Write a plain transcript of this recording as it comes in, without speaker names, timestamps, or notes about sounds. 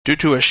Due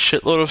to a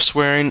shitload of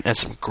swearing and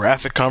some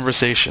graphic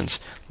conversations,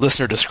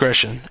 listener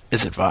discretion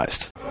is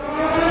advised.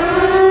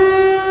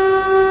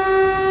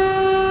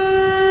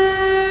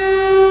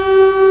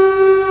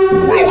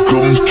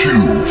 Welcome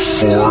to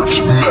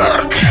Fort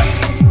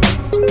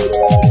Mac.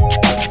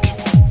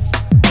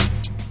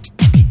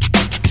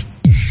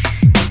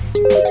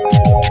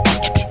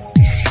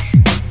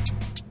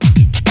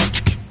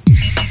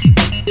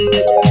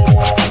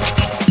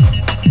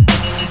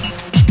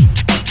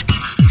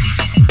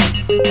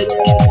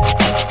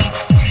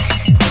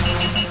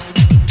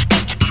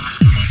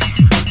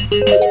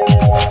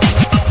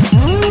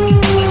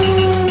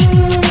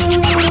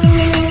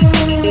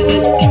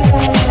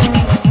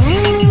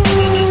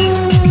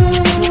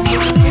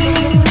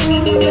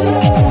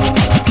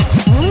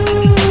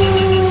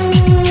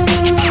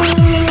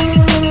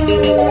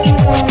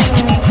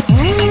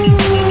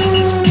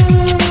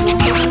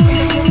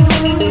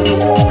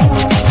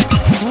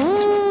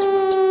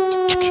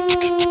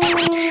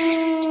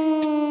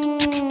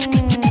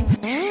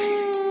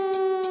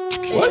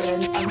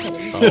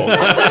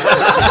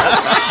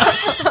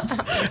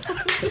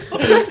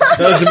 That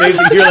was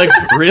amazing. You're like,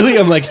 really?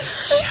 I'm like,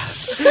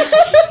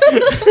 yes.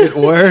 It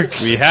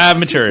worked. We have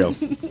material.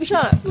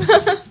 Shut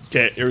up.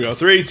 Okay, here we go.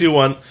 3, 2,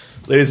 1.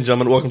 Ladies and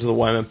gentlemen, welcome to the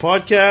Wyman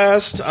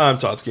Podcast. I'm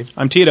Totsky.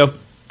 I'm Tito.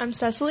 I'm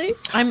Cecily.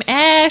 I'm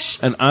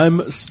Ash. And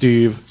I'm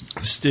Steve.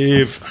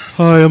 Steve.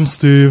 Hi, I'm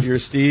Steve. You're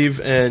Steve,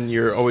 and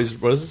you're always,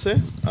 what does it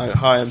say?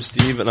 Hi, I'm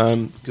Steve, and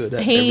I'm good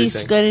at He's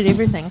everything. good at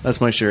everything.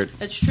 That's my shirt.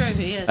 That's true,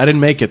 he is. I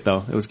didn't make it,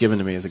 though. It was given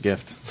to me as a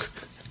gift.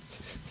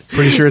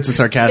 Pretty sure it's a Guess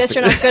sarcastic.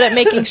 you're not good at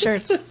making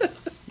shirts.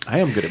 I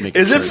am good at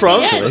making Is it shirts.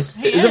 from? He is.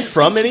 He Is it is.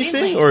 from It's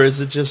anything, Stevely. or is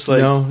it just like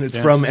No, it's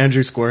from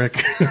Andrew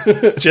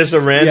Squarick. just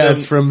a random? Yeah,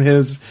 it's from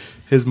his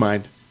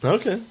mind.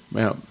 Okay,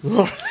 Yeah.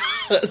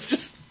 that's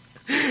just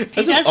He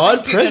that's an does odd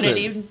think you're good at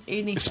present.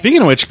 anything.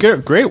 Speaking of which,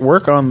 great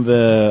work on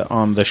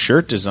the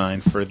shirt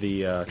design for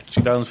the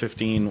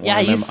 2015 Yeah,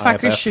 you YMM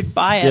fuckers IFF. should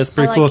buy it. Yeah, it's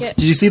pretty I cool. like it.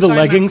 Did you see the Sorry,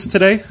 leggings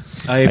today?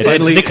 I They,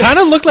 finally. they kind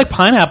of look like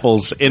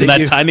pineapples in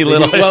that tiny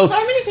little. Well, So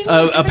many people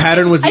a different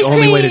pattern was the Ice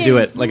only way to cream. do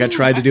it. Like I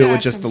tried to do it with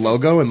Okay, just the I'm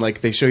logo, and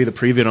like they show you the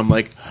preview, and I'm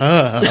like,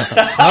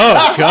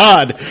 oh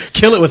god,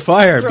 kill it with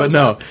fire. But Throws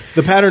no, up.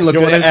 the pattern looked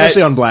You good, don't wanna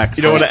especially add- on blacks.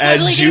 you don't want to add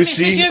Totally gonna message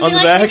juicy you and on be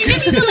the like, back? Can you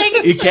give me the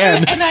leggings, You sir?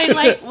 can. And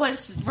I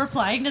was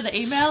replying to the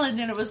email, and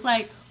then it was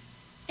like,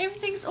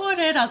 everything's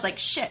ordered. I was like,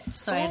 shit.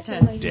 So I had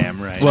to.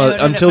 Damn right. I Well, ordered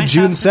it until myself,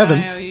 June so I owe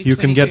 7th, you you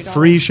can get $22.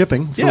 free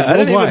shipping. For Yeah, I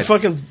didn't even worldwide.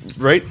 fucking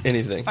write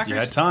anything Fuckers. you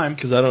had time.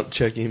 because I don't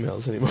check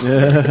emails anymore.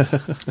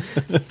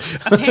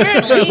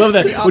 Apparently. I love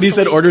that. Pretty When he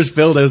said obsolete. orders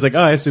filled, I was like, oh,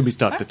 I assume he's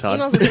talked to Todd.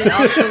 Emails are pretty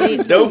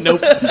obsolete.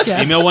 Nope.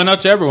 Email went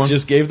out to everyone.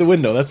 Just gave the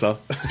window. That's all.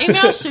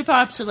 Email's super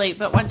obsolete,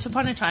 but once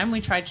upon a time,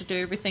 we tried to do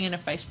everything in a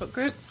Facebook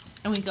group,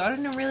 and we got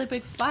in a really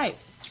big fight.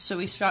 So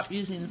we stopped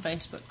using the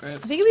Facebook group.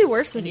 I think it'd be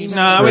worse with emails.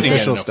 Nah, For we didn't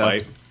get official in a stuff.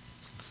 fight.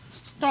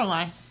 Don't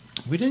lie.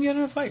 We didn't get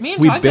in a fight. Me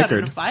and We Todd got in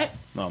bickered. a fight.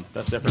 No,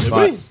 that's different. Did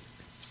we?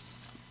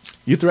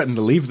 You threatened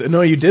to leave.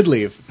 No, you did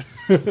leave.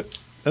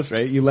 That's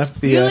right. You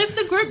left the You left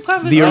the group the,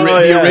 conversation. Oh,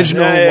 the yeah.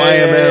 original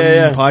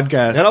Yeah, YMM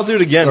podcast. And I'll do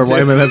it again. Or too.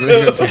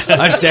 YMM.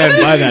 I stand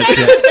by that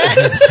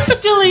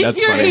shit. Delete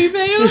That's your funny.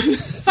 email.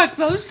 Fuck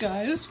those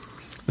guys.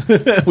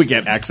 We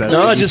can't access.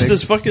 No, anything. just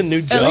this fucking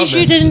new job. At least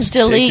man, you didn't just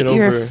delete taking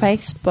your over.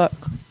 Facebook.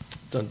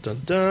 Dun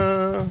dun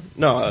dun.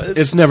 No,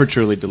 It's never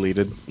truly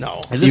deleted.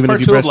 no. Is this Even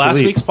part if you 2 of press last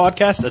delete. week's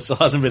podcast that still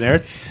hasn't been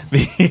aired?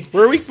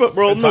 We're a week, but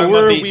we're talking no, about,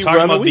 we're the, we talking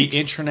run a about the week.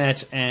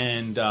 internet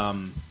and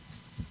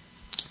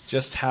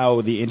just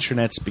how the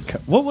internet's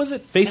become. What was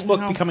it? And Facebook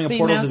how becoming a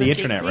portal to females the are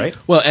internet, sexy.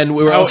 right? Well, and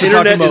we were How also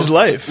internet talking about is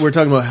life. We're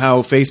talking about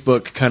how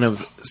Facebook kind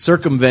of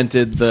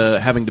circumvented the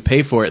having to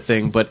pay for it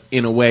thing, but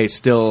in a way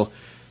still,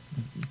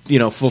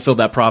 fulfilled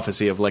that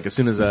prophecy of like as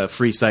soon as a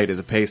free site is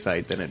a pay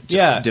site, then it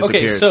just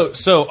disappears. Okay,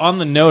 so on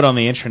the note on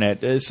the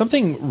internet,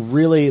 something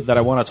really that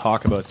I want to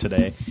talk about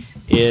today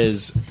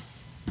is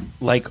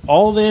like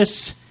all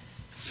this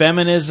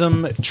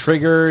feminism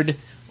triggered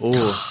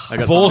I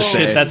got bullshit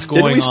something to say. that's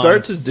going Didn't we start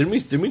on. to?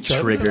 Didn't we try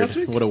Triggered. last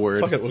week? What a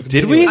word. Fuck it, we'll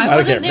Did continue. we? I I don't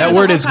wasn't care. there That the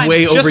word whole is time.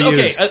 way Just- overused.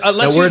 okay, let's that word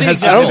use the has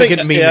example.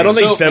 significant meaning. I don't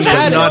think So, feminism.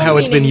 That's not how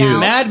it's been Meaning used. now.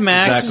 Mad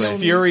Max Exactly.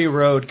 Fury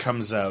Road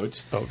comes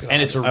out, Oh, God.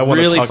 and it's a I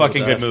wanna really talk about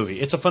fucking that. good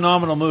movie. It's a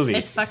phenomenal movie.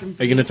 It's fucking.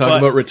 Are you going to talk But-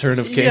 about Return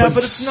of Kings? Yeah, but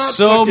it's not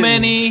so fucking-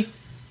 many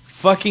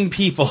fucking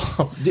people.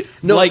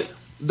 No, like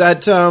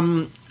that.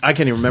 I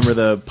can't even remember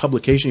the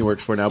publication he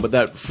works for now, but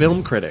that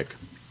film critic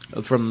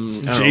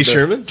from I don't Jay know, the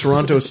Sherman?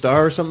 Toronto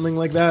Star or something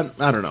like that.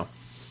 I don't know.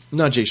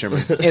 Not Jay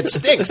Sherman. It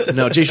stinks.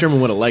 No, Jay Sherman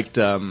would have liked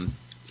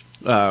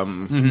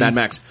Mad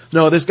Max.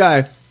 No, this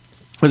guy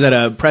was at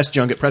a press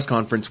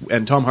conference,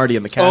 and Tom Hardy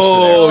and the cast were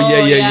there. Oh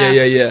Oh,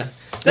 yeah.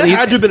 That He-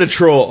 had to have been a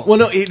troll. Well,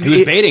 no, He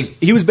was baiting.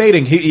 He was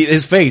baiting.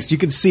 His face, you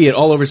can see it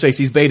all over his face.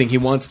 He's baiting. He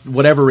wants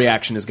whatever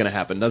reaction is going to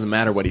happen. Doesn't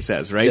matter what he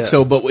says, right? Yeah.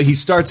 So, but he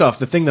starts off.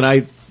 The thing that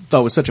I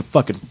thought was such a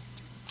fucking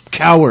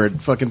coward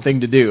fucking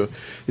thing to do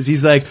is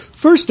he's like,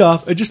 first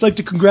off, I'd just like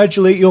to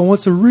congratulate you on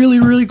what's a really,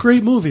 really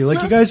great movie.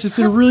 Like, you guys just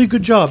did a really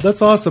good job.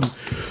 That's awesome.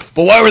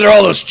 But why were there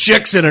all those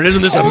chicks in it?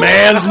 Isn't this a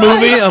man's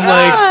movie? I'm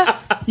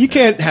like, You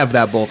can't have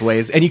that both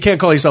ways, and you can't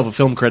call yourself a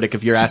film critic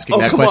if you're asking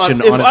that come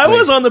question. on. If honestly, I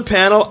was on the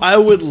panel, I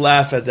would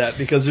laugh at that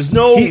because there's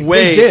no They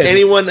way did.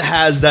 anyone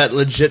has that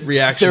legit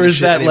reaction. there to was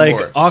shit that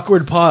anymore. like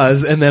awkward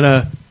pause, and then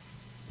a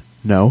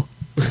no,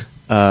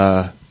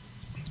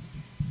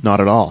 not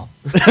at all,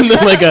 and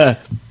then like a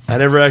I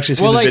never actually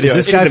seen Well, the like, video. is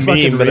this It's guy a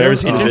fucking meme, but I real? never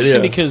seen It's the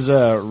interesting video. because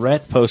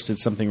Rhett posted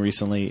something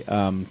recently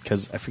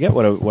because I forget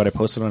what I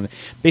posted on it.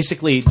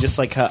 Basically, just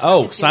like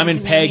Simon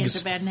Canadian's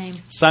Pegg's a bad name.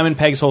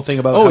 thing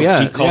about Oh, how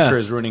yeah, geek culture yeah.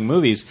 is ruining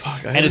movies,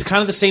 and it's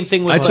kind of the same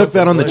thing with I took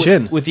that on the with-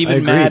 chin. with I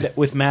even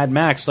agreed. Mad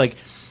Max. Like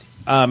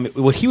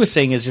what he was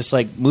saying is just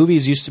like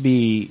movies used to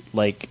be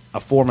like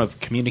a form of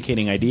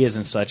communicating ideas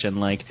and such,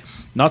 and like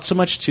not so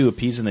much to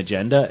appease an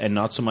agenda and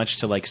not so much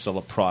to like sell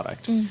a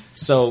product.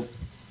 So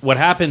what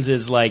happens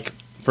is like,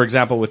 for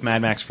example, with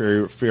Mad Max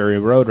Fury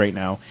Road right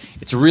now,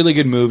 it's a really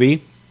good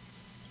movie.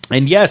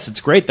 And yes,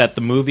 it's great that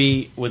the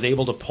movie was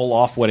able to pull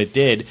off what it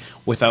did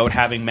without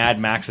having Mad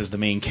Max as the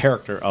main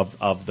character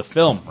of the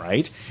film,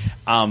 right?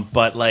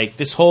 But like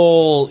this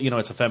whole,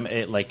 it's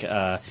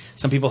a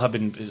some people have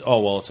been,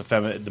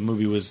 the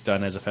movie was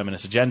done as a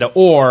feminist agenda,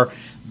 or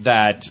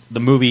that the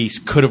movie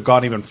could have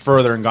gone even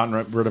further and gotten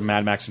rid of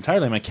Mad Max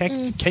entirely. I'm like,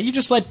 can't you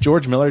just let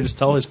George Miller just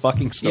tell his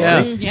fucking story?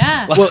 Yeah.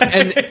 Yeah. well,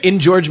 and in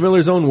George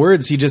Miller's own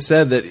words, he just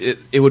said that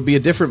it would be a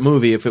different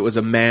movie if it was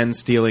a man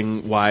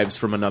stealing wives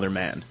from another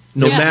man.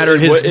 No Yeah. matter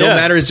his, no Yeah.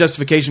 matter his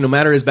justification, no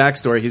matter his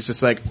backstory, he's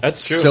just like,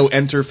 That's true. So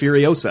enter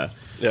Furiosa.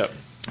 Yeah.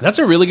 That's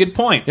a really good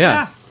point.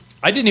 Yeah.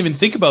 I didn't even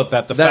think about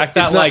that. The fact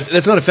that it's like not,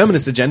 that's not a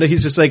feminist agenda.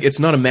 He's just like, it's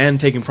not a man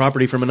taking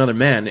property from another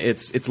man.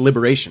 It's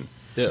liberation.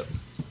 Yeah.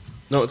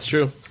 No, it's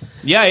true.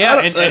 Yeah, I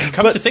don't- and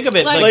come but, to think of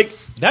it, like-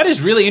 that is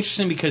really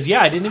interesting because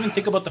I didn't even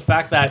think about the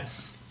fact that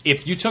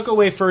if you took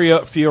away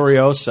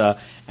Furiosa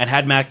and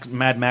had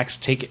Mad Max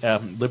take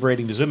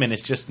liberating these women,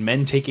 it's just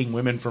men taking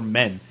women from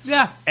men.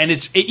 Yeah. And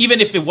even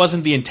if it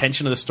wasn't the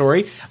intention of the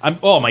story,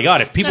 oh my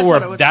god, if people That's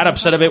what it were would that be.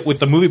 upset of it with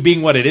the movie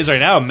being what it is right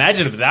now,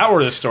 imagine if that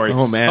were the story.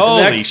 Oh, man.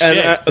 holy And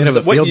shit! They'd have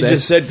a what field you day.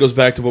 just said goes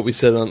back to what we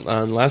said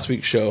on last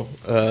week's show.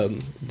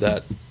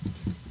 That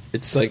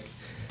it's like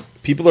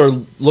people are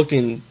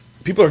looking.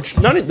 People are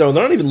they're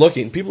not even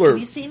looking. People are Have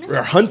you seen it?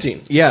 are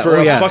hunting Yeah, for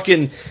oh, a yeah.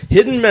 fucking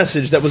hidden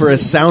message that was For a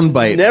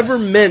soundbite. never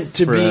meant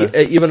to For be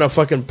a- even a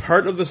fucking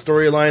part of the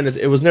storyline.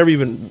 It was never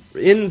even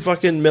in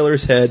fucking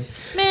Miller's head.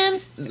 Man,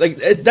 Like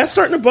that's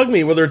starting to bug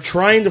me where they're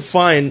trying to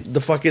find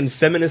the fucking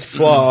feminist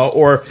flaw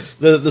or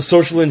the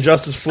social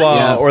injustice flaw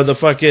Yeah. or the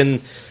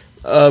fucking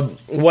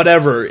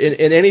whatever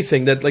in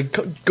anything that like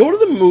go to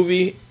the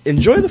movie,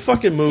 enjoy the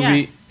fucking movie,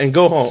 Yeah. and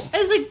go home.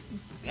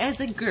 as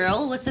a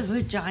girl with a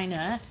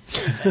vagina,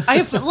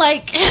 I feel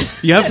like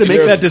You have to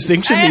make that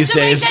distinction I have these to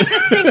days. make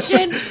that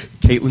distinction.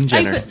 Caitlyn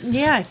Jenner.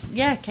 Yeah,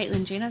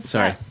 Caitlyn Jenner.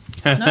 Sorry.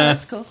 No,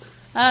 that's cool.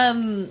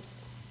 Man.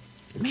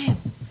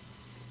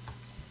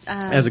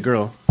 As a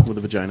girl with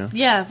a vagina.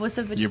 Yeah, with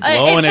a You're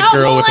blowing it,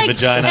 girl, with a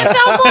vagina. It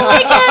felt more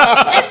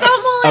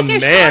like a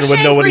man would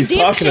know what he's Shawshank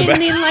talking about.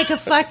 Redemption than like a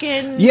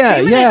fucking Yeah,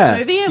 feminist yeah,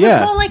 movie. It yeah.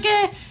 was more like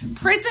a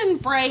prison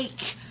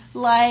break,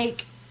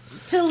 like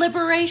to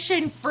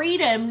liberation,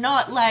 freedom,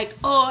 not like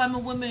I'm a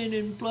woman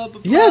and blah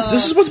blah blah. Yes,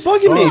 this is what's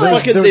bugging me. there's-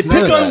 Fucking, there's they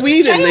none pick of on that.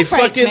 weed and they Child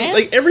break, fucking man.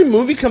 like every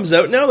movie comes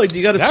out now. Like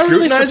you got to That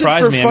really scrutinize it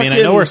surprised for me. fucking. I mean,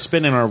 I know we're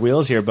spinning our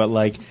wheels here, but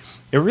like,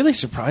 it really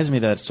surprised me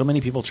that so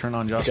many people turn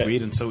on Joss Okay.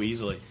 Whedon so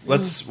easily.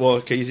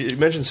 Okay. You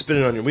mentioned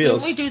spinning on your Didn't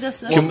wheels. we do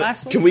this Can,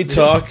 last week? can we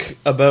talk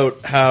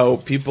about how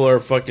people are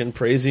fucking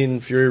praising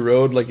Fury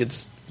Road like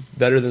it's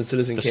better than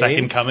Citizen The Kane?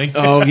 second coming.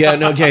 Oh yeah,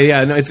 no, okay,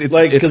 yeah, no, it's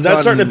Like, because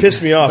that's starting to piss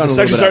me off. gotten It's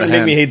a actually little bit starting to out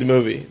make of me hand. hate the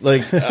movie.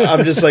 Like,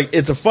 I'm just like,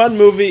 it's a fun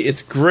movie.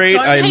 It's great.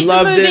 Don't I hate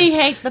loved the movie, it.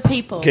 hate the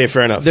people. Okay,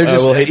 fair enough. They're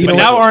just I will hate you the know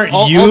But now what? aren't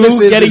All you this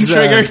is getting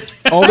triggered?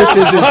 all this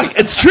is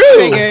It's true.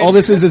 Triggered. all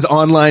this is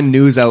online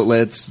news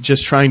outlets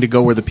just trying to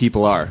go where the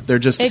people are. They're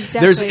just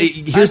Exactly.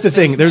 here's the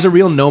thing. There's a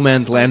real no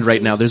man's land right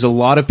BuzzFeed. now. There's a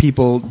lot of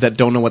people that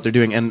don't know what they're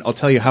doing, and I'll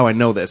tell you how I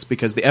know this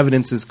because the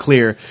evidence is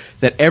clear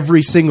that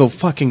every single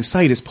fucking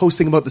site is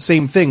posting about the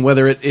same thing,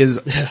 whether it is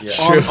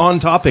on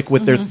topic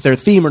with their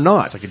theme or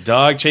not. It's like a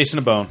dog chasing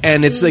a bone.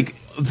 And it's like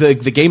the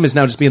game is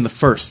now just being the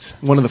first,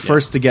 one of the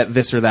first to get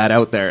this or that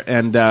out there,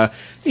 and and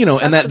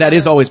that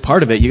is always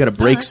part of it. You got to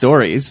break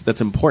stories. That's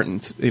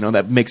important.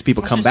 That makes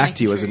people Or come just back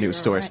to making you as sure a you're news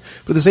source. right.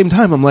 But at the same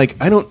time, I'm like,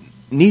 I don't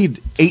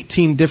need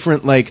 18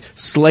 different like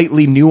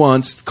slightly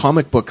nuanced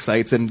comic book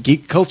sites and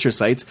geek culture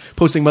sites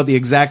posting about the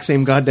exact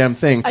same goddamn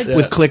thing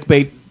with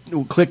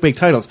clickbait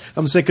titles.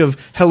 I'm sick of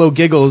Hello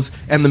Giggles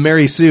and the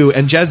Mary Sue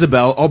and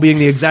Jezebel all being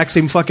the exact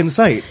same fucking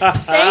site.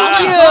 Thank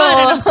you.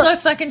 And I'm so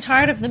fucking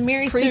tired of the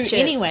Mary Preach Sue it.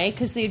 anyway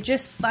because they're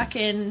just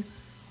fucking.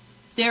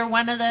 They're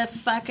one of the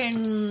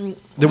fucking.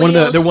 They're one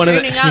of the-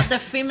 turning out the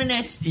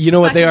feminist. You know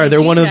what they fucking are?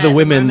 They're one of agenda the at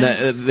women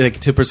moment.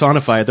 that, to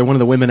personify it. They're one of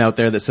the women out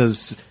there that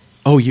says,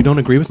 "Oh, you don't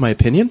agree with my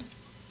opinion,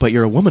 but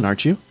you're a woman,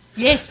 aren't you?"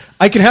 Yes.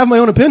 I can have my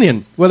own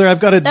opinion, whether I've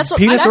got a That's what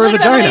penis or a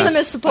feminism vagina.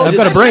 is supposed I've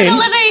got a to brain.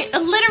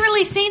 I've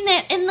literally seen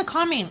that in the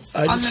comments.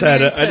 I on just the had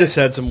very I just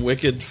search. had some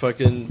wicked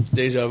fucking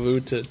deja vu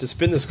to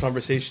spin this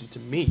conversation to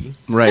me.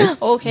 Right.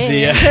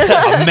 Okay.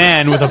 A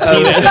man with a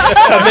penis.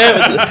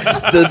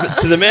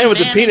 To the man with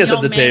the Man penis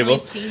and at the your manly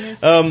table. penis.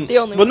 The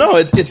only Well, one. no,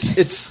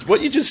 it's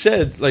what you just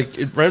said. Like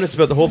it rounds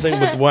about the whole thing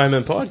with the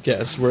YMN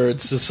podcast, where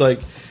it's just like,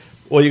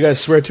 well, you guys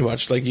swear too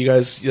much. Like you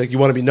guys, like you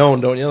want to be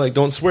known, don't you? Like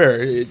don't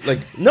swear. Like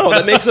no,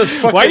 that makes us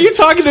fucking. Why are you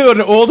talking to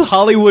an old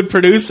Hollywood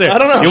producer? I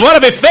don't know. You want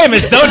to be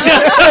famous, don't you?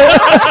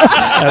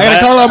 I gotta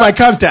call out my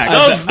contacts.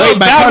 Those my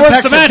bad word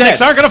contacts are semantics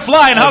dead. aren't going to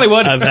fly in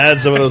Hollywood. I've had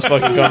some of those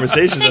fucking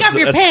conversations. Take off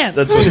your pants.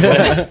 That's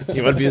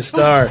you want to be a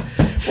star.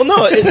 Well,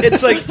 no,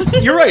 it's like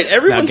you're right. Now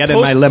Everyone's get in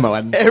my limo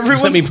and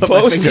everyone's let me put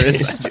my posting. finger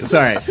inside you.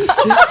 Sorry.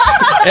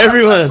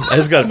 Everyone, I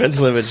just got a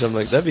mental image. I'm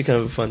like, that'd be kind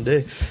of a fun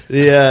day.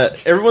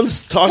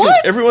 Everyone's talking.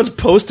 What? Everyone's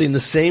posting the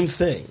same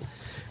thing.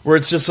 Where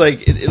it's just like,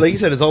 like you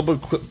said, it's all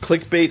about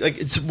clickbait. Like,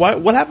 it's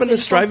what happened to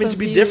Based striving off to of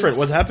be views. different?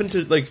 What happened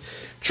to like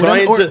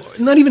trying Or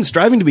to? not even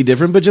striving to be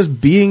different, but just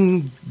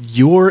being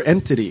your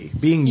entity,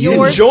 being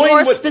you. Enjoying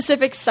your what-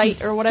 specific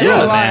site or whatever Yeah,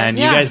 you are. Man,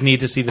 Yeah. you guys need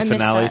to see the I missed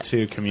finale that.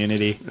 to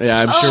Community. Yeah,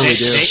 I'm sure we They,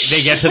 do.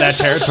 they get to that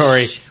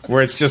territory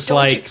where it's just Don't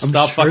like you-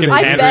 stop sure fucking they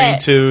do. pandering I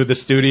bet. to the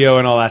studio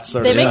and all that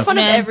sort They of make stuff. fun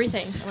of Man.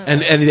 everything.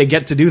 And they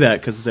get to do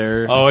that because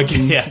they're Oh, okay,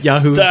 yeah.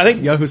 Yahoo. I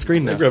think Yahoo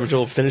Screen I now. grab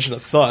trouble finishing a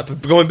thought,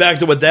 but going back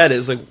to what that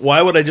is, like, why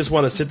would I just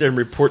want to sit there and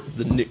report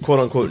the quote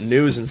unquote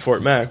news in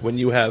Fort Mac when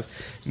you have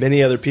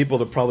many other people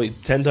that are probably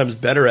 10 times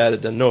better at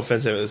it than, no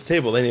offense to this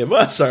table, any of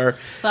us are?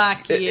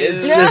 Fuck you.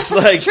 It's just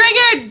like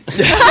Triggered.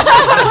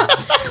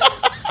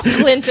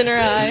 Glint in her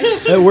eye.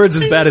 That word's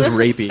as bad as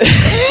rapey.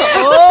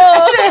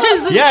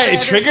 Yeah,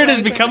 Triggered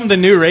has become the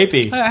new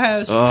rapey.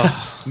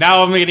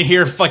 Now I'm going to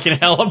hear fucking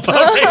hell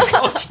about rape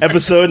culture.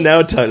 episode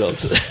now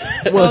titled.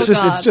 Well, it's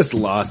God. just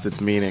lost its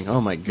meaning.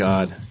 Oh my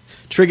god.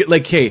 Triggered,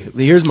 like, hey,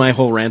 here's my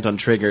whole rant on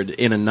Triggered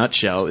in a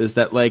nutshell. Is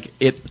that like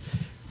it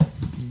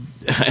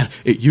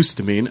used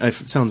to mean. It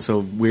sounds so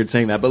weird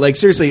saying that, but like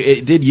seriously,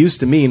 it did used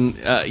to mean.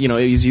 It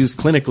was used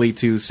clinically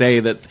to say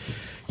that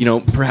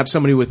perhaps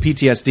somebody with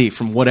PTSD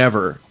from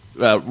whatever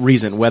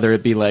reason, whether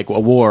it be like a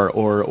war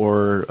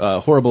or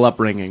horrible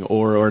upbringing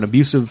or an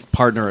abusive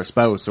partner or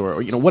spouse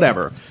or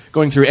whatever,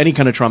 going through any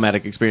kind of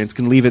traumatic experience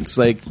can leave its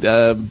like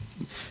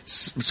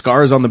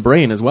scars on the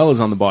brain as well as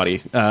on the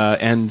body,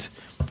 and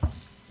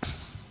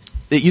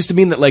it used to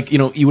mean that like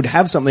you would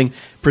have something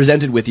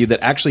presented with you that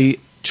actually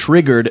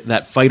triggered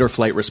that fight or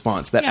flight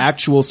response, that Yeah.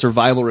 actual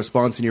survival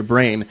response in your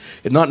brain.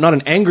 It's not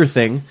an anger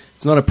thing.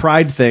 It's not a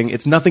pride thing.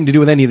 It's nothing to do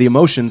with any of the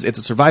emotions. It's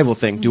a survival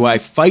thing. Do I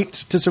fight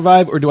to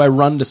survive or do I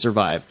run to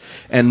survive?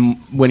 And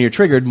when you're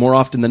triggered, more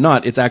often than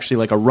not, it's actually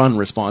like a run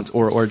response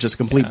or just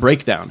complete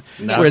breakdown.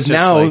 Now Whereas it's just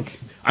now, like-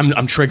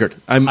 I'm triggered.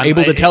 I'm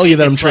able to tell you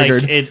that I'm it's like-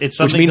 triggered, it's which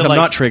something means to, I'm like,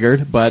 not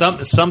triggered. But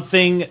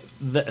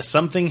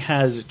something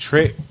has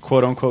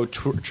quote unquote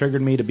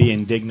triggered me to be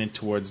indignant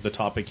towards the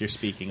topic you're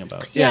speaking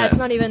about. Yeah, Yeah. it's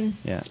not even.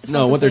 Yeah. it's no,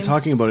 not the what they're same.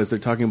 talking about is they're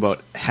talking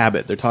about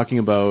habit. They're talking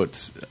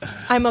about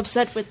I'm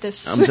upset with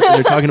this.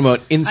 they're talking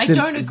about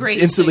don't agree.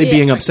 instantly Yeah,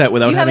 being it's upset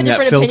without you have a having that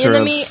different filter opinion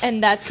than of me,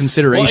 and that's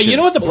consideration. Well, you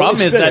know what the Well, problem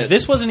let me is spin that it.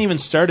 this wasn't even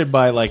started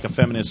by like a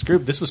feminist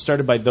group. This was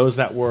started by those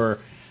that were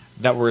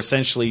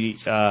essentially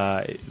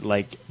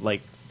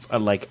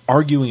like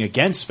arguing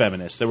against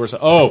feminists. There was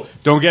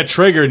don't get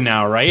triggered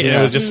now, right? And it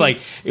Yeah. was just like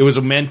it was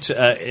meant,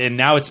 and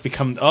now it's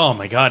become oh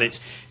my god, it's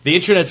the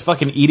internet's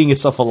fucking eating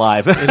itself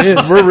alive. It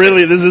is.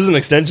 This is an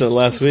extension of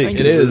last week. going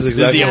to be. This This is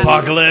the exactly.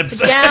 apocalypse.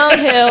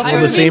 downhill. I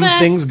All the same remember-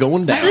 things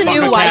going down. This is a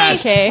new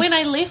Y2K. When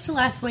I left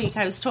last week,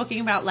 I was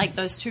talking about like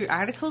those 2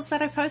 articles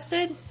that I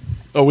posted.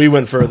 Oh, we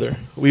went further.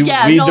 We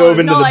Yeah, dove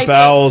into the I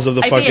bowels of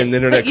the I fucking bet.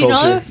 internet But, you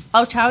culture. know,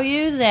 I'll tell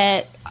you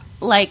that,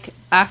 like,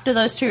 after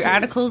those 2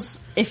 articles,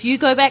 if you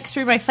go back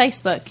through my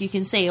Facebook, you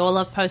can see all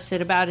I've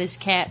posted about is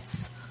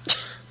cats,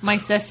 my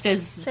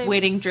sister's Same.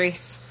 wedding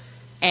dress,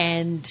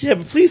 and Yeah,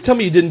 but please tell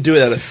me you didn't do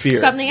it out of fear.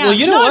 something else. Well,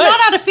 you know no, what? not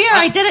out of fear.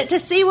 I did it to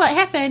see what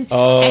happened,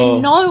 Oh.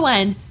 and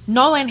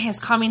no one has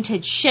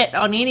commented shit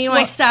on any of my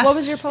What- stuff. what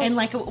was your post? And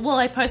like, well,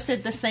 I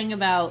posted this thing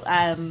about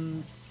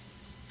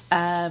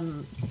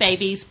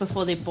babies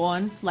before they're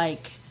born,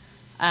 like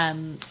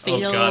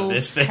fetal God,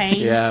 this thing. pain.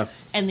 Yeah.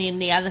 And then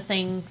the other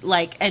thing,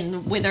 like,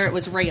 and whether it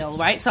was real,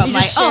 right? So I'm You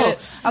like, just shared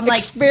it. I'm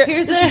like,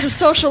 here's this is a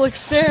social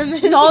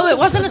experiment. no, it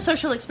wasn't a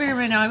social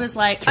experiment. I was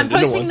like, I'm Turned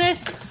into posting one.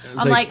 this.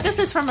 I'm like, this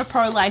is from a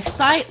pro-life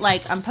site.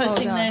 Like, I'm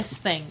posting God. this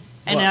thing,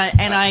 and Well,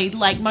 I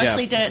like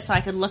mostly did it so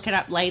I could look it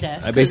up later.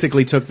 I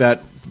basically took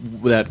that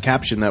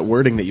caption, that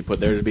wording that you put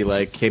there, to be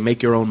like, "Hey,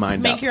 make your own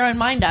mind make up." your own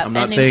mind up. I'm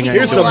not and then saying people I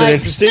Here's were something like,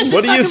 interesting. This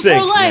What is do you fucking think?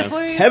 pro-life. Yeah.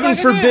 What are you Heaven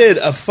fucking forbid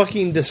a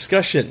fucking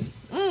discussion.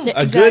 Yeah,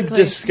 A exactly. good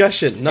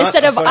discussion. Not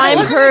Instead a of fucking- I'm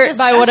wasn't a hurt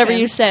by whatever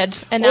discussion. you said,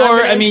 and now I'm Or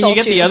gonna I mean, you insult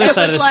get the other It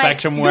side of the was like,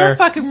 spectrum you're where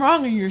fucking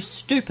wrong and you're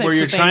stupid. where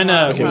you're for trying being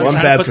to, wrong. Okay, where well, you're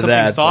I'm trying to bad put for something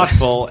that, but-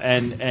 thoughtful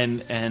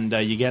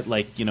and you get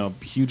like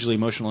hugely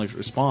emotional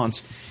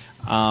response.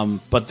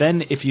 But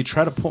then if you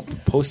try to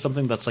post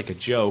something that's like a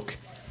joke,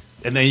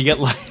 and then you get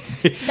like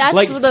That's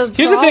like the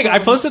here's the thing. I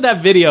problem. posted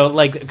that video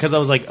like because I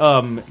was like,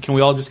 can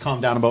we all just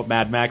calm down about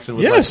Mad Max? And it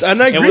was Yes, like,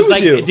 and I it agree was with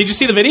like, you. Did you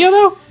see the video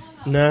though?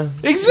 Nah.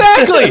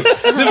 Exactly.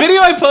 The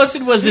video I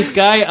posted was this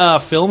guy,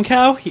 Film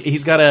Cow.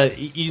 He's got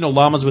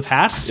llamas with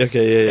hats.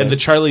 Okay, yeah. And the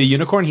Charlie the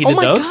Unicorn. He Oh did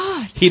my those.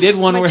 God. He did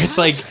one My where it's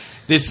God. like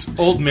this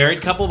old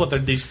married couple, but they're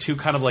these two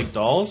kind of like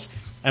dolls,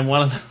 and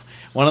one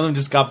of them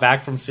just got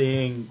back from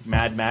seeing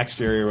Mad Max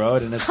Fury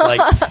Road, and it's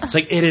like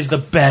it is the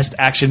best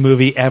action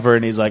movie ever.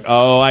 And he's like,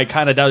 oh, I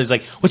kind of doubt. He's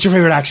like, what's your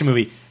favorite action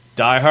movie?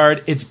 Die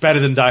Hard. It's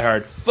better than Die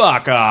Hard.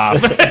 Fuck off.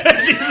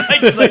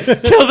 She's like,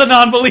 kill the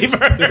non-believer.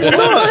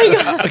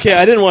 Okay,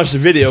 I didn't watch the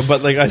video,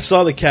 but like I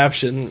saw the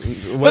caption.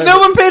 But no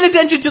one paid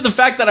attention to the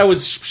fact that I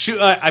was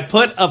I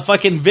put a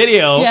fucking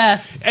video.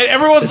 Yeah. And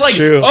everyone's It's like,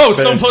 true. oh,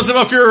 Fair. someone posted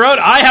about Fury Road.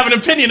 I have an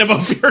opinion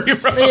about Fury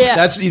Road. Yeah.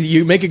 That's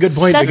you make a good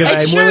point That's-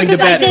 because it's I'm true, willing to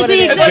 'cause I bet did what it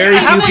is. And like, very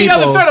how few many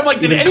other people thread? I'm like,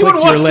 did even anyone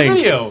clicked your watch the link.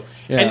 video?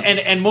 Yeah.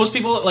 And most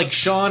people like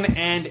Sean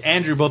and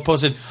Andrew both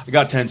posted. I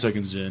got 10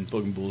 seconds in.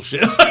 Fucking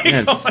bullshit. Like,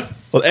 Man.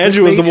 Well,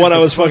 Andrew was the Clickbait one is I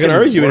was the fucking fucking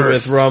arguing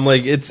worst. with, where I'm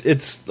like,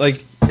 it's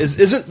like,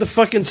 isn't the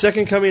fucking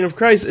second coming of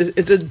Christ?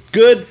 It's a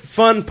good,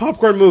 fun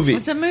popcorn movie.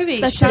 It's a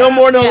movie. That's Shut No up.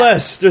 more, no Yeah.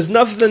 less. There's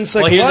nothing here's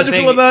the psychological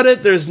thing. about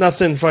it. There's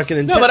nothing fucking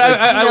intense. No, but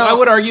I No.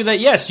 would argue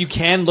that yes, you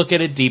can look at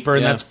it deeper,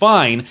 and Yeah. that's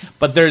fine.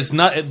 But there's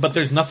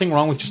nothing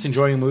wrong with just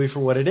enjoying a movie for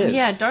what it is.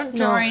 Yeah, don't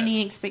draw No.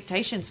 any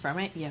expectations from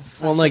it. Yeah.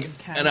 Well, like,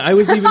 fucking and cunt. I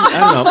was even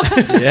I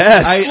don't know.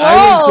 yes.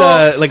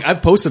 I was like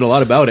I've posted a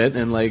lot about it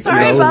and like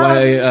Sorry, you know Mom.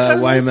 why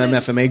Totally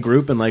YMFMA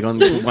group and like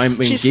on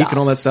YM She Geek and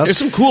all that stuff. There's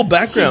some cool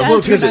background.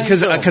 Well,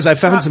 Because I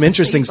found some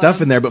interesting Pretty fun.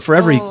 stuff in there, but for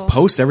every Oh.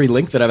 post, every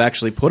link that I've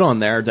actually put on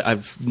there,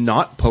 I've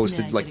not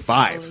posted Yeah, like get it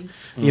 5. going.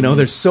 You know,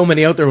 there's so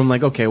many out there. Where I'm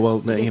like, okay,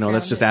 well, you know,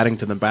 that's just adding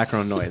to the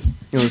background noise. You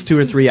know, there's 2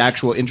 or 3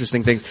 actual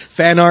interesting things.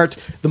 Fan art,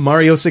 the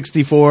Mario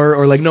 64,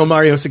 or like no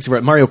Mario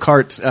 64, Mario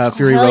Kart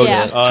Fury hell Road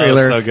yeah. Oh, that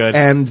trailer, was so good.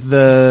 and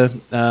the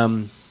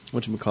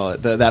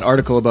whatchamacallit, that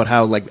article about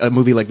how like a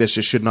movie like this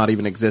just should not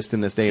even exist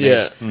in this day and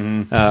Yeah.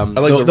 age. I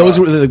like the those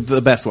raw- were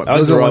the best ones. I like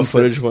Those the are raw ones that-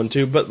 footage one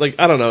too, but like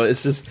I don't know,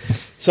 it's just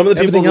some of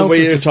the people Everything the else way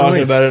is you're just talking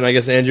noise. about it, and I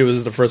guess Andrew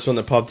was the first one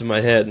that popped in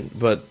my head.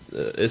 But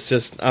it's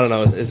just I don't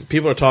know.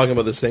 People are talking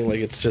about this thing like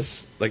it's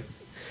just like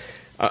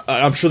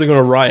I'm sure they're going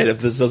to riot if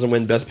this doesn't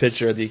win Best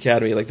Picture at the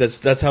Academy. Like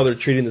that's how they're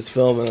treating this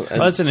film, and Well,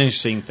 that's an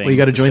interesting thing. Well, you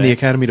got to to join the say.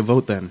 Academy to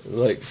vote. Then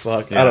like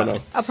fuck, Yeah. I don't know.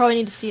 I'll probably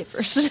need to see it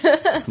first.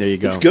 there you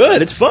go. It's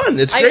good. It's fun.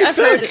 It's great I've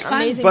heard film.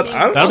 amazing But things.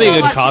 I don't That'll be a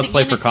good Watch it cosplay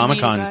again for if you Comic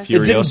need Con. to go.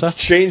 It didn't Furiosa.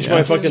 change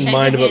my fucking Shake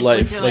mind your about head,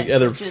 life we'll do like it.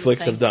 other Do the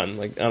flicks thing. have done.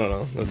 Like I don't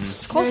know. That's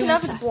It's close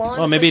enough. It's blonde.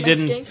 Well, it's maybe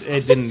like it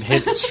Mexican.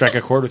 didn't strike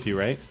a chord with you,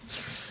 right?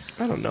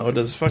 I don't know.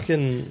 Does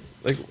fucking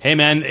like Hey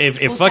man, if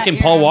We'll fucking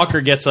cut Paul your-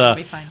 Walker gets It'll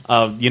be fine.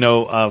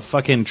 a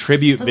fucking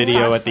tribute For the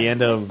video cause, at the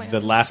end of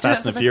the last Do it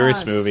Fast for and the the Furious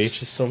cause. movie, it's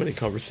just so many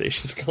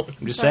conversations going.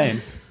 I'm just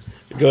saying.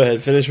 Go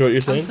ahead, finish what you're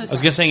saying. so I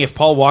was just saying if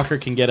Paul Walker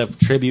can get a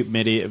tribute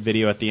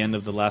video at the end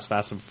of the last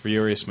Fast and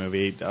Furious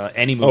movie,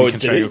 any movie Oh, can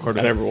did strike he? a chord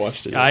I with it. never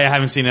watched it. I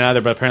haven't seen it either,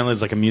 but apparently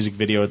it's like a music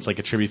video. It's like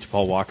a tribute to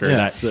Paul Walker. Yeah,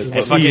 and it's the and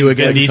See fucking You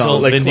Again Vin Diesel,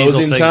 song. like Vin Diesel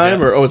closing sings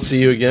time, it. or it's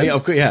See You Again. Yeah,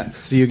 okay, yeah.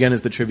 See You Again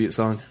is the tribute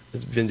song.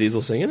 Is Vin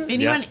Diesel singing If it?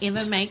 anyone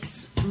ever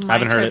makes my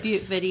Haven't heard it.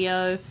 tribute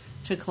video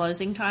to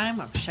Closing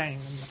Time, I'm shutting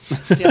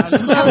them down.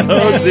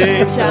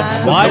 Closing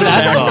Time. Why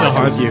that song?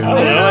 Haunt you. I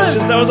don't know. It's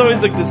just that was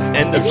always like this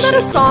end. Isn't of that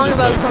a shit. song It's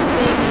about just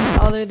something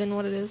other than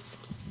what it is?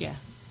 Yeah.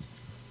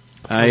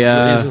 I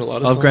Isn't a lot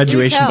of love songs?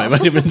 Graduation You by tell.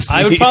 Vitamin C.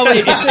 I would probably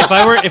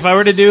if I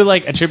were to do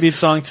like a tribute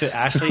song to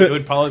Ashley, it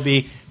would probably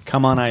be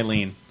 "Come On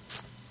Eileen."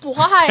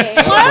 Why?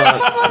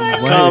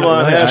 Come on,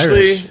 Why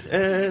Ashley, Irish?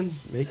 and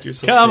make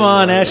yourself. Come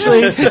on,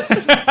 Ashley.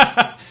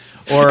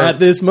 Or At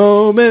this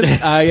moment,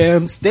 I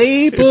am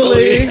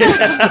stapling.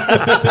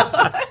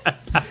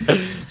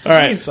 All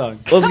right, song.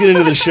 let's get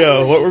into the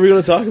show. What were we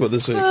going to talk about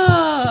this week?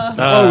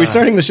 Oh, we're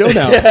starting the show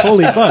now.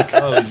 Holy fuck.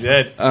 Holy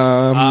shit.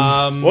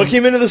 What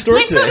came into the store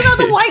Let's talk today? about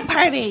the white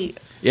party.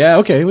 Yeah,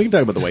 okay, we can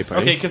talk about the white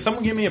party. Okay, can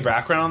someone give me a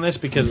background on this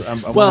because I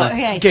Well,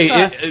 wanna- Okay,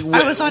 so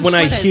I was on when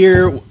I Twitter,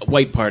 hear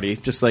white party,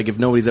 just like if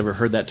nobody's ever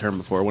heard that term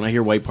before, when I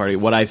hear white party,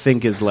 what I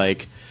think is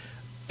like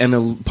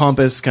an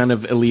pompous kind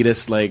of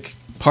elitist like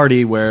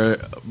party where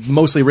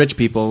mostly rich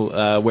people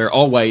wear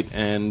all white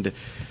and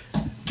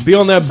be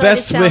on their This already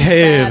best sounds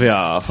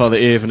behavior for the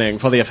evening,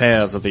 for the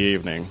affairs of the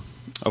evening.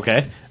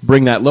 okay.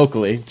 Bring that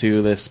locally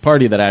to this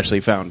party that I actually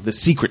found, the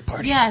secret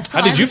party. Yeah, so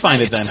How did I you was find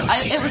like- it then? so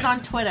It was on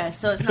Twitter,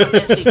 so it's not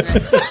that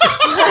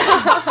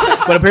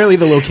secret. But apparently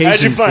the location.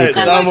 How'd you find it?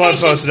 The Someone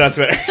location- posted on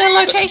Twitter. The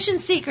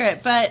location's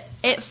secret, but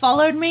it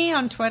followed me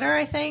on Twitter,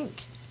 I think.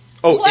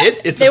 Oh,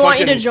 What? It's They a want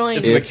you fucking- to join.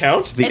 It's an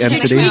account. The It's an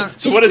entity. account.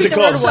 So what is it The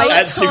word called? white.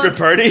 At It's Secret called-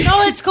 Party?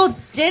 No, it's called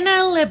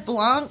Dinner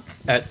LeBlanc.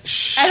 At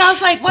And I was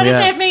like, what Yeah.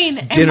 does that mean?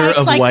 And Dinner Mike's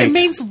of like, white. it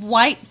means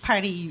white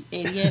party, you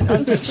idiot. I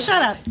was like,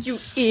 shut up. You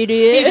He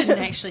idiot.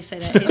 didn't actually say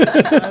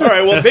that. all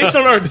right. Well, based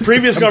on our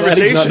previous I'm glad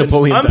he's not conversation,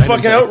 Napoleon I'm Dynamite.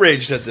 fucking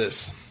outraged at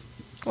this.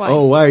 Why?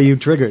 Oh, why are you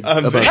triggered? I'm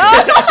about very-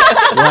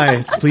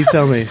 that? Why? Please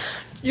tell me.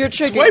 You're It's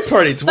triggered. white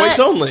party. It's whites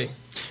But- only.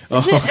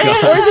 Is it, or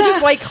is it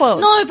just white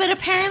clothes? No, but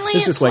apparently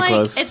It's just white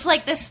clothes. it's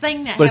like this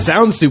thing that But it happens-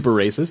 sounds super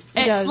racist.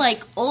 It's does. like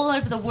all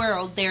over the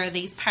world there are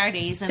these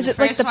parties, and Is the it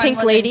like first the one Pink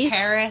was Ladies? in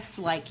Paris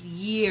like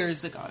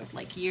years ago,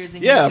 like years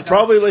and Yeah, years ago.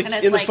 probably like And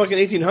it's in the fucking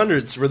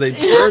 1800s where they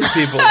burned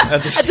people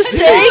at the At the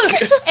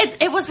stake?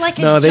 it was like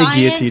a No, they giant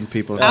guillotined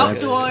people.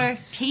 outdoor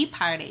tea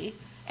party,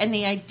 and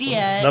the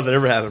idea Nothing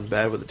ever happened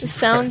bad with the It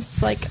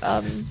sounds like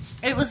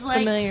it was like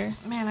familiar.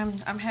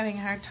 man, I'm having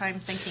a hard time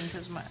thinking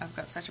because I've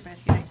got such a bad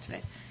headache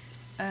today.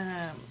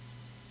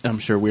 I'm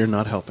sure we're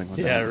not helping with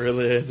Yeah, that.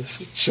 really. This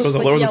show's Just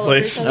all like over the yellow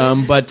place. or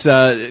something. But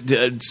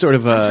sort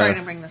of I'm trying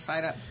to bring the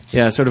side up.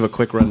 yeah, sort of a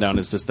quick rundown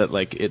is just that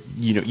like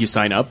you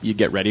sign up, you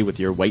get ready with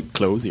your white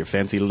clothes, your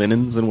fancy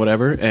linens and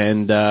whatever,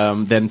 and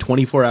then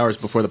 24 hours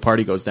before the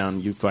party goes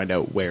down, you find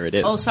out where it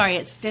is. Oh, sorry,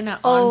 it's dinner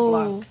Oh.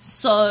 on Blanc.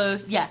 So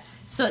yeah,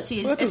 so it says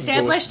Well, that doesn't go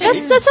established with-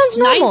 in That sounds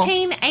normal.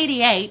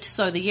 1988,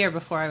 so the year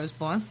before I was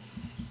born.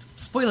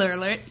 Spoiler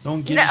alert.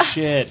 Don't give a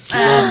shit.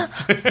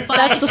 That's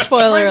the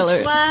spoiler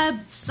alert. Francois,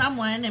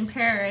 someone in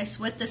Paris,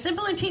 with the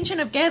simple intention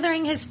of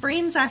gathering his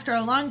friends after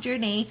a long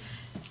journey,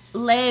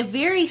 Le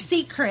Very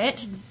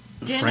Secret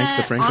Dinner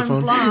Frank the on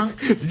Francophone? Blanc.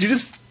 Did you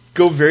just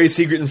go very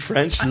secret in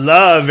French?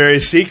 Love, very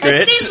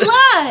secret. It says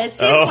la. It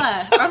says Oh.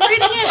 la. I'm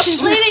reading it.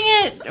 She's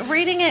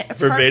reading it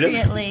Verbatim?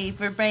 appropriately,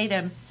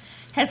 verbatim.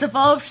 Has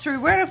evolved through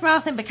word of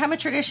mouth and become a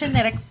tradition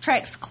that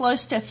attracts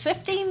close to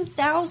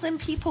 15,000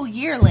 people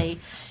yearly,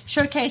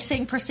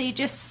 showcasing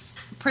prestigious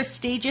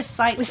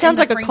sites It sounds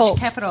in like the a French cult.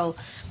 capital.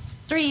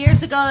 3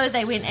 years ago,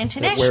 they went That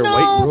international. wear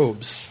white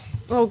robes.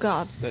 Oh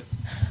God.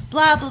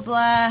 Blah blah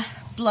blah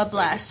blah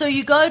blah. So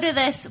you go to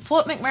this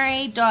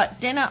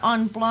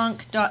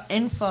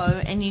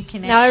fortmcmurray.dinneronblanc.info and you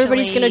can Now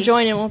everybody's actually going to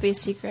join. It won't be a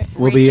secret.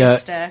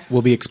 register.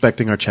 we'll be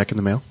expecting our check in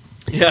the mail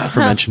Yeah. for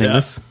mentioning Yeah.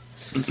 this.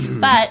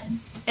 But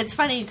it's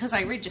funny because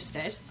I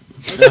registered.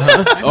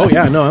 Oh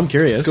yeah, no, I'm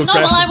curious. Go No,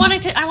 crash well, I it.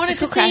 wanted to Let's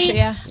see. go crash it,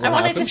 yeah. I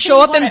wanted to Show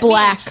see up what in it means.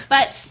 black.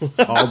 But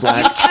All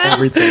black, can't-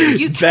 everything.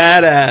 you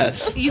can't,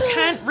 Badass. you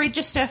can't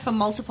register for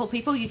multiple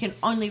people. You can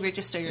only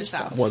register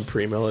yourself. One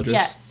pre-mail address.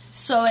 Yeah.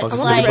 So it's Plus a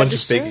like bunch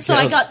of fake so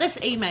I accounts. got this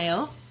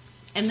email,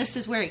 and this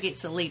is where it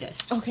gets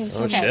elitist. Okay.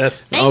 Oh Okay. shit.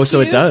 Thank Oh,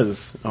 so you. it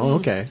does. Oh,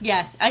 okay.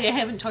 Yeah, I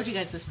haven't told you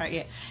guys this part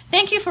yet.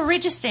 Thank you for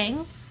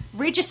registering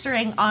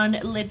on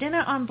Le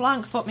Dinner on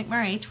Blanc Fort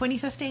McMurray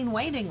 2015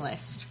 waiting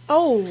list.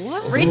 Oh,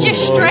 what?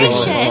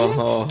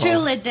 Registration to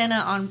Le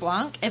Dinner on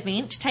Blanc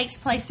event takes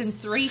place in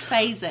 3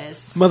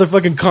 phases.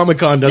 Motherfucking Comic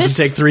Con doesn't This-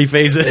 take 3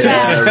 phases.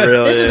 Yeah,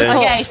 really. This is a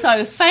cult. Okay,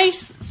 so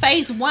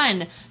phase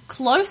 1,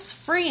 close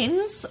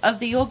friends of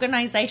the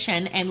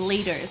organization and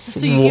leaders.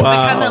 So you can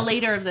Wow. become a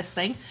leader of this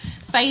thing.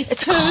 Phase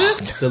It's 2, called.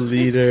 The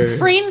leader.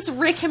 friends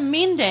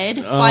recommended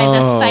by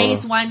the Oh.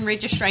 phase 1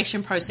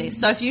 registration process.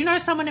 So if you know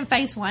someone in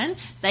phase 1,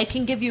 they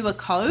can give you a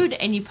code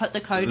and you put the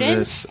code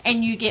This in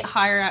and you get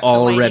higher up the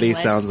Already waiting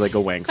list. sounds like a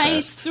wank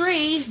Phase fest.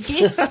 3,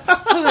 guests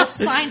who have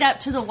signed up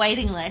to the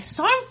waiting list.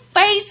 So I'm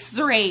phase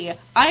 3.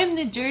 I am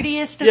the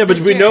dirtiest of Yeah, but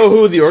the we dirt. know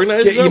who the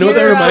organizers Yeah, you know what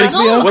that are? reminds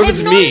me of? What if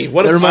it's me?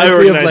 What That if my reminds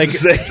me of,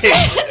 organizers like-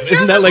 say?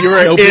 Isn't that like You're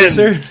in.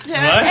 Snowpiercer?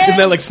 Yeah. Isn't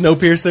that like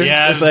Snowpiercer?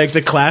 Yeah. With like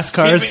the class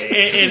cars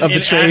in, of the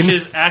in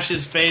train.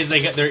 Ash's phase,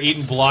 they're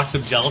eating blocks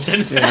of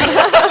gelatin.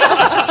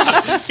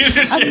 Here's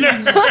your dinner.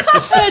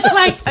 It's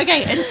like,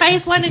 okay, in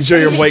phase 1 and Show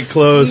 2, your white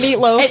clothes.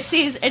 Meatloaf. it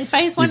says in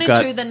phase 1 You've and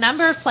got- 2, the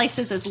number of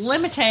places is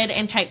limited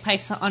and take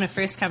place on a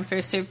first come,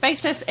 first served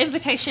basis.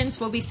 Invitations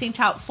will be sent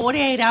out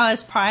 48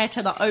 hours prior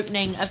to the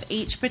opening of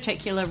each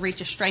particular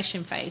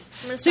registration phase.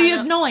 gonna So you sign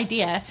have up. no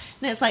idea.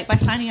 And it's like by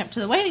signing up to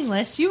the waiting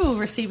list, you will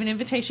receive an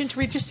invitation to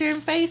register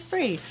in phase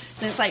 3.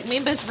 And it's like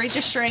members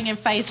registering in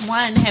phase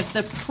 1 have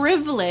the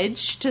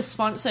privilege to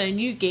sponsor a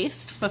new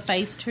guest for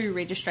phase 2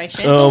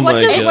 registration. Oh what my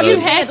does God. what does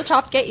being at the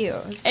top get you?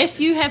 If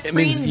you have It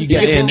means friends, you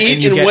get that in will- and Eat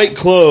you in get- white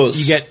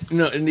clothes. You get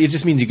no. It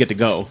just means you get to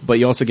go, but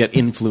you also get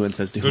influence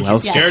as to who Don't you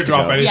else dare gets to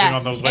drop go. anything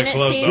on those white and it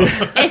clothes,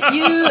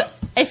 says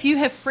if you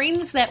have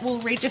friends that will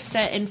register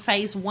in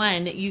phase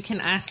 1, you can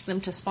ask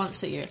them to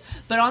sponsor you.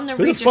 But on the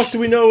Who the fuck do registration,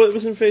 we know what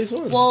was in phase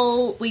 1?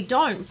 well, we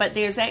don't. But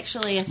there's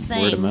actually a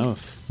thing Word of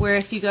mouth. where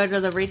if you go to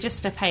the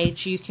register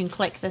page, you can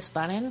click this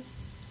button.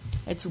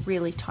 It's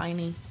really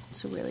tiny.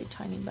 It's a really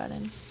tiny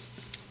button.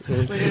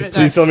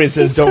 Please tell me it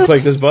says It's don't so-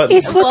 click this button.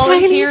 it's so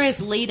volunteer tiny.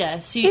 as leader,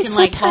 so you It's can so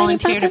like tiny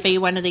volunteer to button. be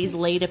one of these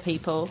leader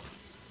people.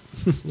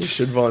 You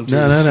should volunteer.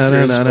 No, no, as no,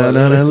 no, security no, no, squad.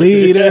 no, no,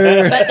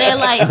 leader. But they're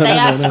like they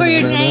ask for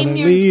your name,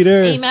 your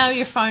Leader. email,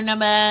 your phone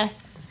number.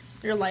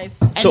 Your life.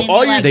 And So then all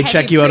they're you- like, They have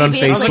check you out on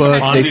previously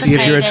Facebook. They see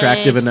if you're participated?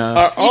 attractive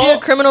enough. Are You do all- a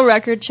criminal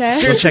record check.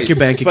 They'll check your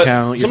bank but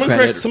account, your someone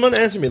credit. someone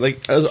answer me.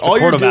 Like, is the all you're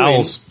Court of doing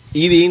Owls.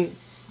 eating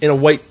in a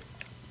white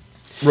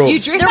You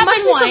robes? dress There up must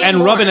in be some- white.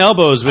 And rubbing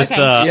elbows with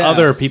Okay. Yeah.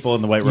 other people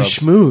in the white You robes.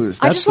 schmooze.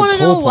 I That's just the wanna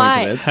whole know point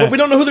why. of it. But we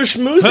don't know who they're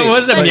schmoozing. What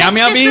was it? But Meow that's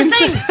meow just the beans?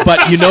 thing.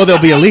 But you know they'll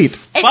be elite.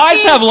 It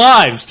Fives says- have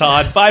lives,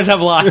 Todd. Fives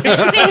have lives. it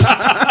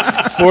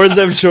says- Fours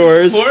have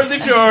chores. Fours are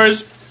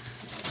chores.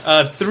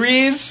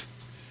 Threes,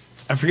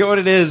 I forget what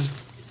it is.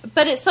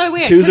 But it's so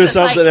weird. Twos 'cause or it's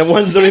something, like and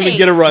ones don't even city.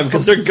 get a run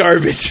because they're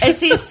garbage. It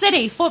says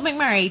city, Fort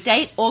McMurray,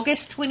 date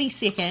August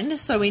 22nd,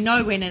 so we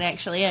know when it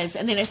actually is.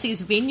 And then it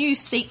says venue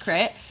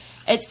secret.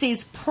 It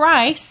says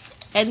price,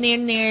 and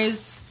then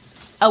there's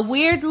a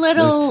weird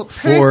little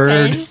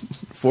person.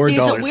 $4 There's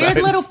a weird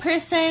signs. little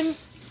person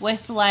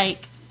with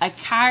like a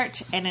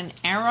cart and an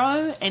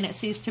arrow, and it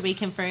says to be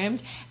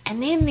confirmed.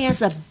 And then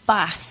there's a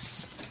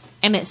bus,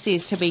 and it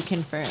says to be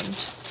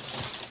confirmed.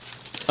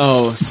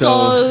 Oh,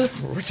 so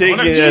We're taking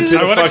wanna- it to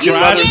the fucking you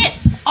bus. get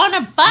on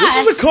a bus.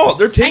 This is a cult.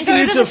 They're taking and go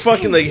you to to the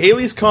fucking thing. like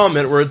Haley's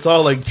comment where it's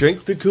all like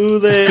drink the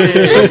Kool-Aid.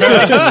 And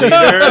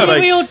then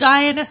Like, we all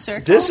die in a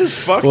circle. this is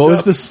fucked what was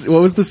up. this?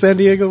 What was the San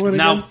Diego one again?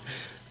 Now,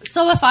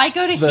 So if I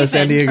go to The heaven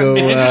San Diego, from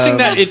it's this- interesting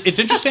that it's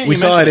interesting. we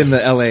you saw it mentioned in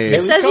the LA.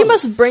 It says you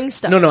must bring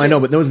stuff. No, I too. know,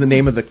 but that was the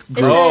name of the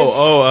group.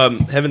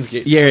 says- Heaven's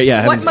Gate. Yeah.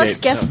 What Heaven's must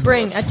Gate. guests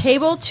bring? A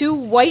table, 2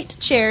 white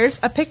chairs,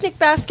 a picnic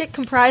basket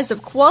comprised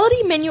of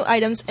quality menu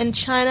items, and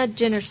China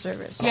dinner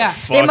service. Yeah.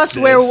 They Fuck must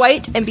wear this.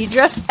 white and be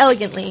dressed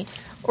elegantly.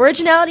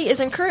 Originality is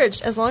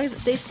encouraged as long as it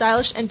stays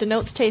stylish and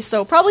denotes taste.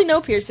 So probably no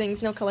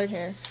piercings, no colored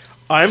hair.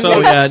 I'm So,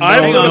 gonna, yeah,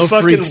 I'm no- gonna no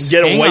fucking freaks.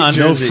 get a Hang white on,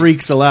 No jersey.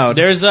 freaks allowed.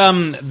 There's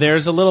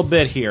a little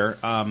bit here,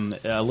 a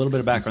little bit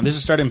of background. This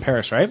is started in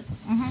Paris, right?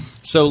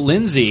 So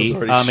Lindsay This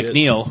is already shit.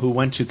 McNeil, who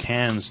went to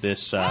Cannes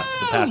this the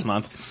past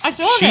month, I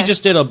saw she this.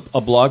 just did a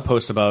blog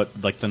post about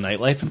like the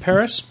nightlife in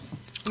Paris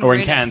or in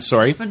Read it. Cannes.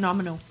 Sorry, It's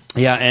phenomenal.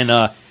 yeah,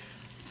 and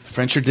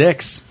French are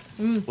dicks.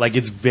 Like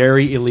it's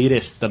very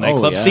elitist. The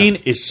nightclub yeah. scene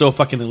is so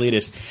fucking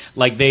elitist.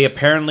 Like they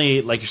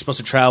apparently like you're supposed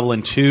to travel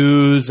in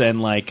twos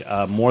and like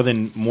more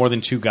than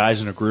 2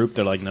 guys in a group.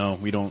 They're like, no,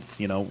 we don't.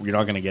 You know, you're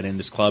not going to get in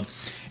this club.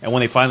 And when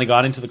they finally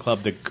got into the club,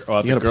 the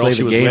gotta girl play she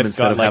the was game with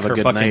instead got of like have a her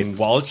good fucking night.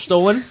 wallet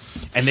stolen,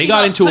 and they She got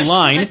got into a pushed to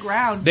line. the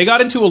ground. They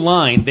got into a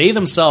line. They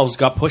themselves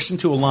got pushed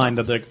into a line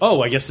that they're like,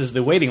 oh, I guess this is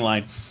the waiting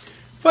line.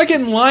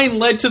 Fucking line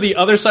led to the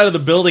other side of the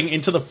building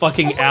into the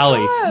fucking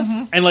alley,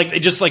 and like they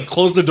just like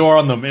closed the door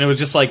on them, and it was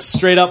just like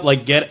straight up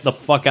like get the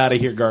fuck out of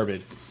here,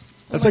 garbage.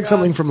 That's like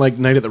something from like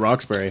Night at the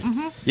Roxbury.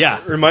 Yeah,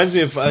 Reminds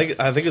me of I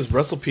think it's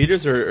Russell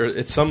Peters or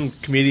it's some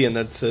comedian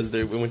that says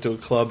they went to a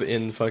club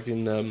in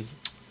fucking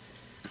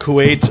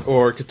Kuwait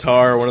or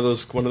Qatar or one of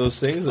those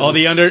things. oh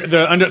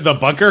the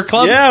bunker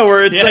club. Yeah,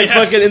 where it's Yeah, like yeah.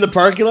 fucking in the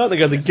parking lot. The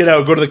guy's like, "Get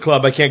out, go to the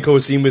club. I can't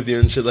co-scene with you"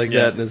 and shit like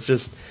Yeah. that. And it's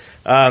just,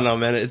 I don't know,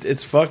 man.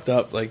 It's fucked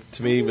up, like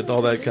to me, with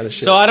all that kind of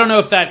shit. So I don't know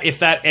if that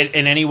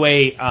in any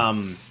way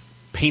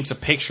paints a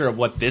picture of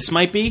what this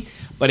might be,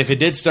 but if it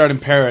did start in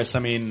Paris, I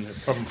mean,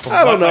 from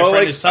I don't what know. my friend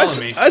Like, is telling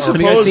me, I suppose.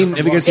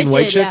 Have you guys seen It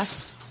White did, yeah.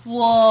 Chicks?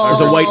 Whoa.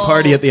 There's a white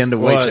party at the end of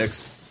White What?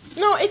 Chicks.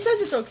 No, it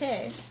says it's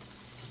okay.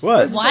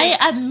 What? Why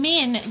are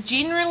men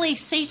generally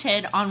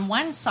seated on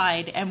one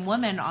side and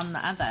women on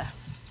the other?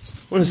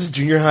 What is this,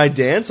 junior high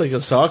dance? Like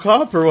a sock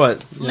hop or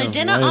what? Le why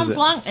Dinner is en it?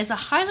 Blanc is a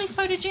highly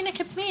photogenic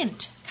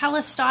event.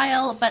 Colour,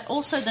 style, but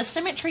also the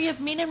symmetry of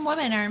men and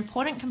women are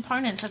important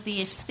components of the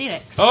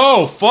aesthetics.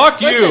 oh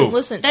fuck you!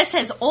 Listen. This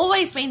has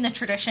always been the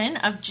tradition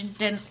of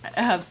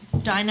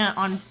Diner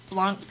en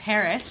Blanc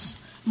Paris.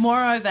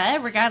 Moreover,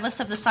 regardless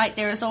of the site,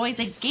 there is always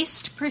a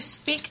guest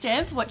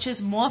perspective which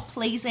is more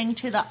pleasing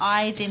to the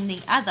eye than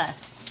the other.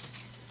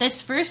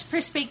 This first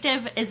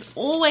perspective is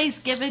always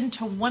given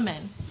to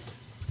women.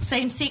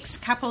 Same-sex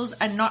couples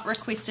are not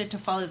requested to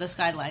follow this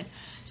guideline.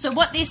 So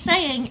what they're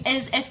saying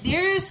is if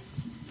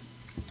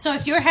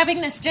you're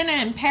having this dinner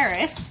in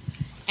Paris,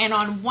 and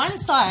on one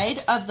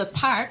side of the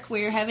park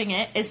where you're having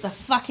it is the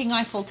fucking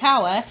Eiffel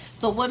Tower,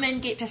 the women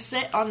get to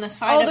sit on the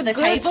side Oh, of the the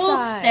good table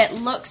side. that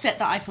looks at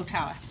the Eiffel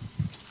Tower.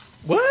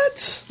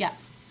 What? Yeah.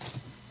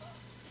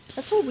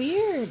 That's so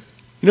weird.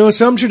 You know,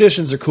 some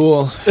traditions are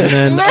cool,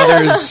 and then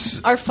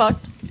others, Are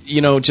fucked.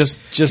 you know, just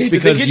Hey, did they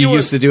because get you you a-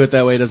 used to do it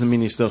that way doesn't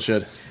mean you still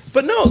should.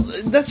 But no,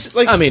 that's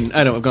like. I mean,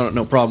 I don't I've got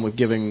no problem with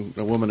giving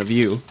a woman a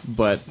view,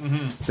 but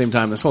at the same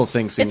time, this whole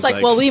thing seems It's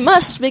like, well, we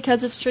must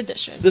because it's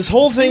tradition. this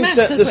whole thing. Must,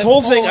 'cause This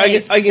whole we've thing.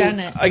 always I done can.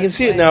 it I can this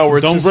see it way. now. Where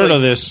it's Don't just murder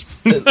like, this.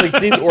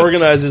 like these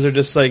organizers are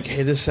just like,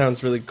 hey, this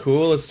sounds really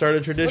cool. Let's start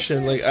a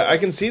tradition. Like I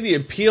can see the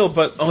appeal,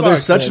 but oh,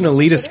 there's such an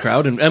elitist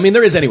crowd, and I mean,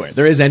 there is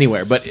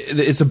anywhere, but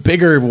it's a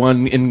bigger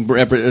one in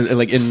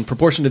like in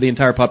proportion to the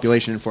entire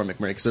population in Fort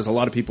McMurray. Because there's a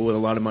lot of people with a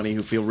lot of money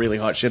who feel really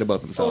hot shit about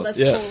Oh, themselves. that's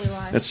Yeah. totally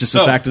why. That's just So-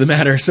 the fact of the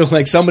matter. So,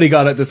 like, somebody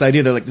got at this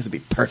idea. They're like, "This would be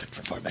perfect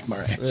for Fort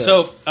McMurray."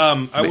 So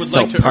I would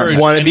so like to urge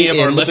Wanna any be of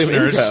our in with the in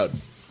listeners crowd.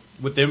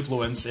 with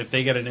influence, if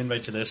they get an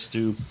invite to this,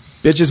 to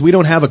Bitches, we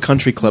don't have a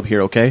country club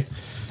here, okay?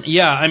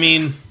 yeah. I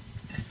mean,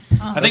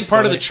 I think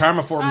part of the charm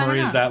of Fort I don't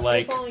McMurray is know. that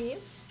like Following you?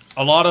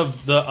 a lot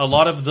of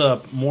the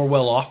more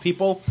well off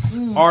people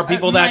are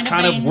people that might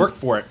kind have of been- work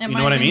for it. It You might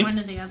know what I have been mean? One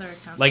of the other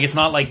accounts. Like it's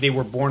not like they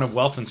were born of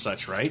wealth and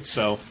such, right?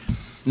 So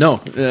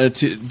No,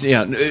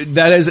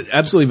 that is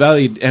absolutely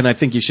valid, and I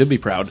think you should be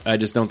proud. I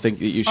just don't think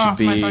that you should Oh,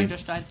 my phone be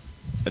just died.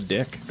 a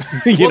dick.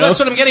 well, that's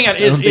what I'm getting at. I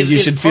don't think you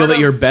should feel part that of-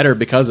 you're better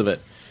because of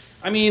it.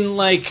 I mean,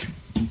 like,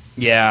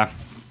 yeah.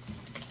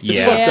 It's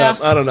Yeah. fucked Yeah.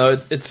 up. I don't know.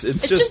 It's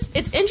It's just just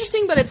it's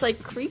interesting, but it's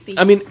like creepy.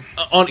 I mean,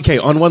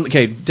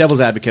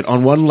 devil's advocate.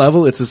 On one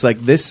level, it's just like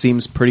this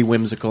seems pretty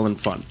whimsical and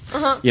fun.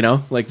 You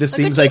know, like this Like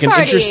a seems tea like an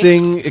party.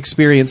 interesting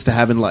experience to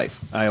have in life.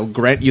 I'll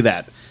grant you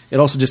that. It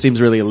also just seems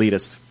really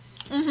elitist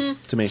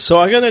to me. so.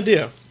 I got an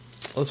idea.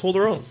 Let's hold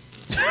our own.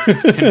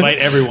 Invite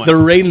everyone. The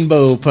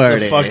rainbow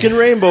party. The fucking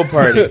rainbow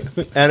party,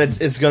 and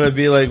it's going to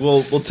be like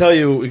we'll tell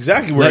you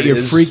exactly where Let it your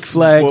is. freak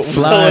flag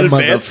fly, in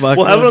advance. motherfucker.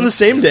 We'll have it on the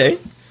same day,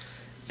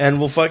 and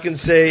we'll fucking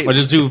say Or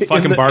just do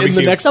fucking in the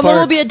barbecue. next Someone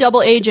park. will be a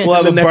double agent. we'll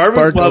have the a next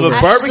part we'll have a over.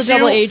 Ash is a barbecue.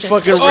 double agent.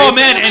 Fucking Oh,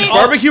 man, and all-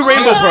 barbecue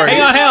rainbow party.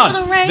 Hang on.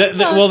 The rainbow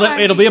Well,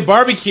 party. it'll be a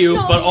barbecue,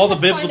 No, but you all the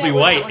should bibs find will be out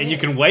where that white, one and you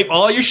is. can wipe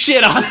all your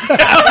shit on.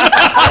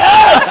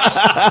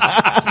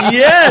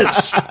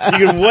 Yes,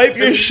 you can wipe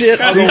your shit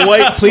on the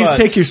white. Please spots.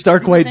 take your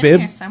stark white It's in here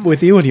bib somewhere.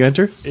 with you when you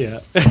enter. Yeah,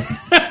 Look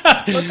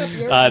up yours that's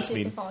and see if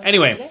mean. you follow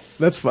Anyway. it.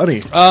 That's funny.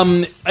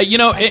 You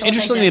know, think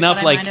interestingly I did, enough,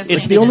 but I like might have it's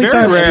It's the only very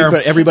time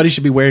rare. everybody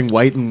should be wearing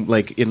white and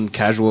like in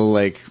casual,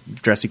 like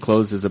dressy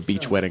clothes is a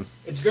beach wedding.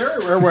 It's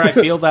very rare where I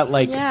feel that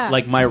like Yeah.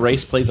 like my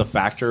race plays a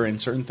factor in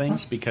certain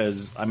things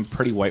because I'm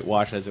pretty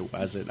whitewashed as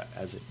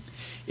it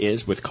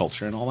is with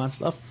culture and all that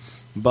stuff.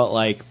 But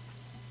like,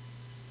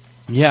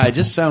 yeah, it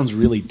just sounds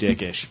really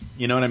dickish.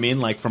 You know what I mean?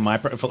 Like from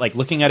like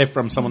looking at it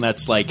from someone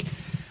that's like,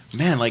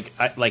 man,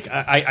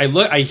 I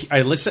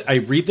listen, I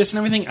read this and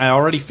everything. I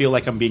already feel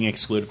like I'm being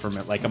excluded from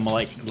it. Like I'm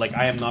like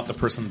I am not the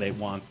person they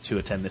want to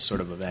attend this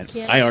sort of event.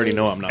 Yeah. I already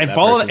know I'm not. And that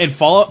follow person. and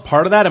follow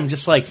part of that. I'm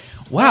just like,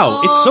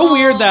 wow, it's so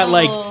weird that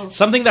like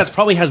something that's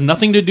probably has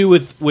nothing to do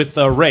with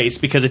race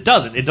because it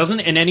doesn't. It doesn't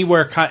in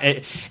anywhere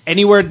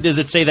does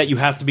it say that you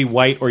have to be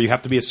white or you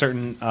have to be a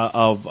certain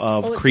of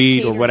it's a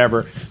creed or catering.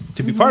 whatever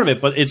to be part of it.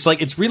 But it's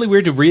like it's really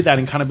weird to read that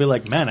and kind of be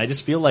like, man, I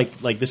just feel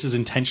like this is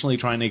intentionally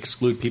trying to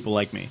exclude people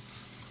like me.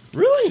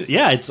 Really?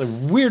 Yeah, it's a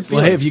weird Well,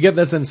 feeling. hey, if you get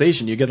that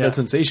sensation, you get Yeah. that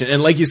sensation.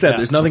 And like you said, Yeah.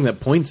 there's nothing that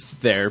points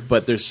there,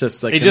 but there's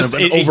just like it just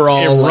an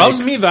overall it rubs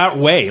like, me that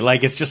way.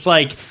 Like it's just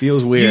like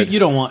Feels weird. You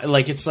don't want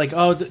like it's like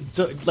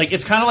like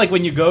it's kind of like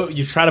when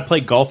you try to play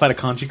golf at a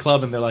country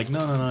club and they're like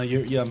no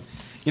you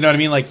know what I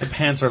mean, like the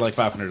pants are like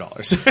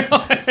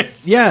 $500.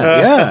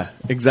 Yeah,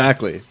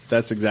 exactly.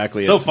 That's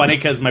exactly So it. funny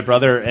because my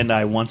brother and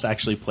I once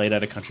actually played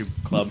at a country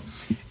club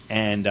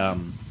and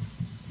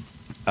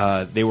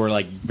they were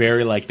like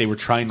very like they were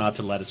trying not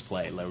to let us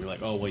play. Like we were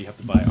like, oh well, you have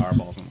to buy our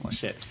balls and all that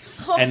shit.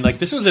 And like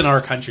this was in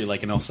our country,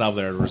 like in El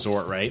Salvador, at a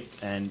resort, right?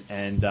 And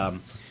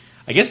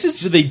I guess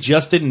they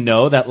just didn't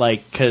know that,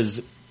 like,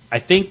 because I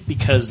think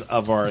because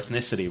of our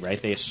ethnicity, right?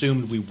 They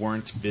assumed we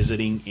weren't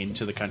visiting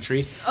into the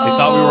country. They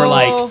thought we were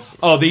like,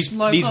 oh, these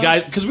Locals.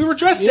 guys, because we were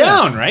dressed Yeah.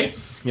 down, right?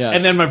 Yeah.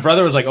 And then my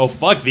brother was like, oh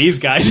fuck these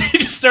guys. He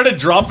just started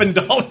dropping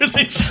dollars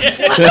and shit.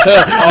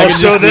 I'll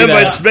show see them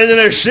by that. spending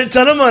a shit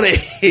ton of money.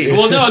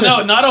 Well,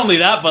 no, not only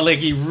that, but like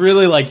he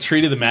really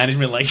treated the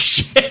management like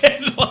shit.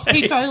 Like,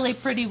 He totally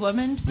pretty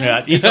woman.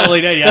 yeah, he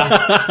totally did.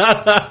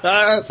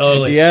 Yeah,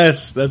 totally.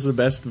 Yes, that's the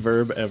best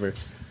verb ever.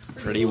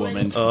 Pretty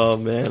woman. Oh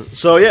man.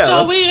 So yeah. So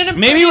let's- we in a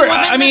Maybe pretty we're. woman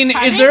I mean, this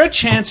party? is there a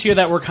chance here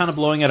that we're kind of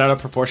blowing it out of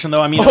proportion?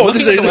 Though I mean, I'm oh,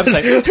 looking there's at the a,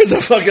 website. there's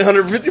a fucking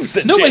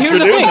 150% No, but chance here's we're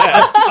the doing thing.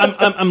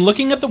 that. I'm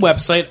looking at the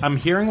website. I'm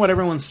hearing what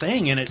everyone's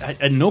saying, and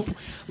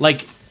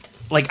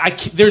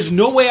there's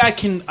no way I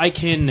can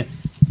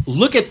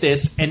look at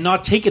this and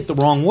not take it the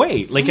wrong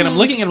way. Like, and I'm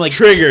looking at it like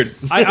Triggered.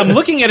 I'm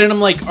looking at it and I'm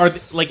like,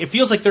 it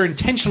feels like they're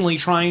intentionally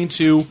trying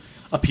to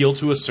appeal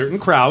to a certain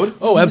crowd.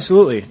 Oh,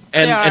 absolutely.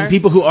 They are. And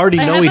people who already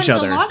It know happens each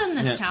other. a lot in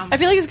this town. I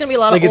feel like it's gonna be a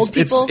lot Like of it's, old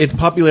people. it's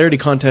popularity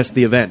contest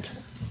the event.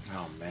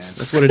 Oh man,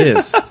 That's what it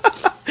is.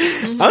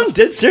 I'm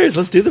dead serious.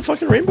 Let's do the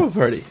fucking rainbow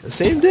party the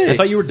same day. I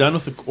thought you were done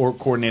with the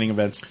coordinating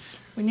events.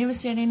 We never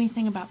said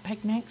anything about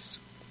picnics.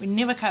 We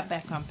never cut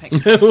back on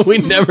picnics. We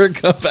never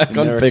come back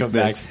on Never come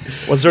back.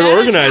 picnics. Once they're That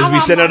is organized, how we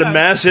I'm send out a on.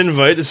 mass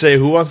invite to say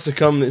who wants to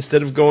come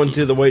instead of going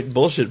to the white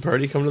bullshit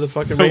party. Come to the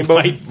fucking rainbow,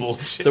 White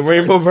bullshit. the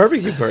rainbow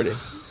barbecue party,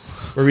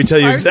 where we tell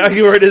you Barbecue.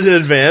 exactly where it is in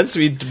advance.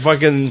 We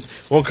fucking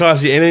won't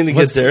cost you anything to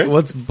What's, get there.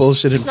 what's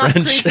bullshit in It's not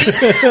French?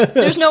 creepy.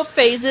 There's no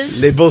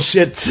phases. Les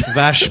bullshit.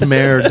 Vache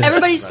merde.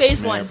 Everybody's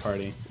phase one.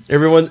 Party.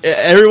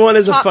 Everyone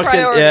is a Top fucking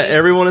priority.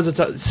 Everyone is a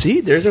top.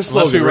 See, there's our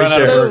Unless we slogan run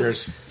right out of there.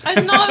 burgers.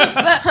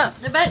 No,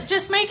 but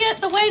just make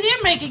it the way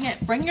they're making it.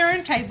 Bring your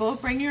own table.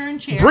 Bring your own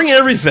chair. Bring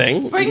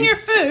everything. Bring your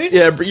food.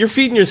 Yeah, but you're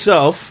feeding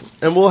yourself,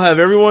 and we'll have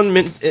everyone And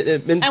we'll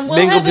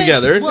mingled have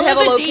together. We'll have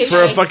have a a location. DJ.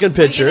 For a fucking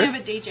picture. We're gonna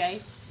have a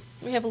DJ.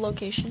 We have a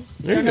location.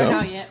 There you Don't know go.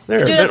 how yet. There,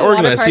 We do it at been the water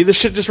organized. park. See, this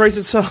shit just writes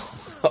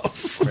itself.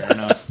 Fair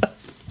enough.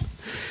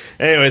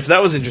 Anyways,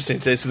 that was interesting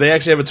today. So they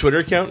actually have a Twitter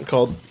account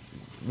called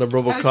the It's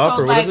RoboCop, called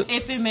or what is like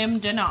it? FMM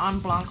Dinner on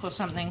Blanc or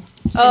something.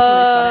 Cecily's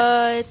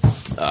got it.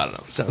 It's I don't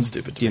know. Sounds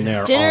stupid to me.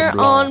 Dinner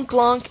on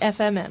Blanc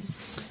FMM.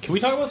 Can we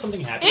talk about something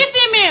happy?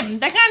 FMM.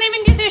 They can't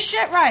even get this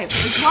shit right.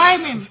 It's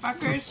YMM,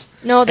 fuckers.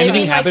 No, they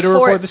Anything mean happy like to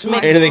report Fort this week?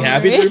 Mc- Anything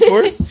happy to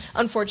report?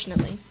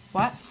 Unfortunately.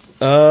 What?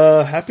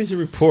 Happy to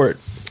report.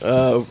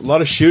 A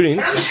lot of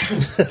shootings.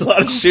 A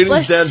lot of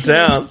shootings Bless you.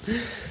 downtown.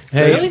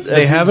 Hey, Really?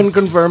 they haven't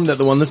confirmed that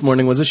the one this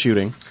morning was a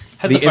shooting.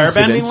 Has the the fire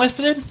ban been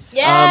incident. lifted?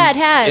 Yeah, it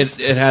has.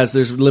 It has.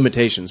 There's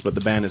limitations, but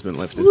the ban has been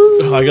lifted.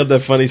 Oh, I got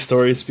that funny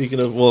story. Speaking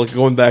of, well,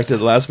 going back to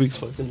last week's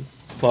fucking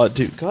pod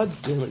too. God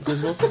damn it,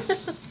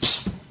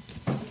 Gizmo.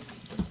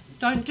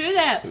 Don't do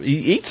that.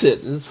 He eats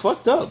it. It's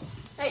fucked up.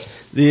 Hey.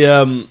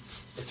 The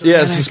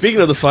yeah. So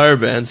speaking of the fire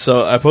ban,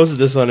 so I posted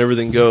this on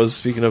Everything Goes.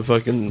 Speaking of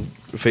fucking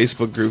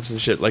Facebook groups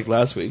and shit, like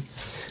last week.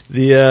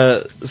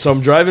 So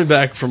I'm driving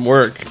back from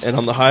work and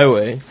on the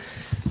highway,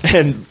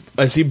 and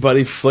I see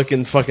Buddy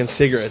flicking fucking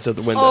cigarettes out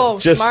the window. Oh,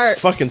 just smart.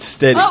 fucking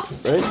steady, Oh.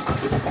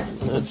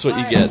 right? That's what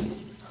you get.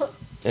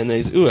 And then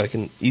he's, ooh, I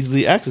can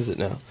easily access it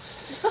now.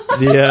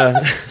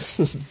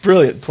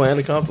 Brilliant plan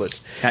accomplished.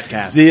 Cat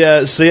cast.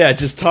 So yeah,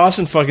 just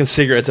tossing fucking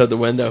cigarettes out the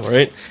window,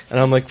 right? And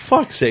I'm like,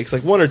 fuck's sakes,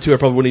 like one or two I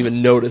probably wouldn't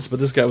even notice, but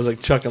this guy was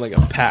like chucking like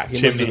a pack. He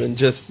must have Chimney. been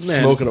just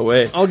Man. smoking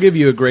away. I'll give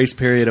you a grace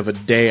period of a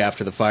day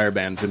after the fire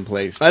ban's been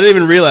placed. I didn't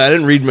even realize. I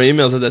didn't read my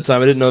emails at that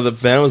time. I didn't know the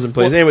van was in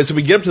place. Anyway, so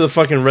we get up to the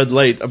fucking red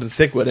light up in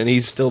Thickwood, and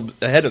he's still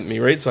ahead of me,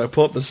 right? So I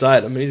pull up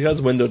beside him, and he's got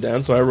his window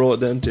down, so I roll it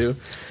down too.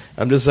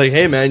 I'm just like,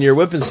 hey man, you're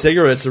whipping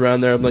cigarettes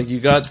around there. I'm like, you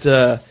got.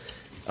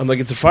 I'm like,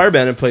 it's a fire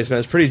ban in place, man.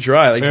 It's pretty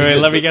dry. Like, Wait,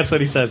 let me guess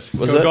what he says.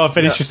 Was Go, that- go on,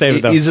 finish your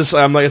statement, though. He's just.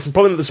 I'm like, it's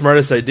probably not the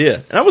smartest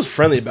idea, and I was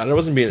friendly about it. I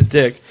wasn't being a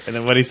dick. And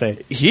then what did he say?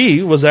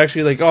 He was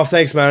actually like, "Oh,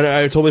 thanks, man.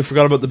 I totally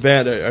forgot about the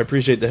band. I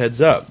appreciate the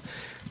heads up."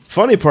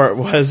 Funny part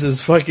was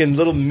his fucking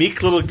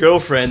meek little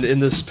girlfriend in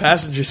this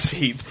passenger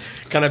seat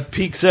kind of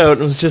peeks out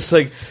and was just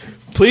like,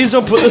 "Please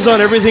don't put this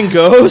on Everything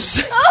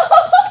Goes."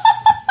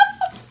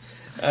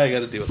 I got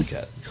to deal with the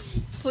cat.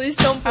 Please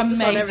don't put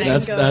this on Amazing. Everything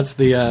That's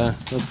Goes.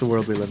 that's the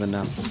world we live in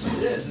now.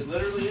 It is. It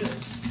literally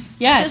is.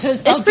 Yeah, Just- 'cause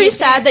it's they'll pretty get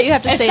sad that you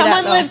have to if say that,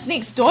 someone though. lives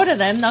next door to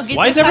them, they'll get.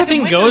 Why is their fucking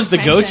Everything windows Goes the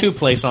smashed go-to in.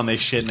 place on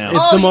this shit now? It's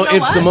Oh, the you know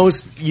it's the what?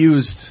 most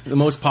used, the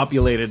most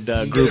populated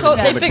group. So in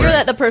they Public figure Park.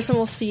 that the person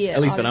will see it.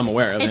 At least that I'm obviously.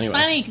 aware of. It's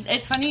anyway. funny.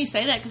 It's funny you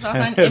say that because I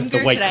was on The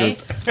Imgur white today,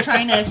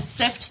 trying to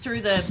sift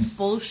through the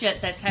bullshit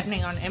that's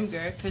happening on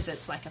Imgur because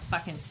it's like a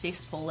fucking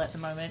cesspool at the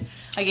moment.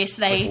 I guess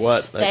they Like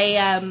what?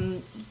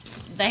 Like-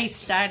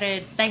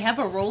 they have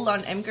a rule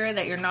on Imgur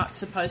that you're not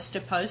supposed to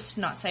post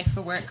not safe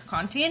for work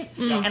content,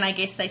 and I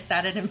guess they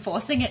started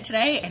enforcing it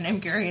today, and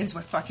Imgurians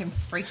were fucking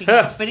freaking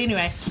out. But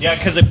anyway, Yeah,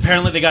 because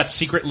apparently they got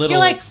secret little... you're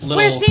like, little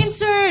we're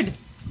censored.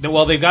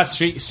 well, they've got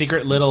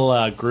secret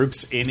little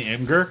groups in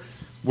Imgur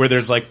where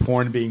there's like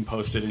porn being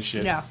posted and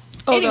shit. Yeah.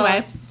 Oh,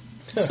 Anyway,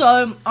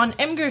 so on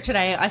Imgur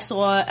today, I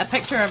saw a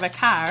picture of a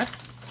car,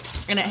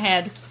 and it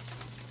had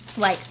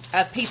like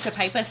a piece of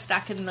paper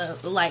stuck in the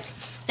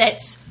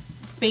that's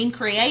been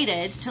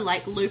created to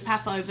like loop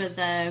up over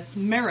the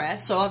mirror.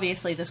 So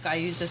obviously, this guy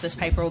uses this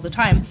paper all the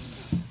time,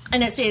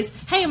 and it says,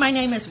 "Hey, my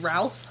name is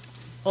Ralph,"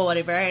 or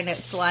whatever, and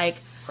it's like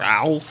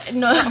Ralph.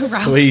 no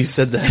Ralph. The way you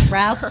said that.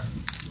 Ralph.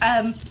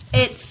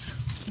 It's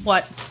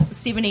what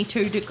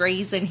 72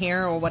 degrees in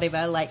here or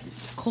whatever, like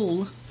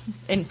cool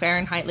in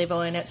Fahrenheit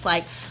level, and it's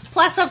like,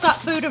 plus I've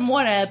got food and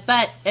water,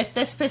 but if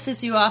this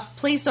pisses you off,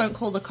 please don't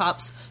call the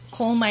cops.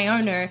 Call my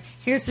owner.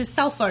 Here's his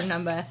cell phone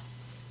number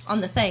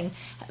on the thing.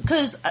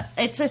 Because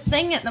it's a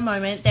thing at the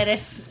moment that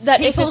if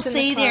people it's in the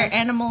see car. their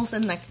animals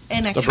in a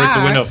They'll car, break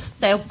the window.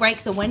 they'll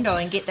break the window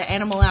and get the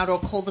animal out or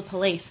call the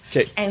police.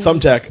 Okay, And-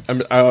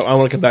 Thumbtack. I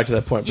want to come back to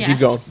that point, but Yeah. keep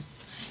going.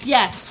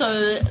 Yeah,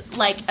 so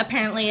like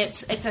apparently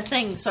it's a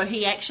thing. So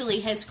he actually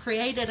has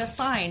created a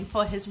sign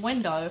for his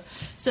window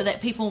so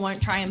that people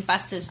won't try and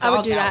bust his dog I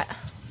would do out. that.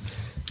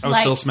 I would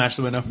Like- still smash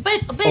the window.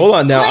 But Hold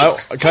on now.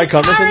 like, Can I his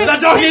comment car on is-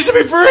 that? That dog needs to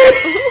be free!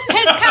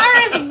 His car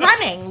is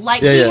running.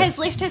 Like Yeah, he yeah. has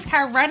left his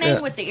car running Yeah.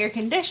 with the air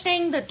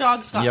conditioning. The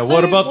dog's got Yeah, food,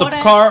 what about water.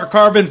 the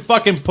carbon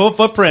fucking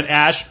footprint,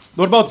 Ash?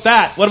 What about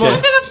that? What I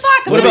about... don't give a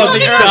fuck. What I'm about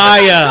looking the after my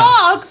Gaia?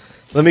 dog.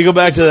 Let me go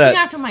back to Looking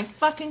that. after my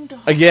fucking dog.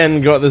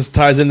 Again, this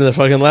ties into the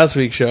fucking last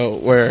week's show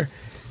where,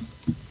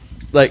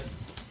 like,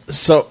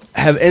 so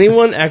have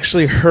anyone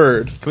actually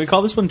heard? Can we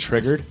call this one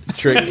Triggered?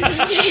 Triggered it.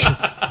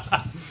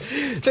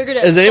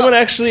 Has anyone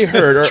actually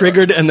heard? Or,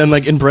 Triggered and then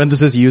like in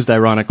parentheses used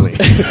ironically.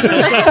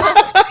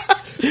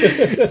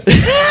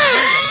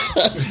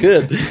 That's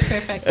good.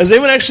 Perfect. Has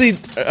anyone actually?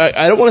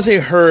 I don't want to say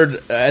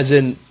heard, as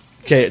in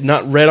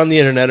not read on the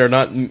internet or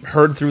not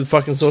heard through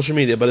fucking social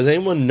media, but does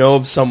anyone know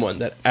of someone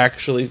that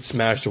actually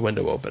smashed a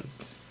window open?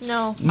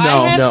 No.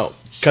 No,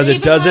 because Steve it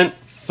and doesn't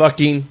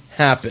fucking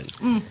happen.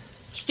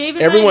 Steve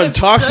and I Everyone have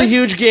talks a stood-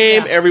 huge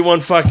game. Yeah.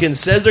 Everyone fucking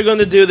says they're going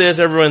to do this.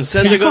 Everyone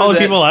says they're going calling to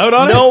do that. people out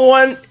on it? No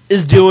one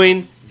is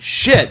doing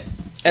shit,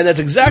 and that's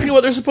exactly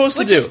what they're supposed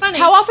Which to do. is funny.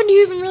 How often do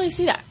you even really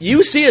see that?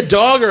 You see a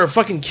dog or a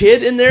fucking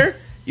kid in there,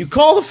 you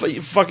call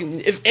the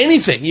fucking, if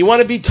anything, you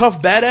want to be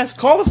tough badass,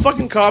 call the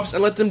fucking cops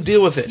and let them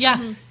deal with it.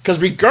 Yeah. Because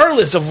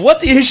regardless of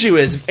what the issue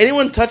is, if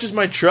anyone touches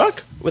my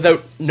truck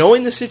without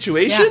knowing the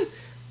situation, Yeah.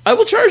 I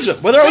will charge them,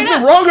 whether I was in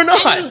Straight the up. wrong or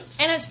not.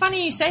 And it's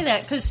funny you say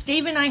that because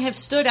Steve and I have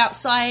stood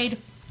outside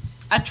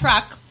a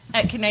truck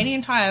at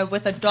Canadian Tire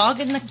with a dog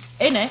in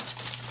it,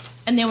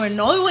 and there were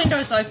no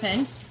windows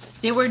open.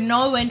 There were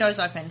no windows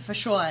open for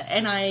sure.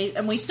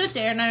 And we stood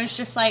there, and I was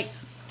just like,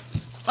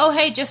 "Oh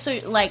hey," just so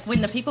like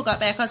when the people got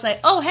back, I was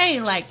like, "Oh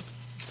hey," like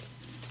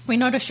we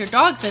noticed your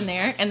dog's in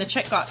there, and the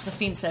chick got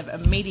defensive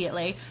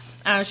immediately.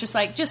 And I was just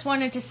like, just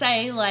wanted to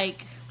say,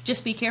 like,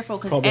 just be careful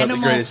because Probably not the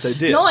animal. greatest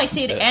idea. No, I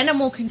said Yeah.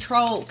 animal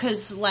control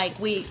because, like,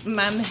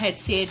 Mum had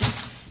said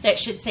that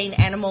she'd seen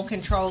animal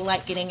control,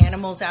 like getting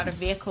animals out of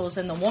vehicles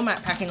in the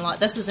Walmart parking lot.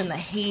 This was in the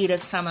heat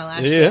of summer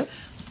last year.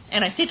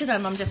 And I said to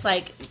them, I'm just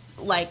like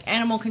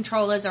animal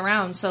control is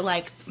around, so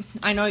like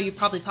I know you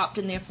probably popped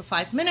in there for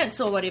 5 minutes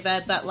or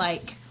whatever, but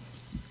like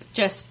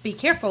just be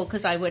careful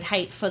because I would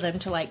hate for them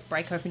to like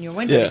break open your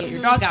window Yeah. to get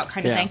your dog out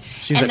kind of Yeah. thing.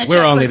 She's and like, the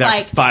we're chick only was there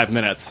like, for 5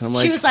 minutes. I'm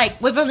like, she was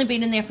like, we've only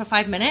been in there for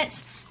 5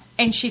 minutes,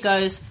 and she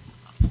goes,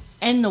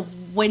 and the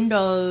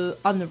window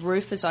on the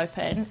roof is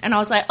open, and I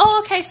was like,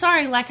 oh, okay,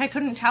 sorry, like I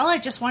couldn't tell. I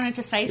just wanted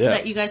to say so Yeah.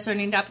 that you guys don't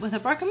end up with a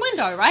broken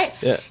window, right?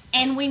 Yeah.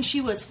 And when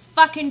she was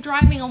fucking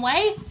driving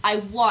away, I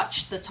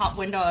watched the top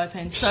window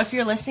open. So if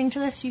you're listening to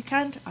this, you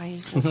can't. I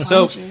will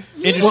So find you.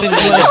 interesting.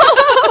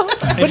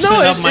 Interesting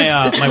enough,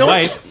 my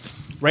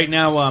wife right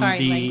now. Sorry,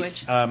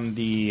 language.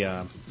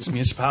 This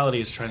municipality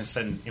is trying to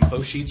send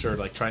info sheets or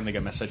like trying to get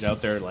a message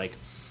out there, like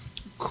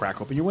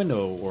crack open your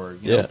window or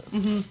you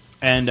know.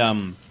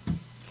 And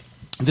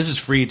this is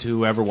free to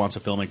whoever wants to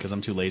film it because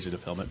I'm too lazy to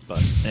film it. But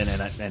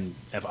and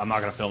if I'm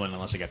not going to film it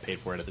unless I get paid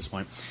for it at this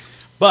point.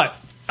 But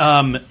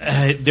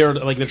they're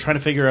trying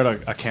to figure out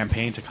a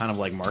campaign to kind of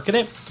like market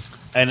it,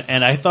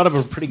 and I thought of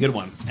a pretty good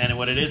one. And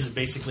what it is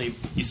basically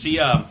you see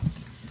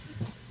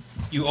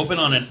you open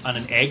on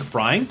an egg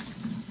frying,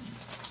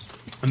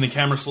 and the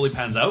camera slowly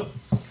pans out,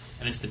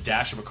 and it's the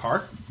dash of a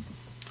car,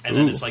 and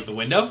then it's like the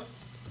window,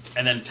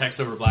 and then text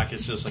over black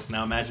is just like,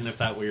 now imagine if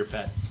that were your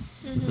pet.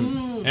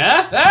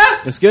 Yeah?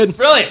 Ah? that's good.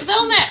 Brilliant.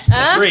 Film it.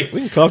 That's free.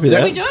 We can copy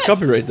that. we do it?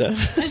 Copyright that.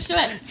 Let's do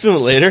it. Film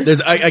it later.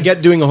 I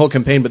get doing a whole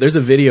campaign, but there's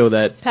a video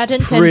that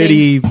Patent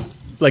pretty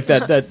like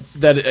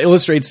that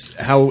illustrates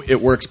how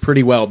it works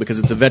pretty well because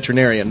it's a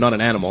veterinarian, not an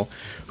animal,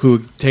 who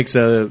takes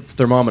a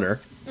thermometer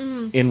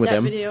in with that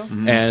him, video.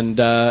 and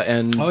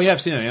Oh, yeah,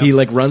 I've seen it, yeah. He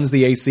like runs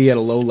the AC at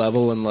a low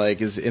level and like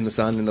is in the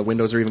sun, and the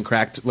windows are even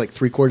cracked like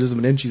 3/4 of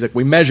an inch. He's like,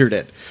 we measured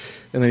it.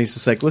 And then he's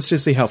just like, let's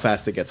just see how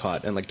fast it gets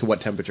hot and like to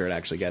what temperature it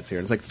actually gets here.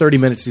 And it's like 30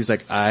 minutes. He's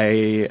like,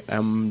 I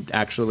am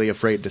actually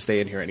afraid to stay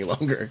in here any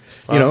longer.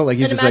 You know, like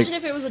he's And just imagine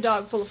like, if it was a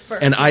dog full of fur.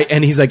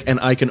 and he's like, and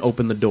I can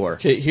open the door.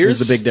 Okay, here's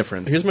the big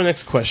difference. Here's my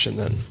next question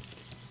then.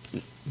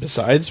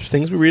 Besides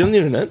things we read on the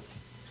internet,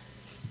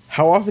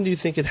 how often do you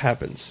think it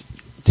happens?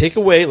 Take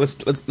away let's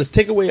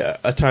take away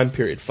a time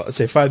period. Let's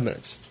say 5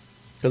 minutes,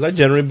 because I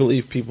generally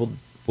believe people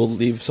will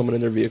leave someone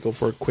in their vehicle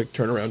for a quick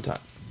turnaround time.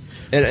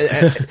 And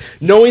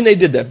knowing they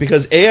did that,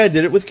 because I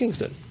did it with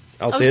Kingston.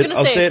 I was going to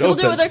say, people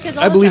do it with their kids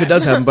all I the believe time. it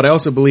does happen, but I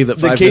also believe that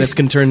The 5 case- minutes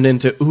can turn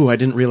into, ooh, I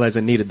didn't realize I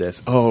needed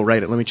this. Oh,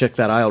 right, let me check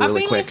that aisle I've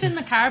really been quick. left in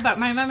the car, but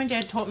my mum and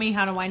dad taught me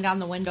how to wind down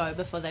the window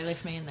before they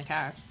left me in the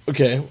car.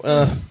 Okay,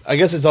 I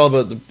guess it's all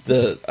about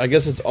the I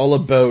guess it's all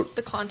about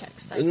the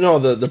context. I'd say. no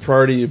the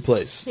priority you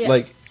place. Yeah.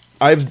 Like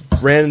I've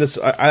ran this.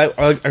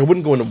 I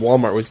wouldn't go into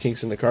Walmart with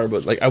Kingston in the car,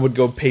 but like I would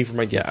go pay for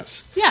my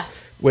gas. Yeah.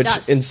 Which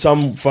Yes. in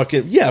some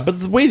fucking but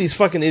the way these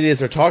fucking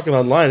idiots are talking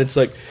online, it's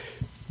like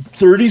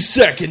 30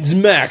 seconds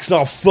max, and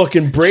I'll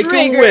fucking break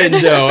Triggered. a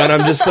window, and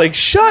I'm just like,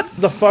 shut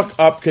the fuck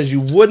up, because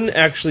you wouldn't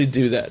actually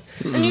do that.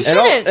 And you And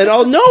I'll, shouldn't. and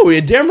I'll know,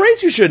 you're damn right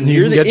you shouldn't. You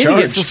You're the can get idiot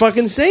charged. for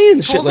fucking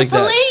saying shit Call like the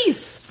that.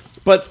 police.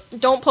 But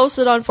Don't post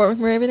it on Fort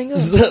McMurray. Everything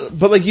goes.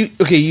 but like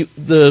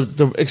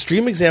the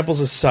extreme examples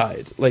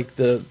aside, like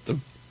the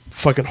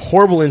fucking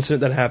horrible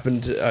incident that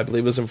happened, I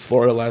believe it was in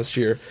Florida last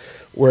year,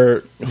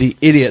 where the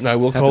idiot, and I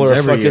will call her a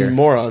Happens every fucking year.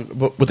 moron,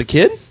 but with the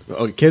kid.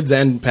 Oh, kids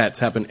and pets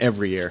happen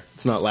every year.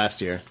 It's not last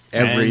year.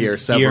 Every And year,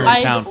 several. year-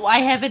 I, town. I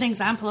have an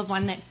example of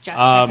one that just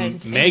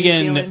happened. in New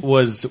Megan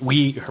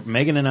Zealand.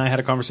 Megan and I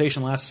had a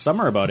conversation last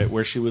summer about it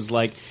where she was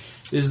like,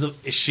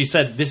 she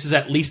said, this is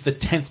at least the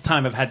 10th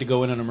time I've had to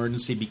go in an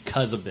emergency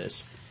because of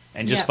this.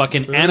 And just Yeah.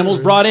 fucking animals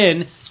brought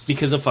in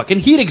because of fucking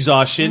heat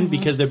exhaustion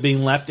because they're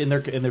being left in their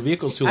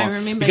vehicles too I long.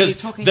 remember because you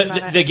talking about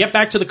it. they get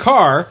back to the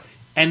car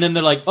and then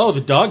they're like, oh,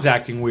 the dog's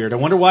acting weird. I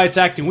wonder why it's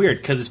acting weird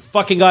because it's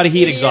fucking got a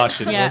heat Idiot.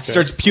 exhaustion. Yeah. It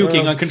starts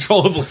puking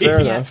uncontrollably. Fair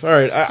enough. All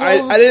right,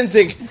 I didn't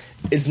think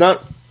it's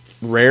not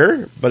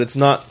rare, but it's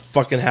not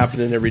fucking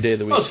happening every day of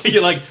the week. Oh, so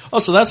you're like, oh,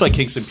 so that's why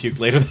Kingston puked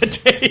later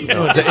that day.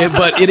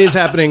 But it is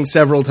happening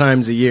several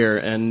times a year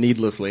and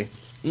needlessly.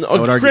 No, I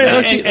would argue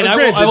granted- that. And I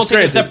Granted, will take a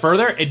granted. step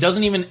further. It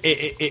doesn't even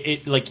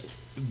it like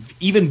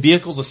even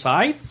vehicles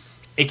aside,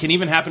 it can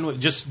even happen with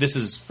just this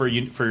is for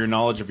you for your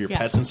knowledge of your Yeah.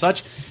 pets and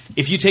such.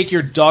 If you take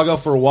your dog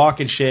out for a walk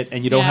and shit,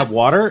 and you don't Yeah. have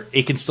water,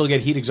 it can still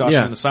get heat exhaustion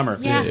Yeah. in the summer.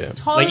 Yeah, Yeah.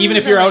 totally. Like even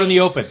if you're out in the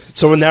open.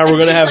 So now we're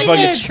gonna have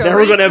Especially fucking the now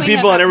we're gonna have trees we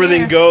people have on up Everything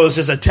there. Goes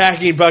just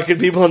attacking fucking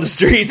people on the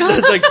streets.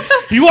 It's like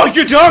you walked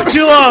your dog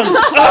too long. Did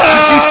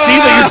you see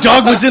that your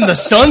dog was in the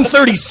sun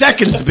 30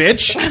 seconds,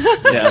 bitch?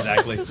 Yeah,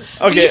 exactly.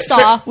 Okay,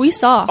 We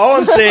saw. all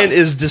I'm saying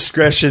is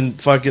discretion.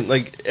 Fucking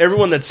like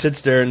everyone that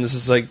sits there and this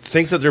is like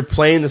thinks that they're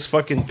playing this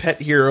fucking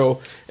pet hero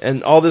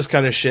and all this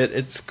kind of shit.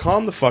 It's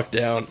calm the fuck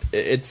down.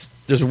 It's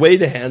there's a way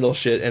to handle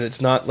shit, and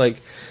it's not like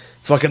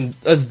fucking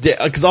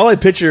because all I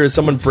picture is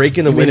someone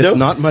breaking the I mean, window. it's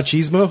not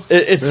machismo.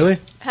 It's really.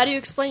 How do you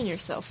explain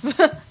yourself?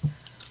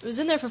 It was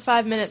in there for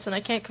 5 minutes, and I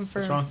can't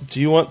confirm. What's wrong? Do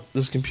you want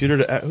this computer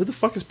to? Who the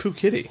fuck is Pooh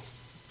Kitty?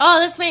 Oh,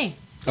 that's me.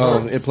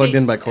 Oh, it plugged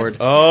in by cord.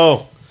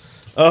 Oh,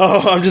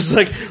 I'm just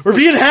like, we're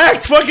being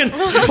hacked. Fucking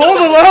pull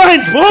the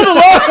lines. Pull the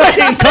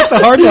line. Cut the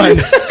hard line.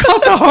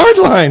 Cut the hard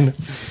line.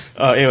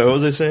 Anyway, what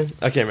was I saying?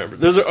 I can't remember.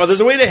 There's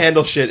a way to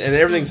handle shit, and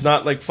everything's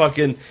not like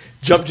fucking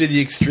jump to the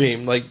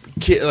extreme. Like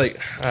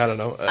I don't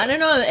know. I don't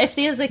know. If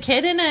there's a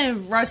kid in a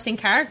roasting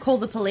car, call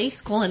the police,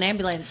 call an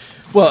ambulance.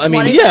 Well, I mean,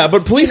 What if- Yeah,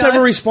 but police You know,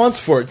 have a response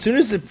for it. As soon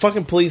as the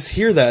fucking police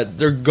hear that,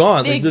 they're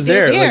gone. They're They're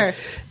there. there. Like,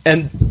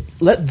 and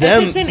let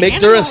them it's an make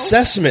their animal-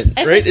 assessment,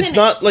 if right? it's It's an-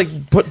 not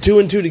like put two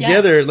and two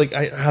together. Like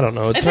I don't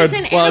know. It's If hard. it's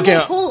an Well, animal,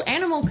 okay, call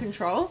animal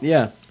control.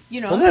 yeah. You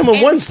know, Well,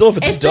 911 still, if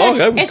it's a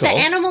dog, I would if call.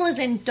 the animal is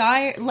in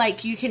dire,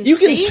 like you can You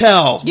can see,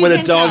 tell you when a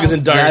can dog tell. is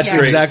in dire That's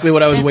straits. exactly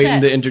what I was That's waiting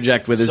it. to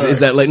interject with. Is Sorry.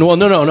 that like no?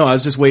 I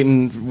was just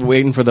waiting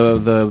for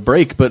the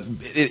break. But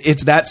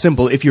it's that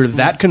simple. If you're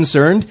that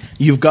concerned,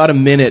 you've got a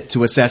minute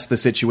to assess the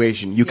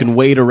situation. You can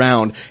wait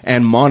around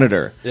and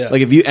monitor. Yeah.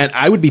 Like if you and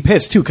I would be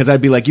pissed too because I'd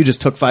be like, you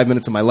just took 5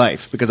 minutes of my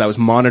life because I was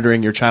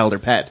monitoring your child or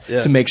pet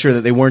Yeah. to make sure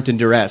that they weren't in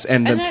duress.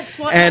 And that's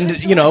what and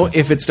happened to you know us.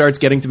 if it starts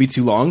getting to be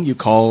too long, you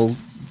call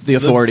the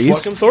authorities.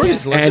 fucking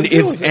authorities. Let And them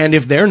deal with it.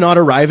 if they're not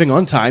arriving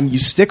on time, you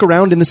stick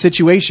around in the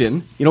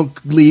situation. You don't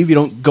leave. You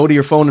don't go to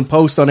your phone and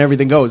post on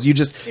everything goes. You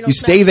just You don't you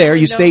stay smash there. the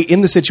You stay window.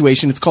 in the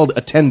situation. It's called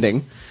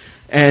attending.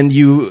 And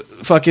you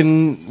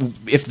fucking,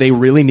 if they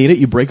really need it,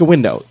 you break a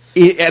window.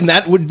 And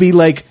that would be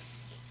like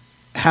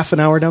half an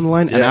hour down the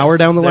line, an Yeah. hour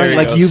down the There line. you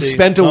Like go. you've See,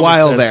 spent a common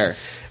while sense. there.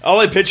 All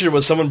I pictured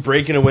was someone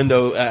breaking a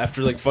window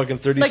after like fucking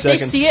 30 Like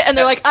seconds. they see it and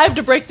they're like, I have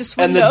to break this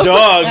And window. the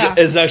dog Yeah.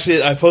 is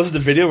actually, I posted the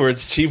video where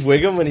it's Chief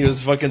Wiggum when he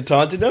was fucking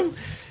taunting him.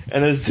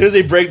 And as soon as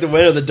they break the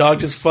window, the dog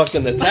just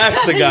fucking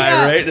attacks the guy,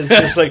 Yeah. right? It's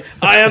just like,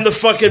 I am the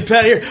fucking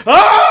pet here.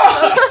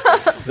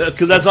 Ah!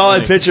 Because that's all I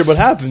pictured would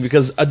happen.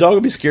 Because a dog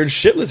would be scared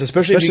shitless,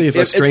 Especially if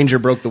a stranger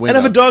broke the window.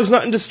 And if a dog's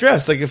not in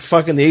distress, like if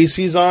fucking the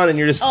AC's on and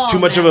you're just Oh, too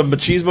much man. of a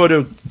machismo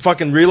to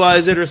fucking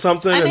realize it or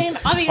something. I and mean,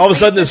 obviously, all of a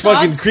sudden the this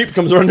fucking dogs- creep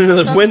comes running into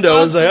the the window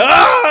and is dogs like,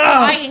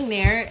 ah! lying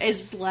there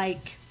is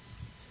like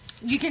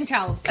you can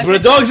tell. If When a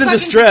the dog's in fucking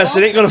distress,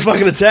 it ain't gonna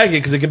convulsing- fucking attack you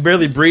because it can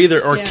barely breathe,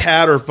 or Yeah.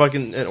 cat, or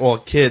fucking well,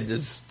 kid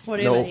is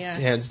Whatever, no yeah.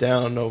 hands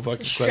down, no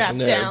fucking Strapped question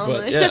there. down,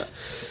 But like- yeah.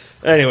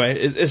 Anyway,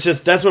 it's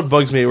just that's what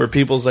bugs me. Where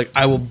people's like,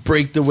 I will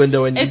break the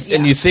window, and If-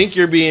 and yeah. you think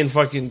you're being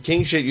fucking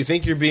king shit. You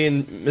think you're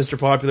being Mr.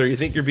 Popular. You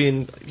think you're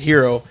being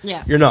hero.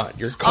 Yeah. You're not.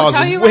 You're I'll tell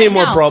causing you way right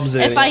more now, problems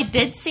than if anything. I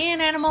did see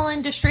an animal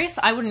in distress,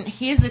 I wouldn't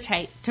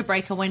hesitate to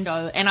break a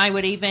window, and I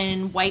would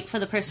even wait for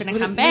the person to But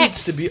come it back.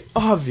 needs to be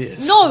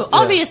obvious. No, Yeah.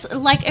 obvious.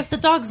 Like if the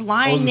dog's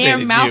lying wasn't there, saying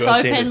it to mouth you, I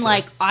was saying it open, to-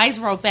 like eyes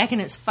rolled back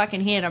in its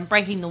fucking head, I'm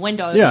breaking the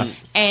window. Yeah.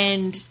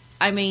 And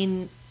I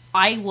mean,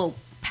 I will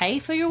pay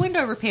for your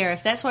window repair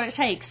if that's what it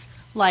takes.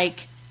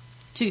 Like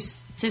to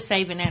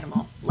save an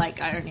animal.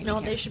 Like I don't even. No,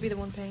 care. they should be the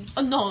one paying.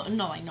 Oh, no,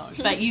 I know,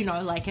 but you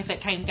know, like if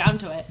it came down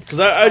to it, Because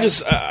I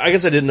guess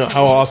I didn't know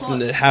how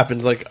often it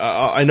happened. Like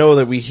I know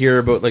that we hear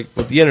about like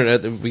with the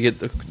internet that we get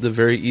the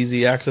very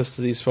easy access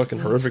to these fucking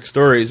horrific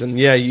stories, and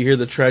yeah, you hear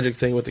the tragic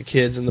thing with the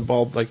kids and the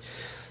ball, like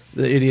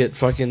the idiot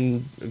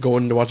fucking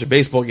going to watch a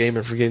baseball game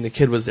and forgetting the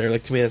kid was there.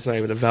 Like to me, that's not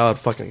even a valid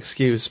fucking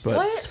excuse. But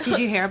What? did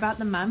you hear about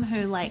the mum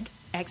who like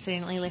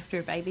accidentally left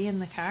her baby in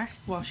the car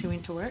while she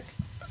went to work?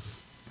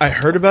 I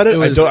heard about it.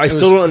 was- I it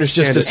still was don't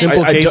understand. Just a it.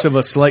 simple I case don't- of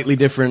a slightly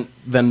different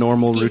than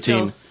normal Schedule.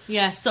 routine.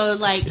 Yeah, so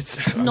like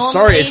I'm normally,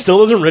 sorry, it still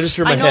doesn't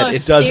register in my I know, head.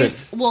 It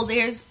doesn't.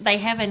 They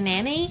have a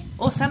nanny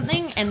or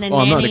something, and the Well,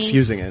 I'm nanny not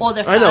excusing it. or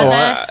the I father.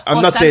 know, I'm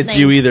or not saying to something.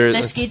 you either. The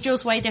That's-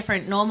 schedule's way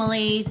different.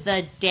 Normally,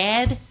 the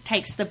dad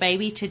takes the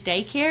baby to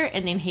daycare,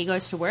 and then he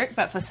goes to work.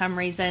 But for some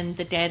reason,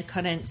 the dad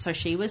couldn't, so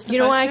she was. You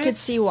know why I supposed could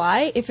to. see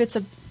why? If it's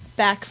a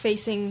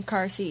back-facing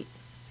car seat,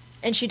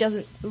 and she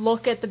doesn't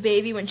look at the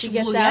baby when she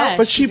gets Well, yeah. out.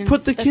 But she She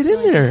put the that's kid in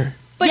fine. there.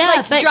 But Yeah,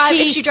 like, but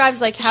if she drives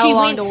like how she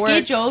long went to work,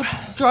 scheduled,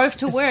 drove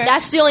to work.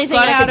 that's the only thing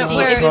got I out could at see.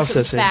 work. If it was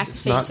Processing.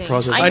 It's not back-facing.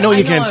 processing. I know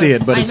you can't see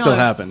it, but it still know.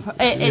 happened.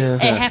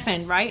 It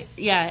happened, right?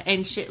 Yeah,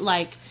 and shit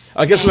like.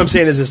 I guess what I'm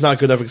saying is it's not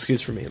good enough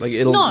excuse for me. Like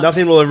it'll No.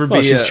 nothing will ever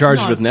Well, be. she's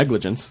charged no. with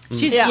negligence.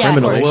 She's Yeah.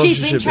 Criminal. Well, she's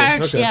she been should be.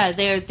 charged. Okay.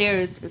 Yeah,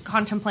 they're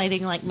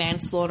contemplating like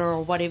manslaughter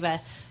or whatever.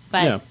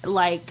 But Yeah.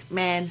 like,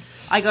 man,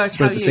 I gotta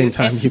tell But at the you, same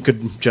time, if, you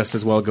could just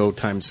as well go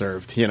time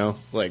served. You know,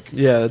 like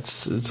Yeah,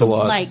 it's a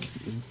lot. like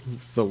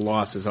the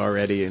loss is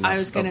already in I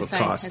was of gonna the say,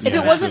 cost. if If Yeah,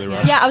 it wasn't, absolutely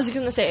right. yeah, I was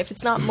gonna say if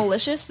it's not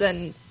malicious,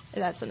 then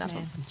that's enough.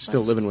 Yeah. Still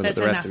living with it That's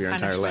the rest enough of your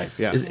entire punishment. life.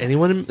 Yeah. is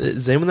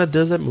anyone that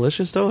does that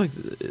malicious though? Like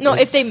No,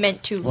 if they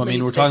meant to. Well, I mean,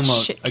 leave we're the talking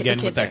about shit- again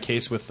the kid with that there.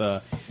 case with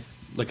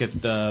look at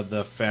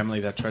the family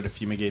that tried to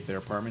fumigate their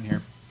apartment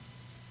here,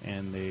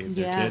 and their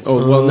Yeah. kids.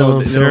 Oh well,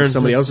 no, fair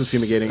somebody enough. else was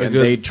fumigating, A and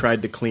good- they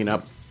tried to clean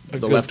up the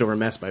good- leftover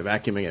mess by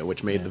vacuuming it,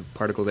 which made the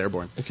particles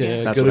airborne.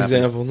 okay, a That's good what happened.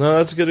 example. No,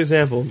 that's a good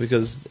example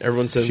because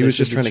everyone says She they was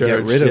should just be trying to get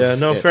charged. rid of Yeah,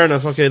 no, it. fair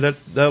enough. Okay,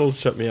 that'll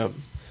shut me up.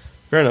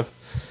 Fair enough.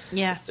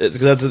 yeah. That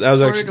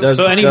was actually that,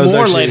 So any that was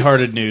more actually-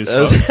 lighthearted news?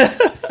 that was-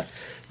 folks?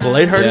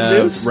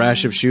 Lighthearted news.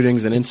 Rash of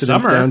shootings and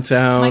incidents Summer.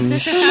 downtown. My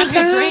sister found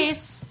her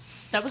dress.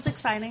 That was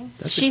exciting.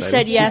 She exciting.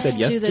 said yes, She said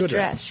yes to to the a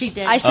dress. dress. She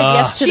did. I said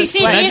yes to She the said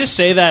Can I sweats. just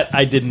say that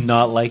I did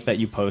not like that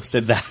you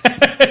posted that?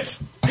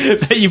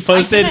 That you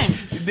posted.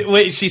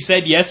 Wait, she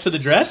said yes to the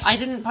dress? I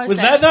didn't post Was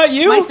it. that not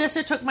you? My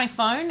sister took my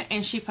phone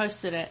and she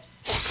posted it.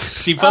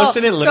 She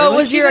posted it literally. So it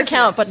was your She was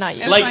account, it. but not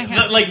you. It was my like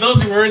account. like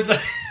those words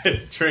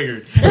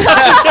triggered.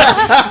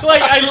 I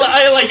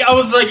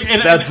was like,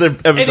 and, That's the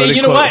episode And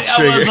you know quote, what? I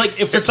triggered. was like,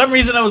 for some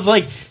reason, I was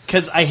like,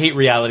 because I hate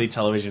reality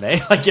television.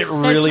 Like it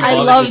really. I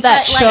bothers love me.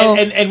 that But, like,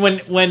 show. And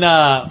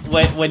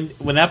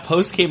when that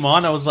post came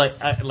on, I was like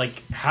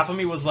half of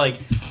me was like,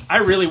 I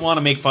really want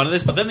to make fun of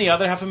this, but then the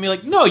other half of me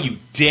like, no, you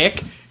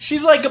dick.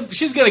 She's like,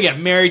 she's gonna get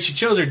married. She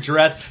chose her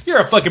dress. You're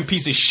a fucking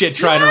piece of shit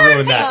trying to You're a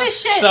ruin that.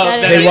 piece of shit. So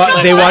That They, is-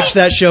 that- they watch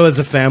that show as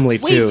a family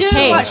We too. do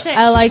so- watch that.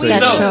 I like we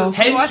that do. show. We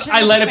hence watch it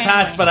I as let a it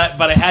pass, family.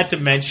 but I had to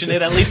mention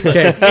it at least.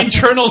 The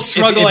internal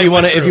struggle.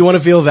 If you want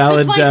to feel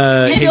valid, That's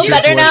why- You feel hatred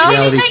better towards now? You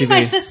reality think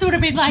my TV. sister would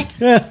have been like,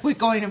 Yeah. we're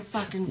going to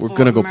fucking We're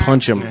gonna go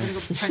punch him. him.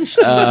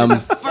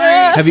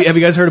 Have you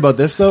guys heard about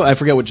this though? I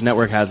forget which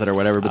network has it or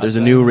whatever, but there's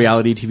a new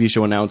reality TV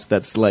show announced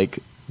that's like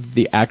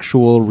the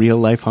actual real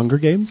life Hunger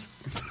Games.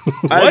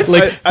 I've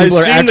People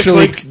are seen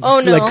actually the click. Oh,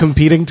 no. like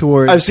competing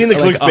towards. I've seen the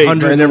like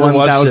clickbait, but I never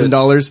watched it.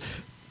 $101,000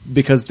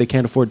 because they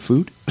can't afford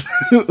food.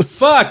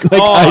 Fuck.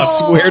 Like I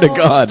swear to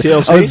God,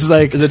 TLC? I was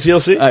like, Is it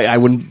TLC? I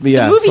wouldn't.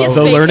 Yeah, The movie is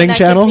the fake, Learning and that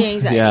Channel.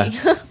 gives me Yeah,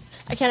 anxiety.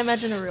 I can't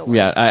imagine a real one.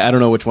 yeah. I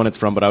don't know which one it's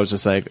from, but I was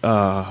just like,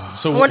 oh,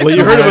 So I wonder Well, if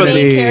you it'll heard have a about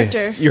main the-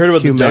 character. You heard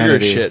about the Duggar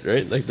Humanity. shit,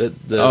 right? Like the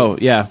oh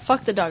yeah.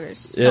 Fuck the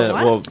Duggars. yeah.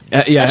 what? Well,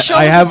 Yeah, That show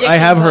I was have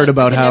addictive, heard but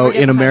about you can how never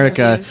get in high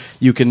America reviews.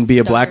 you can be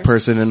a black Duggars.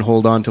 person and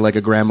hold on to like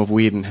a gram of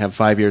weed and have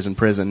 5 years in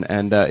prison,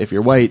 and if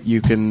you're white,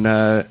 you can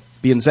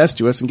be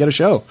incestuous and get a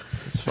show.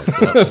 it's fucked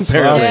up. It's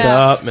Apparently. fucked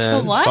up, man.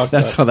 The what? Fucked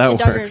That's up. how that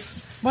The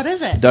works. What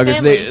is it? Duggars,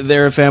 Family.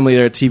 they're a family.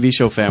 They're a TV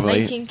show family.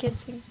 19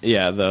 kids.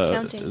 Yeah,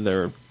 Counting.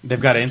 they've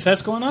got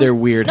incest going on. they're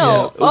weird.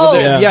 No. Yeah.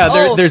 Oh. yeah.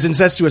 Oh. There's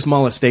incestuous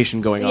molestation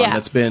going on. Yeah.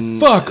 That's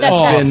been Fuck That's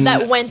off. been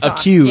that went on.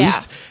 accused,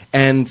 Yeah.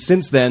 and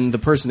since then the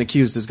person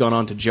accused has gone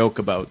on to joke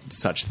about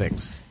such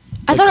things.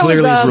 I thought it was,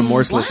 clearly is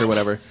remorseless or what?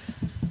 whatever.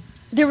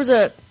 There was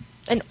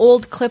an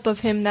old clip of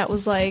him that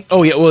was like,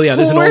 Oh yeah, well yeah.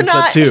 There's an "We're old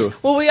not- clip too.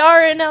 Well, we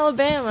are in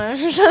Alabama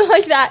or something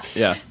like that.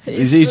 Yeah,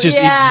 he's just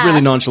Yeah.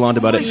 really nonchalant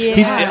about it. Yeah.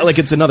 He's like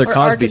it's another Or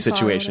Cosby Arkansas or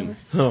situation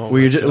Oh,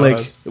 where you're just God.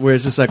 like where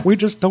it's just like we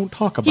just don't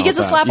talk about. He gets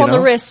a that, slap you on the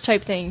know? wrist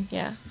type thing.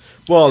 Yeah.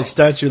 Well,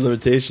 statute of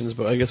limitations,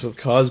 but I guess with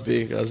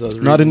Cosby, as I was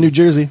Not in reading- New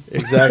Jersey.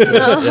 Exactly.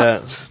 yeah.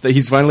 That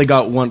he's finally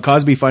got one.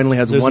 Cosby finally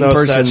has There's one no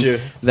person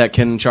statute. that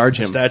can charge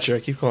him Stature. I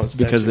keep calling it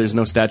statute. because there's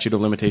no statute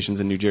of limitations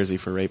in New Jersey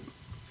for rape.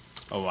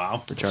 Oh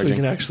wow. For So he charging.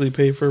 can actually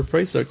pay for a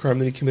price of a crime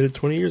that he committed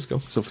 20 years ago.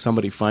 So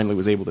somebody finally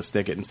was able to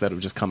stick it instead of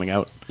just coming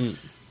out.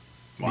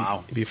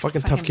 Wow. It'd be a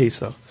fucking tough case,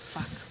 though.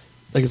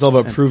 Like, it's all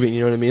about proving, you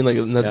know what I mean? Like,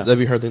 that'd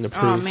be a hard thing to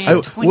prove.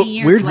 man. 20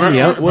 years weirds me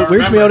later. out. What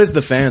weirds me out is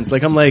the fans.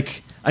 Like I'm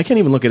like, I can't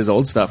even look at his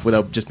old stuff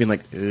without just being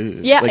like,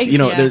 ugh. Yeah, like, you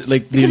know, yeah. there's,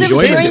 like the Because it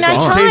was enjoyment's during that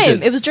gone. time.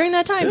 Tainted. It was during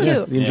that time Yeah,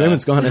 too. the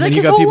enjoyment's gone, It was and then like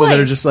you his got people whole that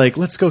are life. just like,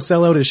 let's go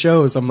sell out his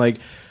shows. I'm like,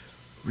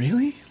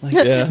 really? Like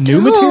Yeah. new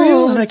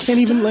material, and I Don't can't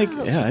even like,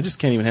 stop. yeah, I just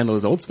can't even handle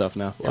his old stuff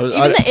now. Even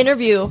the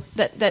interview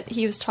that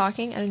he was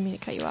talking, I didn't mean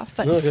to cut you off,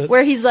 but No, good.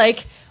 where he's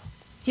like,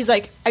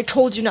 I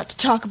told you not to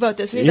talk about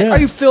this, and he's Yeah. like,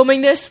 are you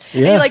filming this?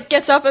 And Yeah. he like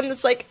gets up and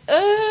it's like,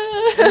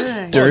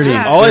 Dirty,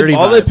 Yeah. dirty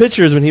all I vibes.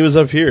 picture is when he was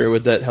up here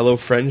with that Hello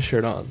Friend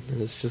shirt on.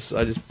 And it's just,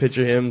 I just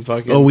picture him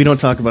fucking. Oh, we don't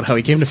talk about how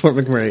he came to Fort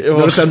McMurray. Well-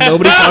 Notice how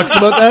nobody talks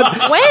about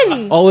that.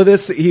 when? All of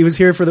this, he was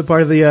here for the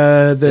part of the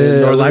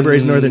Northern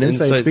library's Northern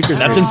Insight Insights. speakers.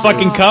 That's in Series.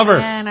 fucking cover.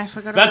 Man, I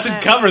forgot That's in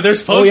about cover.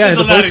 There's Oh posters yeah,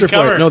 the of that poster in for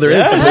cover. it. No, there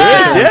is. Yeah, There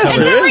there is. is. Yes, It's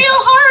there a is. real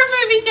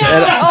horror movie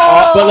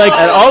now. But like,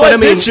 all but I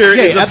picture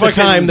is a at the fucking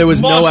time there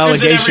was no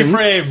Monsters in every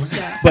allegations.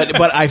 frame.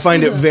 But I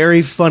find it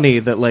very funny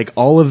that like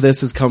all of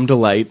this has come to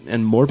light,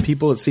 and more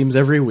people it seems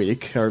every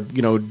week are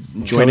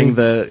joining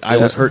the I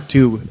Was Hurt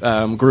Too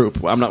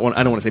group. I don't want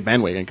to say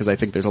bandwagon because I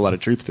think there's a lot of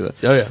truth to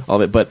Oh, yeah. all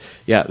of it. But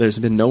yeah, there's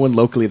been no one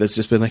locally that's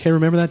just been like, hey,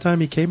 remember that time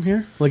he came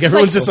here? Like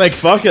everyone's just like,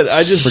 fuck it.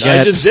 I just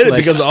Forget, did it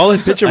like, because all I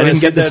picture I when I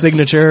didn't said get the that,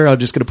 signature. I'm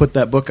just gonna put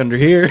that book under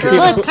here.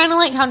 Well, it's kind of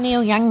like how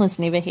Neil Young was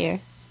never here.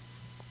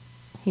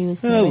 He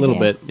was A never little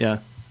here. bit, yeah.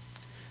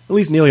 At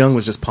least Neil Young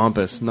was just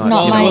pompous, not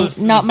Not you know, my- Well,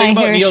 the not thing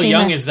my about Neil Hiroshima.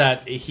 Young is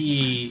that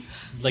he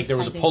there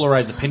was a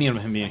polarized opinion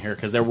of him being here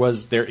because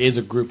there is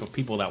a group of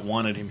people that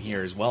wanted him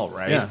here as well,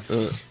 right? Yeah.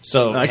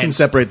 So I can hence-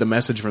 separate the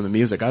message from the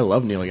music. I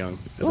love Neil Young.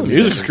 as a the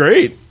music's musician.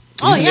 great.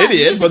 Oh, He's yeah, an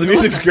idiot, but the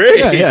music's awesome. great.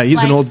 Yeah, yeah, he's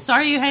Like, an old.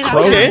 Sorry you hate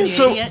Okay, you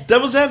so idiot.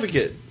 devil's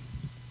advocate.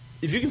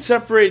 If you can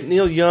separate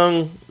Neil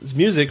Young's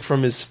music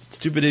from his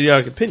stupid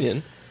idiotic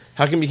opinion,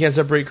 how come you can't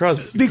separate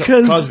Cosby?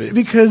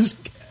 Because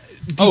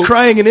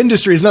decrying an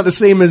industry is not the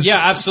same as Yeah,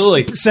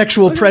 absolutely.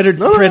 sexual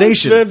predation.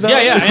 it's very valid.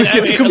 Yeah, yeah. And,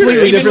 It's a I mean, completely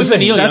even different with the thing.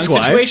 Neil That's Young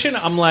why. situation,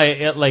 I'm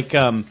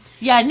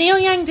Yeah, Neil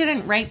Young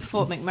didn't rape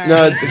Fort McMurray.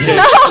 No,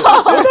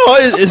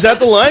 is that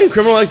the line?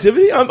 Criminal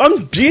activity? I'm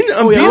being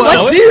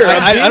sincere.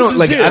 I don't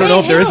like. I don't know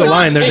if there is a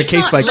line. There's a It's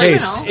case not by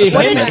case. criminal.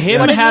 What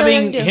did Neil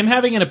Young do? Him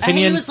having an And he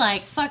opinion. was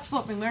like, fuck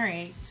Fort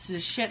McMurray. It's a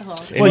shithole.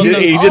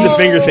 He did the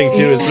finger thing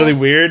too. It was really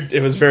weird.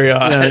 It was very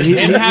odd.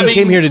 Yeah, he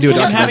came here to do a him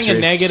having a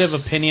documentary. negative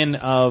opinion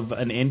of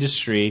an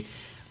industry.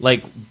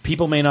 Like,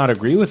 people may not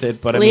agree with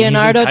it, but I mean,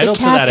 Leonardo he's entitled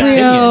to that DiCaprio.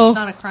 opinion. It's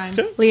not a crime.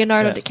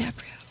 Leonardo DiCaprio.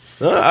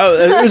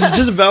 It was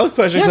just a valid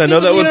question because I know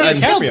that Leonardo would.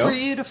 Still DiCaprio.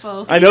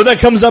 beautiful. I know that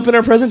comes up in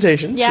our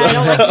presentation. Yeah, so. I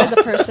don't like him as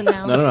a person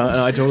now.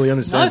 No, I totally No,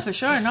 understand. for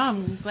sure. No,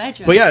 I'm glad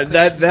you. But yeah,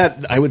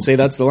 that I would say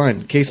that's the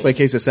line. Case by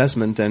case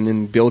assessment, and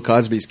in Bill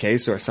Cosby's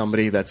case, or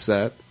somebody that's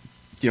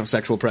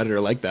sexual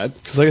predator like that.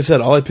 Because like I said,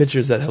 all I picture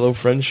is that Hello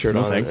Friend shirt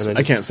No on. thanks. And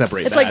I can't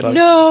separate It's that. like,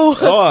 no.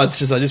 Oh, it's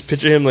just I just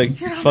picture him like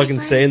You're not my fucking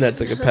friend. saying that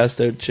to like a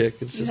passed out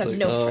chick. It's You just have like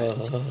no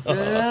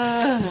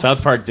friends.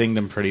 South Park dinged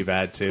him pretty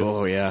bad too.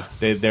 Oh yeah.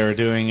 They were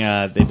doing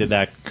they did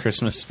that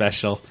Christmas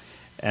special,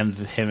 and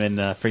him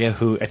and I forget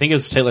who, I think it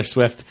was Taylor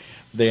Swift.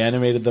 They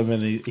animated them,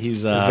 and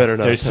he's better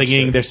not they're touch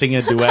singing her. they're singing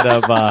a duet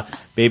of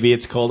 "Baby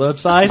It's Cold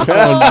Outside." Oh no.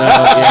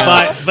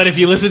 Yeah. But if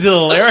you listen to the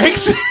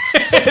lyrics,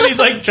 and he's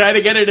like trying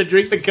to get her to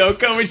drink the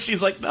cocoa, and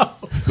she's like, "No."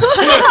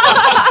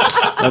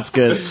 That's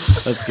good.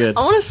 That's good. I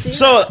want to see.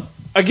 So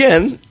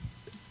again,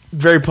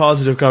 very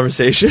positive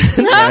conversation.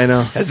 I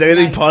know. Has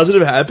anything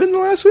positive happened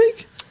last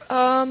week?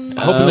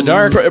 Hope in the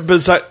dark.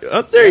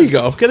 There you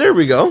go. Okay, there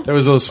we go. There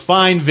was those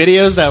fine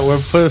videos that were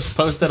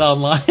posted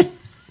online.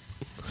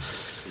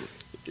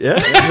 Yeah.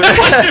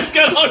 Just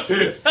got all-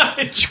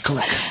 I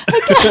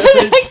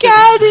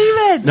can't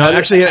even. No,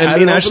 actually, How and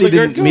did Open the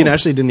Guard go? me and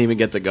Ashley didn't even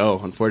get to go,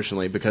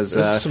 unfortunately, because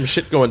There's some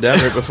shit going down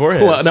right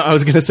beforehand. well, no, I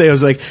was gonna say, I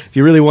was like, if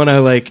you really want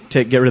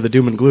to get rid of the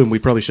doom and gloom, we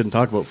probably shouldn't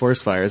talk about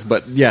forest fires.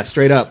 But yeah,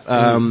 straight up,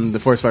 the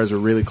forest fires were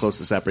really close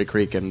to Sapre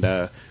Creek,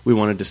 and we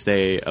wanted to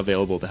stay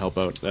available to help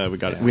out.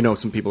 We know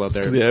some people out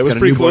there. Yeah, it was got a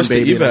pretty newborn close to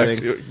baby and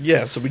everything. evac.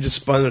 Yeah, so we just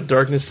spun the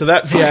darkness to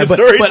that fucking Yeah,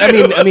 story. but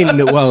too. I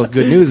mean, well,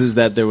 good news is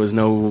that there was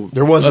no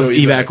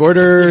evac.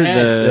 order.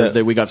 Yeah.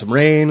 That we got some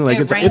rain. Like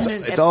It it's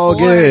rained at all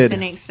 4 good. the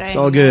next day. It's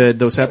all good.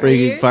 Those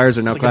Sapre fires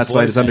are now like a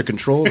classified as boys' under day.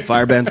 control. The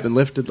fire ban's been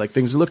lifted. Like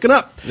things are looking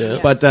up. Yeah.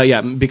 But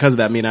yeah, because of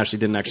that, me and Ashley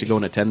didn't actually go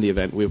and attend the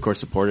event. We of course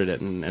supported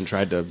it and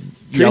tried to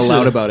yell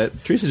loud about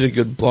it. Teresa did a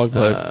good blog.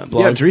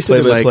 Yeah,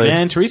 Teresa did like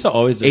Man, Teresa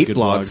always does 8 good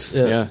blogs.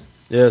 blogs. Yeah.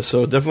 Yeah,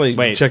 so definitely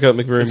Wait. check out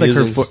McMurray It's like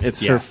Musings.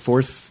 her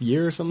 4th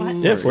year or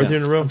something. Yeah, Or- 4th year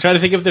in a row. I'm trying to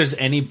think if there's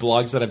any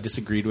blogs that I've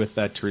disagreed with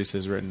that Teresa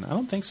has written. I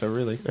don't think so,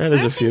 really. Yeah, I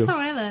there's don't a few. think so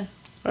either.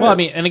 Well, I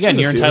mean, and again, There's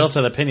a you're few. entitled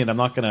to the opinion. I'm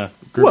not going to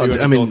group Well, you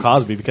into I mean- Bill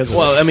Cosby because of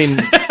Well, it. I mean,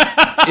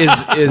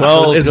 is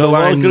Well, the good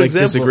line like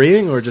example.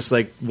 disagreeing or just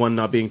like one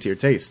not being to your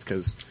taste?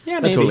 Because Yeah,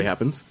 that maybe. totally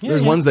happens. Yeah,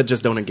 There's yeah. ones that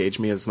just don't engage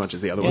me as much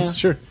as the other ones. Yeah.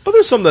 Sure. But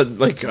there's some that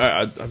like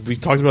we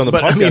talked about on the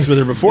But, podcast I mean, with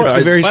her before. It's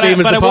the very But same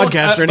as but the won't-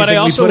 podcast or but I anything we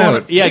also put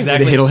won't- out. Yeah,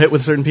 exactly. It'll hit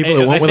with certain people.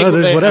 It I won't with think,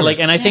 others. Whatever. Like,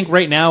 and I think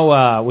right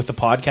now with the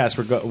podcast,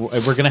 we're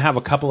going to have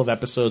a couple of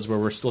episodes where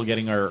we're still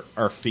getting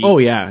our feet. Oh,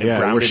 yeah, yeah,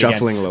 grounded we're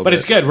shuffling again. a little but bit.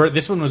 it's good.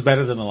 This one was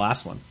better than the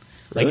last one.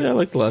 Really? I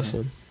like the last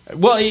one.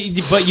 Well,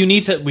 but you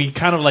need to. We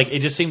kind of like. It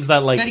just seems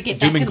that Gotta like get doom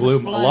back and in the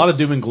gloom. A flow. lot of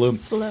doom and gloom.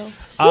 Flow.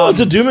 Well, it's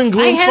a doom and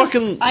gloom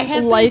fucking. I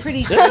have life. been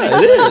pretty Yeah,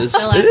 it is. the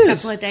last It is.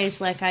 couple of days.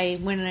 Like I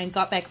went and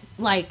got back.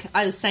 Like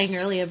I was saying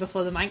earlier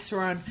before the mics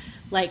were on.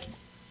 Like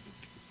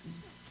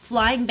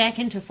flying back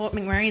into Fort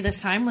McMurray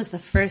this time was the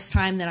first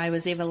time that I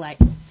was ever like,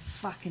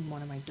 "Fucking,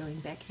 what am I doing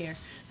back here?"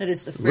 That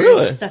is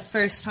Really? the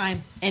first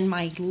time in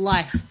my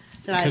life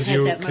that I've had that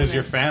moment. Because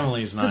your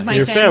family's not. Because my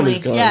Your family, family's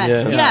gone, yeah,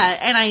 yeah. yeah,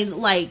 and I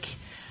like,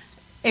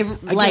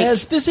 like,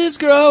 Yes, this is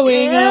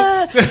growing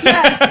up.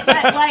 yeah,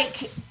 but,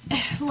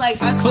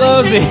 like I was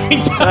Closing.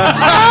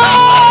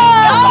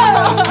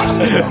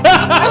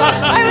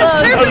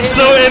 I'm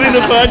so ending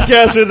the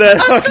podcast with that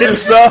fucking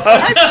song.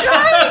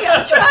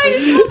 I'm trying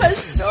to tell my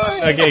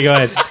story. Okay, go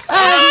ahead.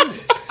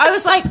 I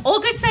was like, all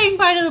good saying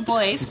bye to the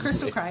boys.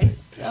 Crystal cried.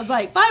 I'm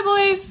like, bye,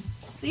 boys.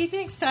 See you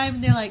next time.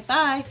 And they're like,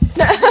 bye.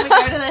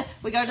 And then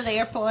we go to the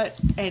airport,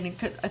 and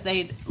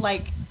they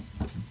like.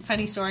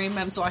 Funny story,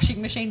 Mum's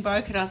washing machine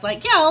broke, and I was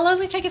like, yeah, I'll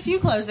only take a few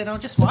clothes and I'll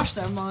just wash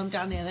them while I'm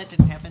down there. That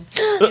didn't happen.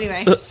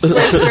 Anyway.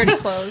 Wears dirty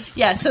clothes.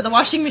 Yeah, so the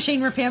washing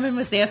machine repairman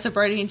was there, so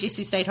Brody and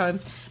Jesse stayed home.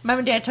 Mum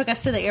and Dad took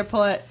us to the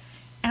airport,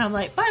 and I'm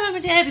like, bye, Mum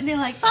and Dad, and they're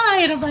like, bye,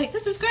 and I'm like,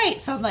 this is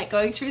great. So I'm like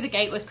going through the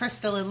gate with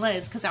Crystal and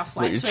Liz, because our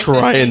Wait, you're flights were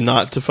trying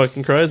not to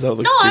fucking cry? Is that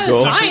like No, your I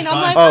goal? was fine.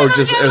 I'm like, Oh, oh, Mum just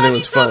and Dad, I everything love you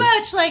was so fun.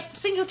 much. Like,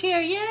 single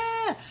tear,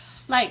 yeah.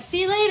 Like,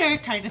 see you later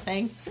kind of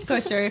thing. Go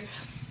through.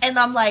 And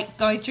I'm like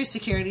going through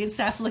security and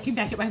stuff, looking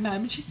back at my mum,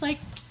 and she's like,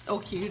 all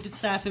cute and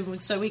stuff,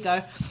 and so we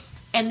go.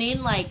 And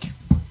then, like,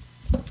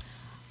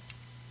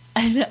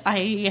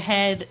 I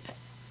had...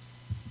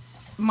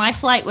 My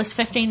flight was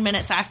 15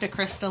 minutes after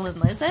Crystal and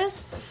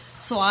Liz's,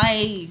 so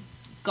I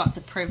got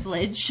the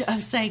privilege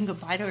of saying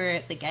goodbye to her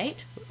at the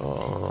gate.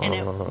 And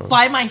it,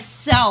 by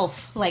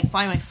myself, like,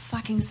 by my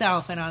fucking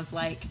self, and I was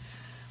like,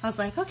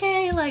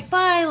 okay, like,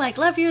 bye, like,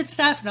 love you and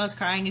stuff, and I was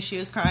crying, and she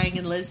was crying,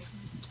 and Liz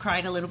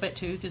cried a little bit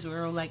too, because we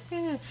were all like,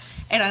 eh.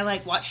 And I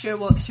like watched her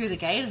walk through the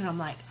gate, and I'm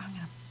like, I'm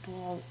gonna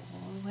bawl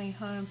all the way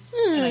home,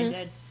 and I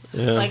did.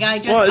 Yeah. Like I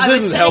just, well, it I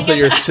was doesn't help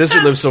sitting that in your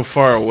sister lives so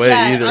far away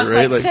I either, was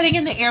right? like sitting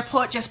in the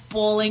airport, just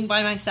bawling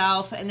by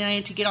myself, and then I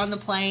had to get on the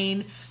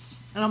plane.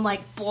 And I'm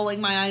like bawling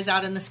my eyes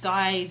out in the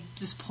sky.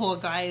 This poor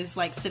guy is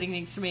like sitting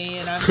next to me,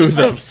 and I'm who just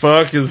the like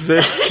fuck is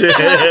this chick?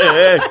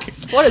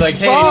 What is It's like,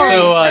 hey, wrong?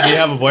 so do you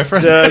have a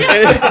boyfriend?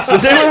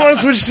 Does anyone want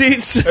to switch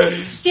seats?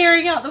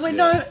 staring out the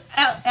window.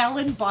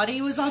 Alan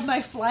Body was on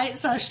my flight,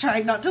 so I was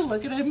trying not to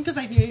look at him because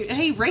I knew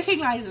he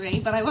recognized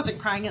me, but I wasn't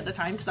crying at the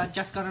time because I'd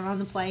just gotten on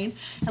the plane.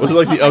 And, Was it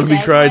like put the my ugly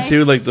bag cry away.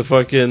 too? Like the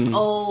fucking.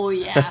 Oh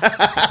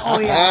yeah, oh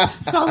yeah.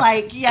 So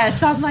like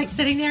so I'm like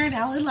sitting there, and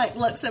Alan like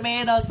looks at me,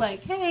 and I was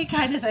like, "Hey,"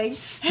 kind of thing.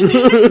 And then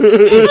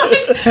he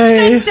like,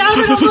 sits down,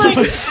 and I'm like,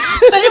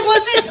 but it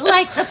wasn't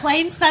like the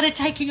plane started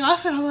taking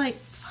off, and I'm like,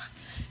 fuck.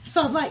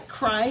 So I'm like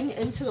crying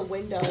into the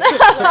window,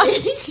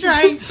 like,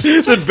 trying.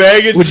 The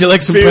baggage. Would you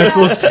like some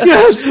pretzels?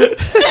 Yes.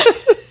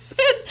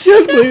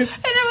 Yes, please.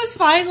 And it was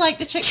fine. Like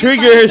the chick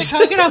Triggers. the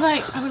Coke, and I'm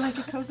like, I would like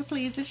a Coca,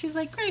 please. And she's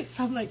like, great.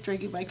 So I'm like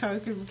drinking my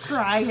Coke and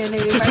crying and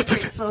eating my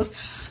pretzels.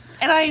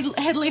 And I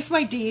had left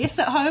my DS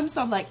at home,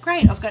 so I'm like,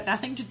 great. I've got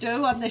nothing to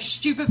do on this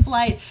stupid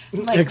flight.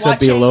 Like, Except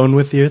be watching- alone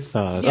with your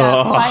thoughts.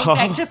 Yeah,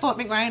 flying back to Fort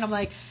McRae. I'm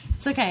like,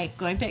 it's okay.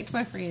 Going back to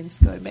my friends.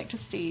 Going back to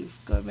Steve.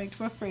 Going back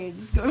to my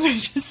friends. Going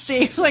back to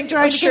Steve. Like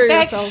trying to Assure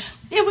get back. yourself.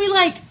 And we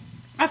like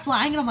are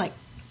flying, and I'm like,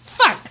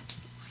 fuck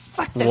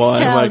this Why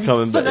am I town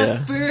coming for back? the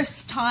Yeah.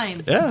 first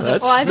time. Yeah, For the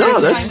that's- first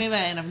no, that's- time ever,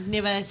 and I've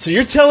never. So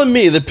you're telling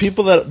me the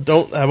people that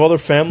don't have all their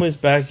families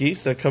back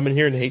east that come in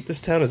here and hate this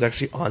town is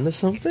actually onto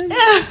something?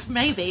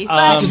 Maybe,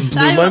 but Just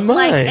blew I my don't,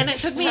 like, mind. and it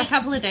took me a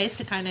couple of days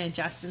to kind of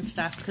adjust and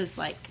stuff because,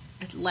 like,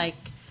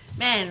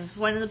 man, it was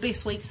one of the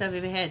best weeks I've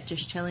ever had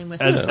just chilling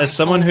with As my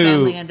someone whole who-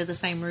 family under the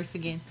same roof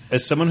again.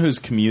 As someone who's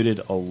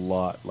commuted a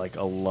lot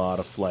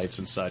of flights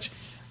and such,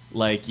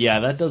 like,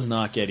 yeah, that does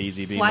not get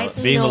easy being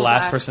Flights the still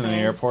last suck, person in the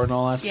man. airport and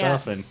all that Yeah.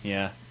 stuff, and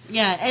yeah.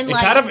 Yeah, and It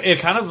like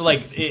kind of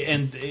like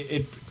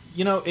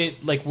you know,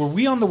 it like, were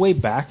we on the way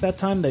back that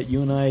time that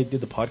you and I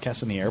did the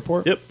podcast in the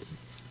airport? Yep.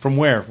 From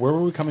where? Where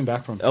were we coming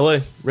back from?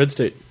 L.A. Red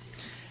State.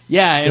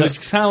 Yeah, it Yeah. was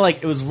kind of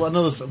like, it was one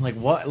of those. I'm like,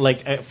 what?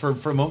 Like for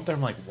a moment there,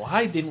 I'm like,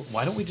 why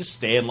don't we just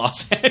stay in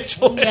Los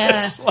Angeles?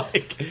 Yeah.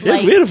 Like, Yeah,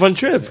 Like- we had a fun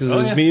trip because it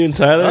was yeah. me and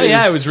Tyler. Oh,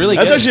 yeah, it was really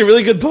That's good. actually a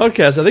really good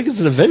podcast. I think it's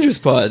an Avengers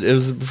pod. It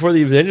was before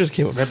the Avengers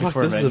came up. Right Fuck,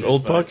 before this is an Avengers,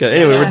 old but- podcast.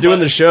 Anyway, Yeah. we're doing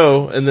the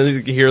show, and then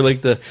you can hear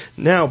like the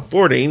now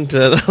boarding to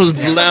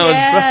the lounge.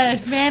 yeah,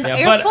 man, yeah,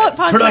 airport but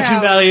pods production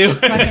are value.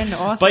 fucking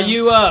awesome. But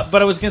you,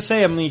 but I was gonna say,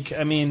 Yeah,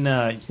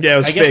 it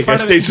was I guess fake. I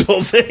part of it- staged the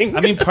whole thing.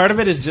 I mean, part of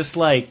it is just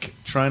like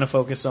trying to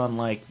focus on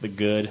like the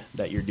good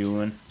that you're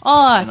doing.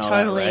 oh, And all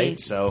totally. That, right?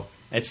 So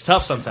it's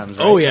tough sometimes,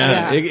 right? Oh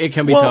yeah, Yeah. It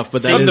can be Well, tough,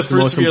 but that seeing is the the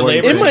fruits most of your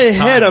important. labor In thing. my takes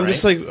head, time, I'm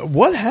just right? like,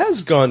 what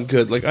has gone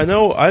good? Like, I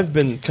know I've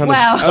been kind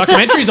Wow. of.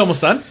 Documentary's almost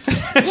done.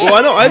 Well,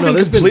 I know I've No, been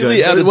there's completely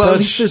good. out of well, touch. at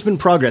least there's been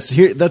progress.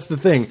 Here, that's the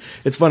thing.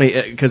 It's funny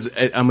because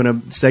I'm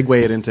going to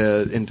segue it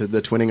into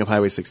the twinning of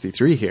Highway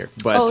 63 here.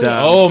 But Oh, yeah.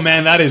 Oh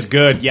man, that is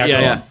good. Yeah,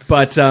 go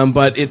on.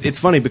 But it's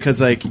funny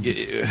because like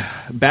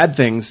bad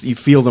things, you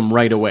feel them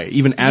right away.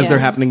 Even as Yeah. they're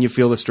happening, you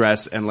feel the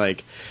stress, and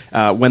like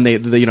when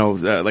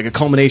like a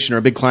culmination or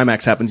a big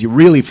climax happens, you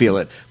really feel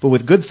it. But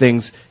with good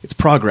things, it's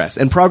progress,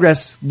 and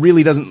progress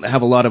really doesn't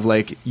have a lot of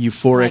like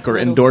euphoric Like or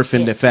little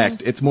endorphin steps.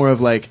 effect. It's more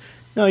of like,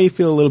 no, you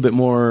feel a little bit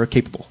more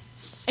capable.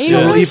 And you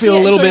don't really you see feel it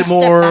a little until bit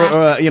you step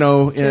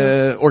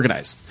more, back.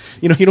 organized.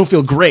 You know, you don't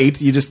feel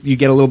great. You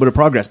get a little bit of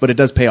progress, but it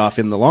does pay off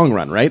in the long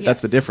run, right? Yeah.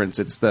 That's the difference.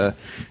 It's the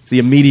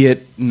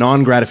immediate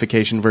non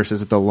gratification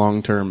versus the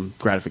long term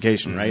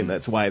gratification, right?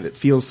 That's why it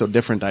feels so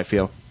different. I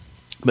feel.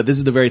 But this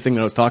is the very thing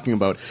that I was talking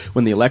about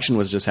when the election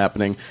was just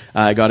happening.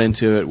 I got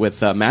into it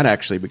with Matt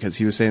actually because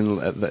he was saying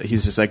that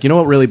he's just like, you know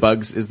what really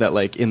bugs is that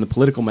like in the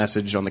political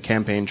message on the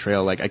campaign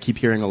trail, like I keep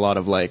hearing a lot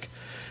of like,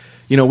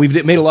 you know,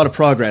 we've made a lot of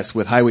progress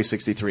with Highway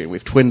 63 and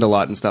we've twinned a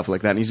lot and stuff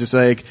like that. And he's just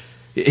like,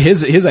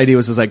 his idea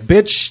was just like,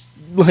 bitch,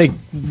 like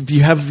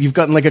you've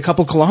gotten like a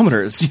couple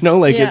kilometers, you know,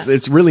 like Yeah.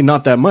 it's really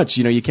not that much,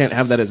 you know. You can't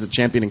have that as a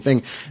championing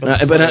thing.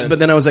 But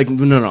then I was like,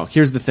 no.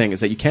 Here's the thing: is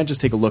that you can't just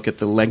take a look at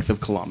the length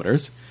of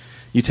kilometers.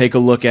 You take a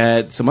look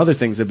at some other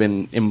things that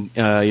have been,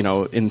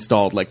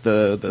 installed, like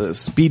the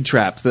speed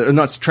traps,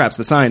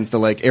 the signs, the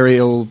like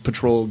aerial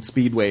patrolled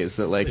speedways,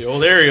 that like the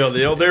old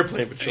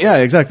airplane patrol. yeah,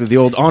 exactly. The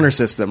old honor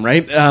system,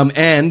 right?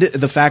 And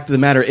the fact of the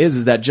matter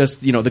is that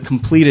just the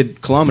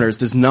completed kilometers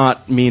does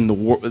not mean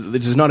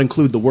it does not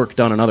include the work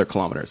done on other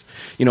kilometers.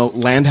 You know,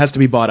 land has to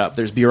be bought up.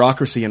 There's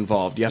bureaucracy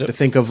involved. You have to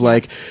think of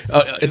like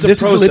It's a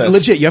this is process.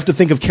 legit. You have to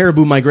think of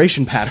caribou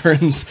migration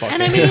patterns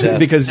And I mean,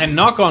 because And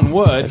knock on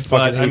wood, but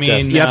fucking I hate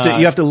mean, you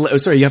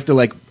have to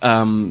like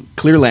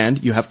clear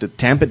land. You have to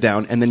tamp it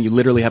down, and then you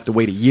literally have to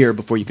wait a year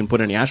before you can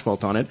put any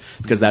asphalt on it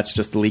because that's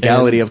just the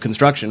legality And of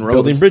construction. Roads.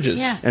 building bridges.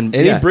 Yeah. And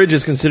any yeah. bridge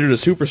is considered a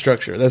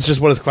superstructure. That's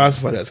just what it's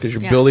classified as because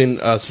you're Yeah. building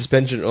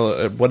suspension,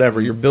 whatever.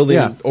 You're building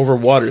Yeah. over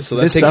water, so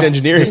that This takes stuff-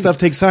 engineering. This stuff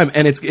takes time,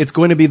 and it's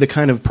going to be the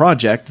kind of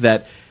project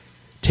that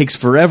takes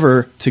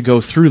forever to go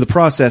through the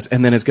process,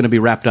 and then it's going to be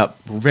wrapped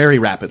up very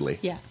rapidly.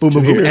 Yeah. Boom,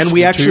 boom, 2 boom. years. And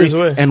we 2 years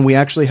away.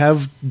 actually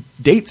have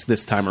dates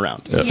this time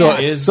around. Yeah. So,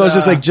 Is, so it's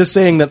just like just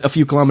saying that a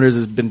few kilometers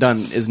has been done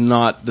is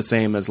not the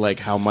same as like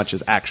how much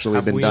has actually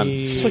been done.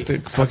 It's like the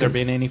have fucking- there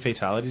been any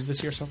fatalities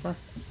this year so far?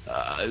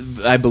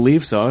 I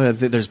believe so.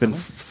 There's been,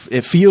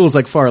 it feels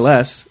like far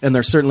less, and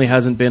there certainly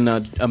hasn't been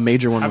a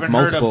major one with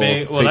multiple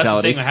That's the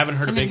fatalities. thing. I haven't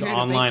heard a Haven't big heard a big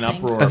online thing.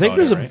 uproar. I think about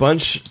there's it, a right?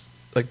 bunch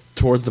like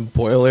towards the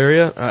Boyle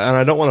area, and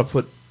I don't want to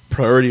put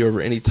priority over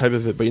any type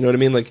of it, but you know what I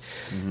mean. Like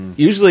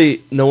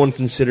usually, no one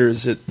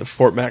considers it the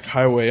Fort Mac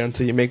Highway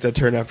until you make that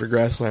turn after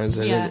Grasslands,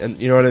 and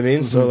you know what I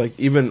mean. So like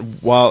even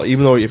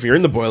though if you're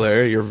in the Boyle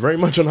area, you're very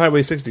much on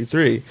Highway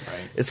 63. Right.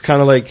 It's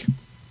kind of like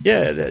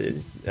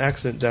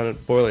accident down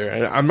at Boyle area.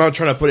 And I'm not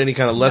trying to put any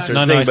kind of lesser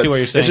No, thing. I see but what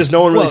you're saying. It's just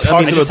no one really Well, I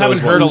talks mean, I about just haven't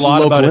those heard a ones.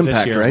 lot local about it this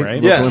impact, year, right?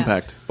 right? Yeah. Local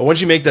impact. But once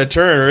you make that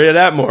turn right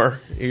at Atmore,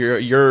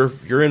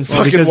 you're in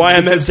fucking because-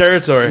 YMS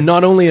territory.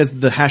 Not only has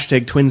the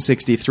hashtag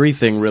Twin63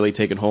 thing really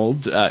taken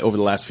hold over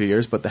the last few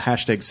years, but the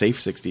hashtag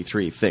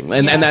Safe63 thing.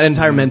 And that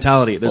entire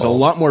mentality. There's a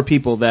lot more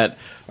people that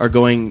are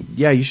going,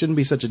 yeah, you shouldn't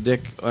be such a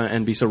dick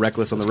and be so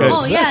reckless on the road.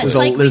 Oh yeah, it's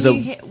There's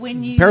like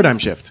when you paradigm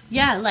shift.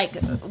 Yeah, like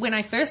when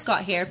I first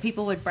got here,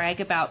 people would brag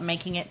about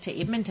making it to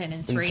Edmonton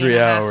in 3.5 3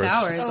 hours.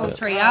 hours Oh, or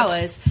 3 God.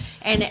 hours,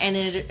 and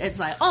it's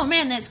like, oh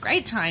man, that's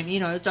great time.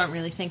 You know, don't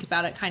really think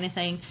about it, kind of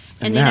thing.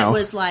 And And then now- it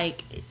was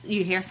like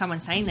you hear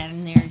someone saying that,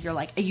 and you're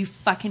like, are you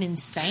fucking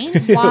insane?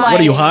 Why? What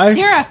are you, high?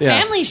 There are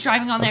Yeah. families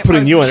driving on that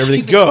putting road. you on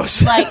everything Stupid-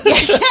 goes. Like,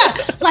 yeah,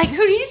 like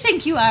who do you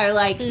think you are?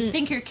 Like, you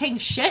think you're king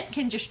shit?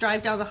 Can just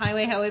drive down the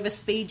highway however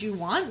speed you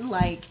want?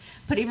 Like,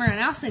 put everyone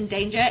else in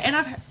danger. And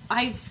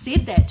I've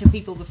said that to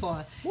people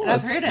before, and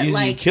I've heard it. You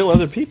Like, kill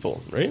other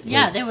people, right?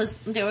 yeah, Like,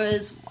 there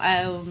was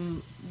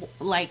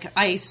like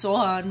I saw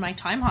on my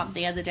time hop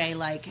the other day,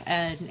 like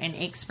an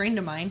ex friend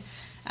of mine.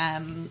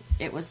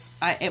 It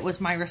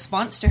was my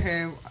response to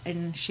her,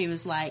 and she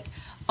was like,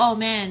 "Oh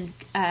man,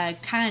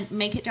 can't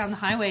make it down the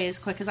highway as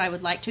quick as I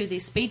would like to.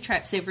 There's speed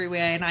traps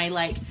everywhere." And I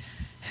like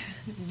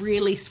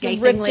really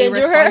scathingly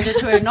into her. responded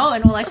to her no,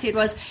 and all I said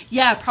was,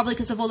 "Yeah, probably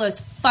because of all those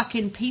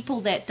fucking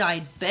people that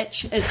died,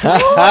 bitch." Is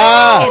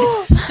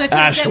because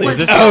Ashley, it was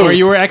Is this where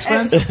you were ex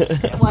friends?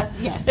 what?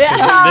 Yeah.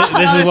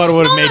 This is what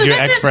would have made you this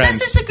ex friends.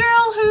 This is the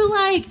girl who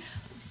like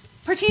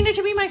pretended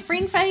to be my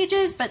friend for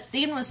ages, but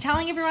then was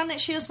telling everyone that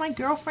she was my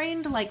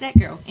girlfriend. Like that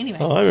girl. Anyway.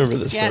 Oh, I remember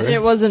this Yeah, story.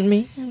 It wasn't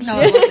me. No,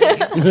 it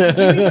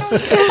wasn't.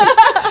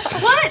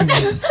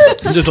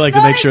 What? Just like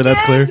to make sure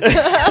that's clear.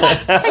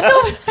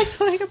 I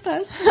feel like a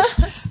bus.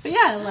 But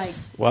yeah, like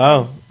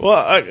Wow. Well,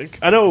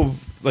 I know.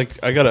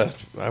 Like I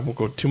won't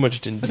go too much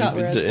Forgot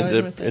where I was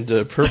going with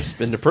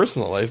it. into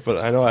personal life, but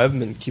I know I haven't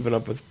been keeping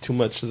up with too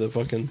much of the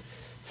fucking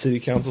city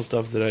council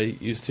stuff that I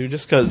used to,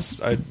 just because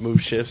I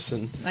moved shifts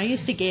and. I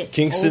used to get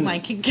Kingston- all my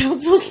King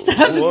Council stuff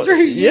Well,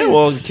 through yeah, you.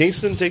 well,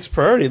 Kingston takes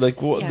priority. Like,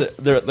 Yeah.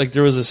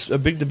 there was a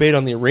big debate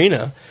on the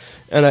arena,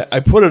 and I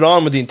put it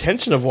on with the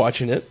intention of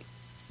watching it,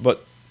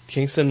 but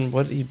Kingston,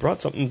 he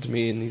brought something to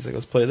me, and he's like,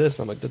 "Let's play this,"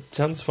 and I'm like, "That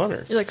sounds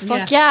funner." You're like,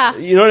 fuck yeah.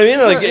 You know what I mean?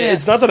 Like, Yeah.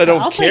 it's not that I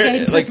don't I'll play care.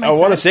 games Like, with I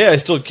want to myself. say I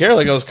still care.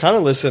 Like, I was kind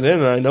of listening in,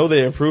 and I know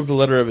they approved the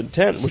letter of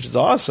intent, which is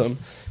awesome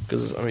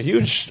because I'm a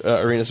huge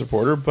arena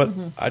supporter. But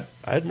I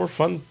had more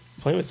fun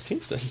playing with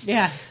Kingston,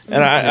 Yeah.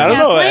 and I don't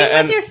know. Playing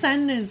And with your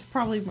son is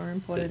probably more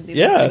important than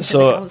Yeah, listening to so,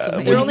 the girls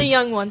with They're me. only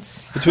young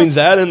ones. between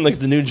that and like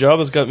the new job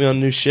has got me on a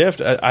new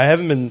shift, I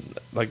haven't been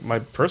like my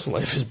personal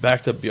life is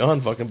backed up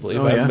beyond fucking belief.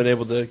 Oh, I haven't yeah. been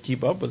able to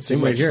keep up with too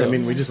Same right much, here. so- I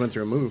mean, we just went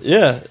through a move.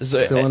 yeah. So,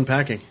 Still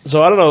unpacking.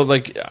 so I don't know.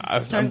 Like,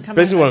 Don't come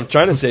basically back. what I'm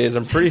trying to say is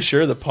I'm pretty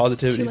sure the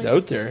positivity is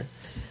out there,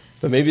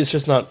 but maybe it's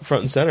just not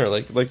front and center.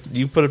 Like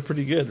you put it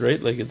pretty good, right?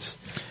 Like it's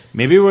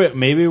Maybe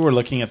we're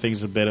looking at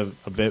things a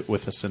bit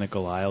with a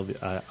cynical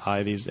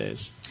eye these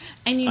days.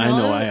 And you I know,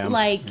 know I am.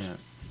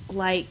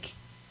 like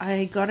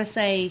I gotta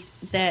say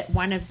that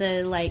one of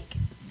the like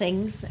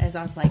things as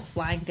I was like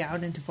flying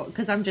down into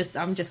because I'm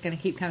just gonna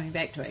keep coming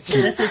back to it 'cause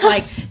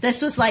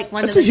this was like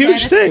one That's of the a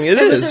huge saddest, thing. It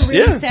was is, a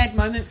really yeah. sad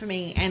moment for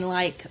me, and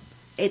like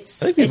I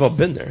think we've all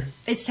been there.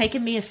 It's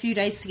taken me a few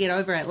days to get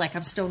over it. Like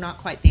I'm still not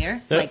quite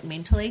there, Yep. like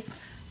mentally,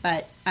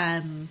 but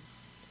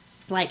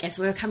like as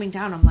we were coming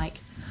down, I'm like.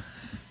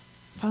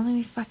 If only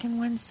we fucking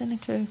won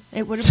Seneca.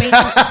 It would have been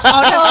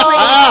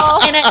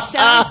honestly, and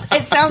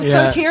it sounds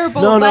Yeah. so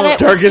terrible. No, but no. it was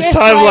Darkest just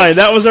timeline. Like,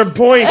 That was our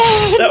point.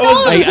 That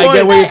was the I point.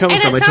 get where you're coming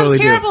and from. it I sounds totally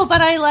do. terrible,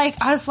 but I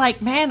was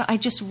like, man, I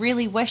just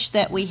really wish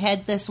that we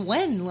had this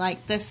win.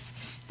 Like this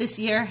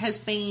year has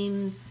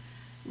been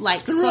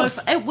like so.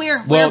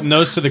 Well,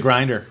 nose to the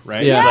grinder,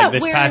 right? Yeah. Like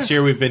this we're- past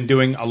year, we've been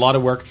doing a lot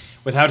of work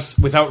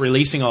without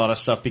releasing a lot of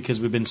stuff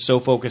because we've been so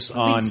focused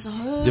on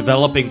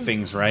developing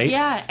things, right?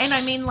 Yeah, and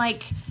I mean,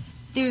 like,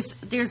 there's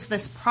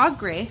this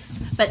progress,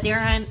 but there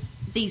aren't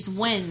these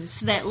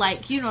wins that,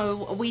 like, you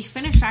know, we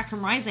finished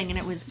Arkham Rising and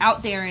it was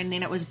out there and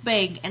then it was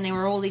big and there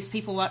were all these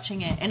people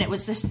watching it and it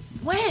was this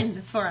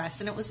win for us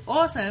and it was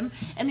awesome.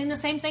 And then the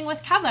same thing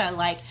with Cover.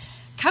 Like,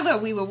 cover,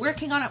 we were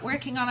working on it,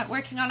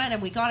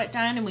 and we got it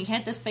done, and we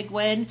had this big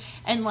win.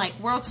 And like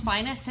World's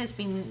Finest has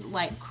been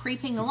like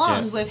creeping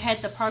along. Yeah. We've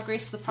had the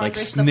progress, like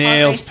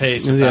snail's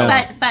pace. With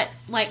that. But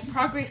like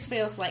progress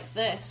feels like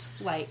this,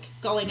 like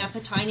going up a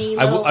tiny.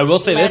 I will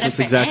say this. That's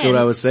exactly what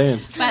I was saying.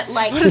 But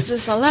like, What is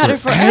this, a ladder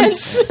for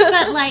ants?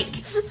 but like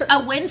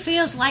a win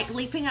feels like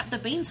leaping up the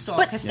beanstalk,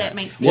 But- if that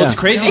makes sense. Well, it's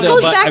crazy It though.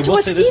 goes but I back to will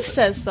what say Steve this.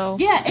 says, though.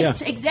 Yeah,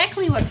 it's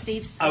exactly what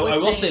Steve's. I was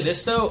will saying. say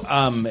this though.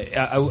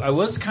 I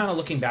was kind of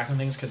looking back on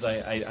things because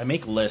I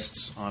make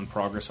lists on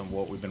progress on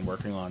what we've been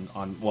working on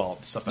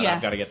stuff that Yeah.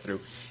 I've got to get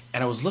through.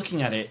 And I was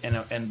looking at it,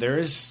 and there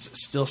is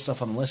still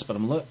stuff on the list. But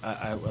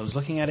I was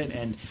looking at it,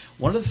 and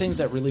one of the things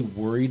that really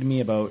worried me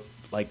about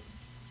like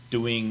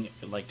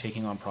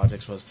taking on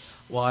projects was,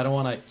 well, I don't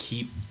want to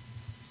keep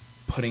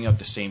putting out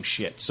the same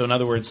shit. So in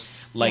other words,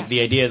 like Yeah.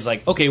 the idea is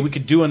like, okay, we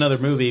could do another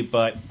movie,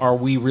 but are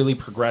we really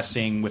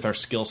progressing with our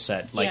skill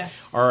set? Like, Yeah.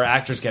 are our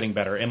actors getting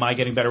better? Am I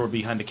getting better with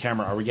behind the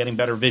camera? Are we getting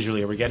better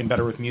visually? Are we getting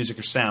better with music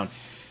or sound?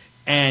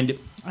 And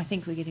I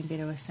think we're getting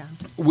better with sound.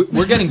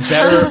 we're getting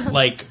better,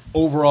 like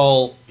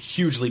overall,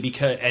 hugely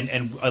because,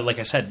 and like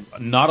I said,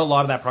 not a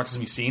lot of that progress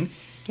we've seen,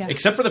 Yeah.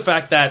 except for the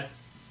fact that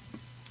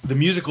the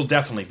musical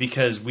definitely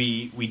because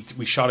we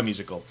shot a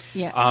musical.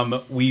 Yeah.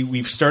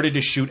 We've started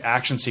to shoot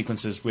action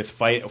sequences with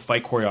fight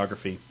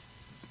choreography,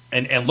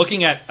 and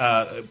looking at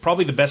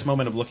probably the best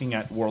moment of looking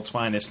at World's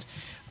Finest,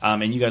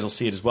 and you guys will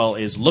see it as well,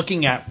 is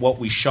looking at what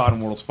we shot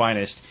in World's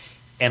Finest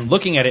and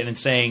looking at it and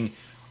saying,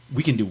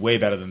 we can do way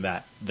better than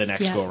that the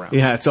next Yeah. go around.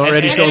 Yeah, it's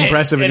already so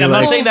impressive, And and I'm you're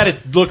not like- saying that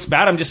it looks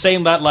bad. I'm just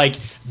saying that like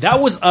that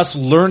was us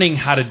learning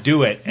how to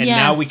do it, and Yeah.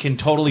 now we can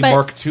totally But-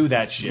 mark to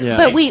that shit. Yeah.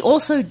 But we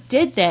also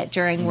did that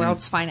during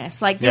World's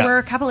Finest. Like, there Yeah. were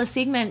a couple of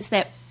segments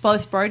that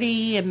both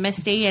Brody and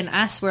Misty and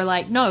us were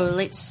like, no,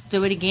 let's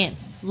do it again.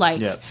 Like,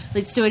 Yeah.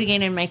 let's do it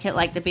again and make it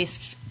like the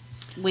best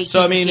we So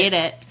can I mean, get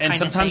it. and kind of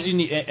sometimes thing.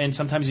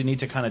 you need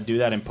to kind of do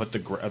that and put the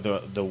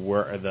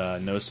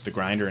nose to the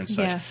grinder and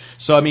such. Yeah.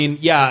 So I mean,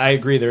 yeah, I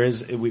agree. There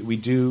is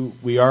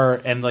we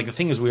are, and like the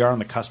thing is, we are on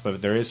the cusp of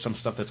it. There is some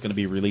stuff that's going to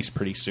be released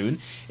pretty soon.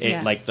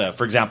 Yeah. Like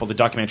for example, the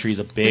documentary is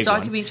a big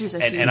one. documentary's a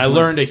and, huge and I one.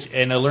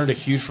 learned a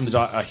huge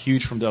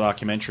from the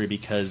documentary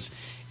because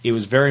it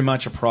was very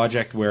much a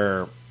project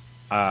where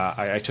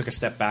I took a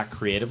step back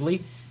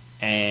creatively.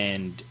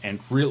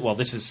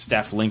 This is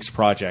Steph Link's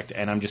project,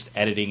 and I'm just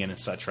editing it and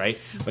such, right?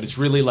 But it's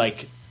really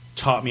like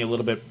taught me a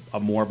little bit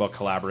more about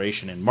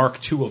collaboration. And Mark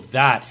II of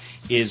that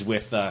is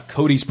with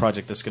Cody's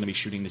project that's going to be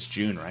shooting this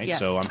June, right? Yeah.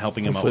 So I'm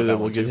helping him Hopefully out with that that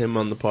we'll one get too. him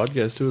on the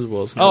podcast too as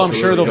well. Oh, I'm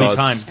sure there'll be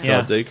time. Yeah.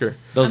 God's Acre.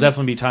 There'll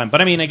definitely be time. But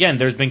I mean, again,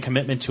 there's been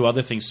commitment to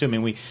other things too. I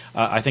mean,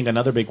 I think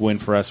another big win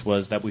for us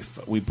was that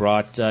we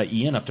brought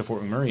Ian up to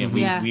Fort McMurray, and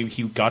Yeah.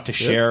 he got to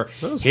share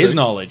that was his big.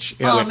 knowledge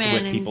Oh, with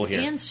man, people and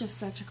here. Ian's just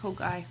such a cool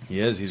guy. He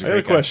is. He's a I got great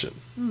a guy.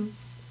 question.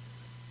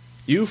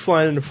 You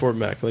flying into Fort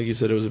Mac, like you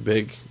said, it was a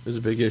big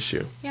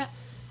issue. Yeah.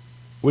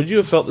 Would you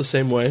have felt the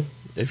same way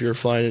if you were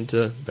flying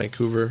into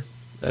Vancouver,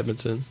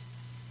 Edmonton,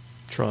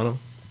 Toronto?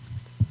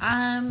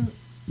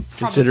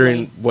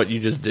 Considering Probably. what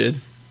you just did,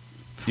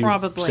 you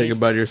Probably. say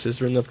goodbye to your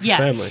sister and left Yeah,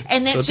 your family.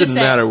 and that's so it just didn't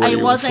matter where it you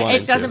were wasn't.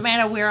 flying It doesn't to.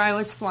 matter where I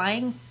was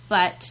flying,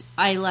 but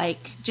I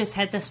just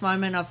had this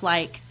moment of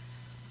like,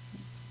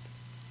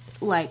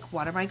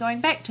 what am I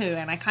going back to?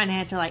 And I kind of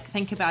had to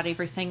think about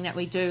everything that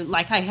we do.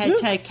 Like I had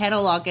to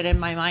catalog it in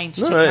my mind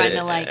to kind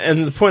of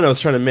And the point I was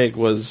trying to make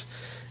was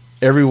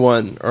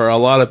everyone, or a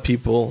lot of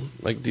people,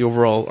 like the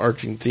overall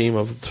arching theme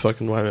of the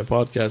fucking Wyman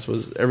podcast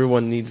was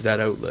everyone needs that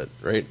outlet,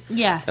 right?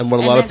 Yeah. And what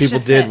a lot of that's people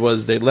just did it.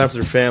 was they left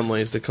their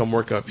families to come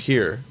work up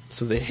here,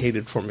 so they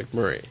hated Fort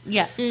McMurray.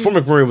 Yeah. Fort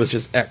McMurray was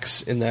just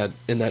X in that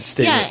statement.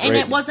 Yeah, and right?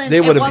 it wasn't-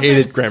 They would it have hated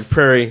wasn't- Grand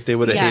Prairie. They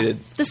would have Yeah.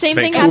 hated The same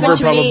thing Vancouver, happened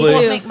to me,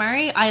 probably. too. Fort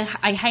McMurray,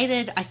 I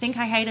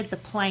hated the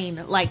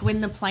plane. Like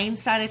when the plane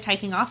started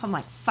taking off, I'm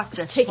like, fuck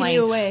It's this taking plane.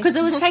 you away. Because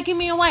it was taking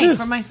me away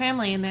from my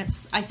family, and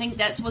I think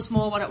that was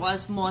more what it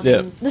was, more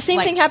than The same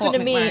thing happened Fort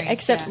to me, McMurray.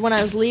 except when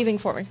I was leaving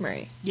Fort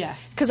McMurray. Yeah.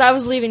 Because I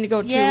was leaving to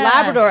go to Yeah.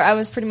 Labrador, I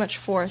was pretty much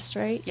forced,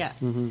 right? Yeah.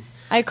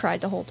 I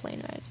cried the whole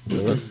plane ride.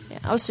 Yeah,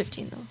 I was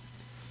 15 though.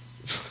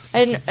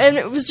 And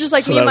it was just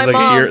like So me that and was my like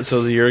mom. a year. So it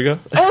was a year ago.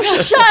 Oh,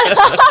 shut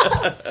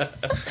up!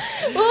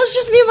 Well, it was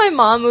just me and my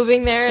mom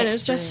moving there, and it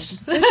was just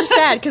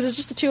sad because it's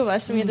just the two of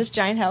us, and we had this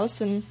giant house,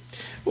 and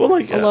Well,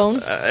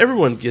 Alone?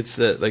 Everyone gets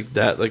that.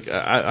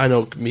 I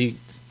know me.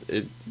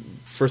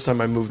 First time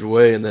I moved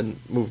away and then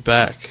moved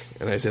back,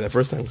 and I say that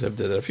first time because I've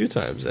did it a few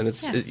times, and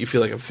you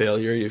feel like a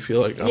failure. You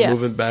feel like I'm Yeah.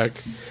 moving back.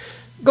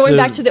 going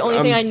back to the only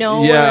thing I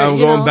know. Yeah, or, I'm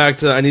you going know. back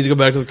to. I need to go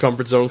back to the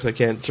comfort zone because I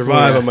can't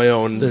survive Yeah. on my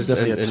own. There's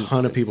definitely and- a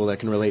ton of people that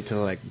can relate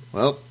to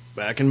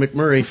back in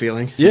McMurray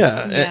feeling.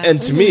 Yeah, Yeah. and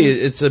to me,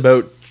 it's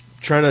about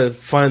trying to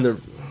find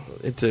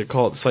to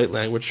call it sight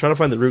language, trying to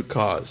find the root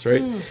cause,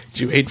 right?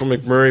 Do you hate Fort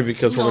McMurray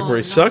because Fort No, McMurray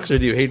no. sucks, or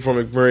do you hate Fort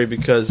McMurray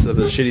because of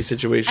the shitty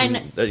situation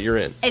And- that you're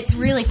in? It's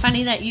really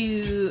funny that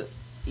you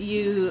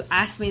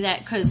asked me that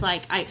because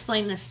I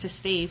explained this to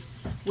Steve.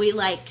 We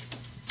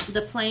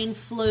the plane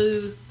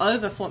flew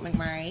over Fort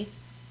McMurray,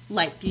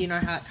 you know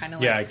how it kind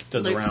of Yeah, it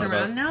does a loops roundabout.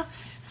 around now.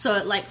 So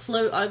it like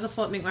flew over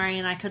Fort McMurray,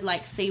 and I could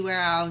like see where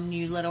our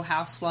new little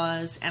house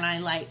was. And I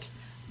like,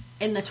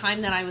 in the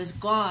time that I was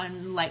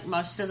gone, like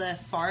most of the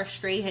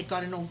forestry had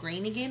gotten all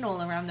green again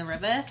all around the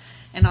river.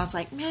 And I was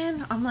like,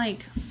 man, I'm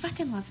like,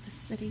 fucking love this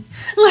city.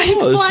 Like,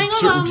 there's flying a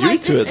certain along beauty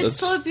like to this, it. it's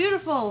so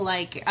beautiful.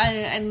 Like,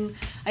 I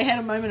had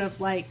a moment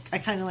of like, I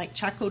kind of like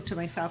chuckled to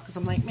myself because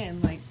I'm like,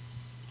 man, like,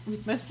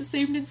 it must have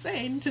seemed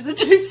insane to the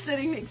dude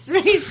sitting next to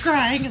me,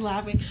 crying and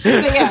laughing.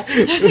 But yeah.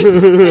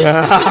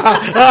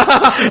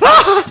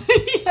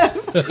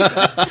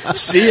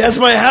 See, that's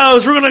my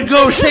house. We're gonna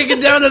go take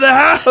it down to the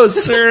house,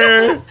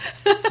 sir.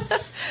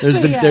 There's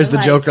the Yeah, there's the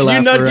like- Joker Can you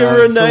laugh. not for, give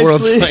her a for knife,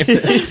 World's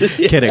please?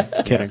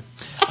 Finest. Kidding.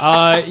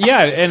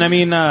 Yeah, and I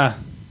mean,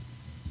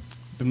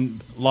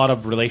 been a lot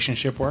of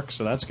relationship work,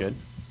 so that's good.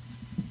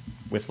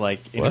 With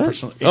like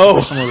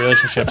interpersonal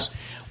relationships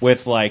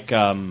with like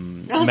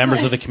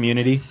members of the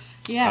community,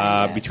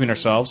 Yeah. between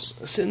ourselves.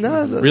 See,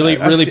 no, Really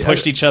I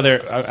pushed each other.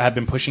 Have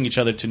been pushing each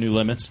other to new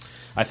limits.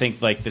 I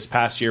think like this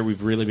past year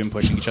we've really been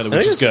pushing each other,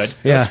 which is good.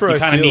 Yeah. That's where You I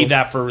kind of feel- need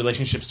that for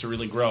relationships to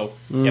really grow.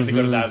 You have to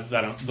go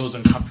to those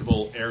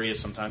uncomfortable areas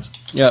sometimes.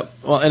 Yeah,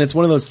 well, and it's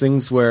one of those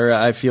things where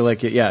I feel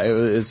like it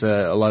was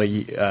a lot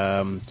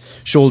of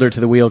shoulder to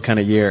the wheel kind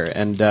of year,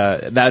 and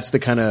that's the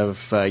kind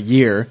of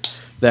year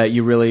that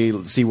you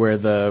really see where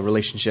the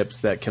relationships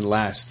that can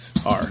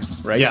last are,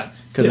 right? Yeah.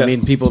 Because Yeah. I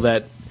mean, people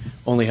that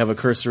only have a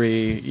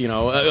cursory,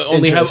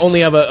 only Interest.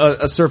 have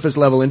a surface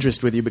level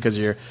interest with you because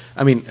you're.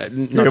 I mean,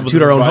 not to able toot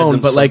to our own provide horn,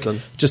 them but like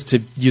something. just to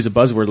use a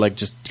buzzword, like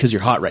just because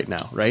you're hot right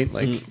now, right?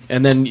 Like,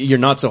 and then you're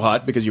not so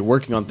hot because you're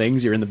working on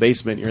things. You're in the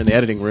basement. You're in the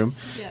editing room,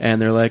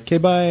 and they're like, "Okay,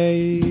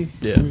 bye.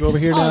 Yeah. Can we go over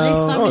here Oh, now."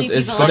 there's so many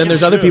it's people. fun. And then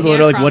there's other people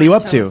that are like, "What are you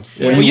up to?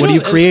 Yeah. What, Well, what are you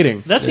know,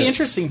 creating?" That's the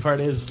interesting part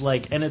is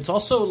like, and it's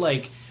also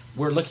like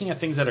we're looking at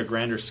things at a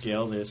grander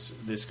scale this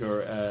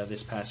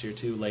past year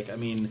too. Like, I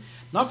mean,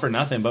 not for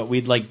nothing, but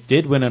we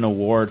did win an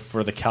award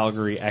for the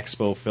Calgary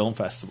Expo Film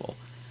Festival.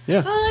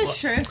 Yeah. Oh, that's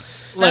true.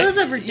 Like- That was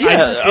a ridiculous.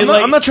 Yeah, I'm, And, not,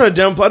 like- I'm not trying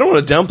to downplay. I don't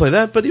want to downplay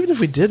that, but even if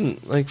we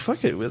didn't, like,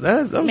 fuck it with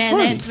that. That was Man, fun.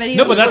 that video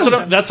No, but was that's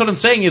awesome. what I'm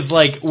saying is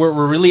like we're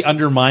really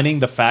undermining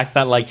the fact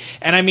that like,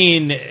 and I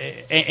mean,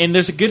 and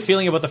there's a good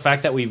feeling about the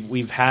fact that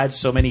we've had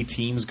so many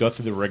teams go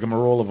through the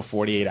rigmarole of a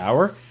 48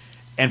 hour,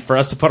 and for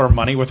us to put our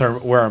money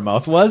where our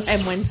mouth was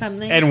and win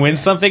something. and win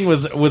something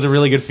was a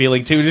really good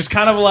feeling too. Just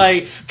kind of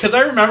like because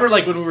I remember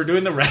like when we were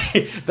doing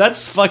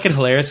that's fucking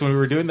hilarious when we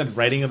were doing the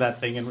writing of that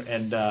thing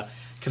and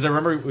because I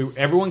remember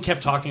everyone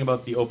kept talking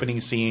about the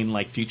opening scene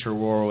like Future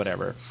War or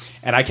whatever,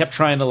 and I kept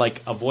trying to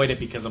like avoid it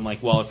because I'm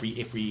like, well,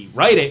 if we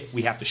write it,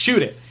 we have to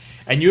shoot it,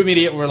 and you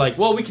immediately were like,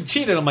 well, we can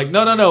cheat it. I'm like,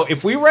 no,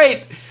 if we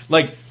write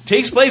like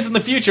takes place in the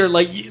future,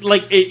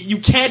 you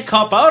can't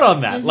cop out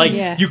on that. Like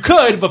Yeah. you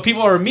could, but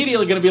people are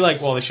immediately going to be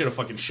like, well, they should have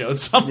fucking showed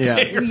something, Yeah.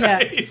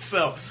 right? Yeah.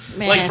 So,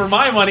 Man. like for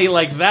my money,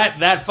 like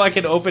that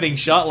fucking opening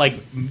shot, like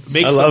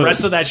makes I love the it.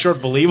 rest of that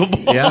short believable.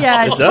 Yeah.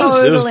 Yeah, It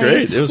does. It was totally.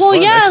 great. It was well,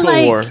 fun. yeah, Expo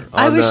like War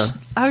I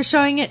on, was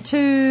showing it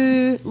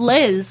to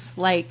Liz,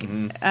 like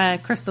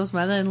Crystal's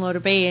mother-in-law to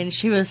be, and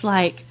she was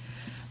like,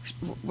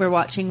 "We're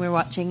watching,"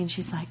 and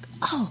she's like,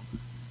 "Oh,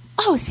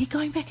 is he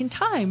going back in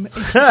time?" And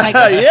she's like,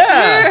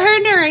 Yeah. Her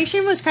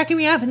narration was cracking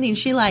me up, and then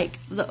she like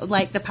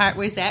the part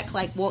where Zach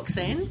like walks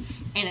in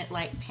and it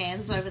like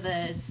pans over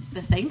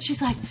the thing.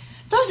 She's like,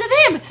 "Those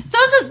are them.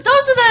 Those are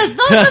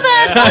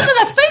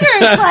the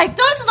figures. Like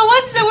those are the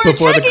ones that were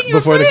attacking your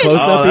before the friends."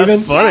 close-up Oh, that's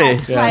even. funny.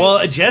 Yeah. Like,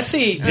 Well,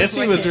 Jesse was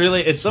wicked.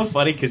 really. It's so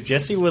funny because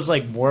Jesse was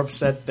like more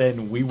upset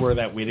than we were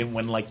that we didn't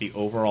win like the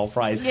overall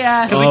prize.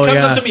 Yeah. because Oh, he comes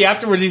yeah. up to me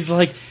afterwards. He's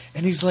like,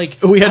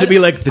 We had to be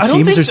like, the I don't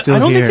teams think- are still I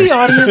don't here. think the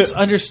audience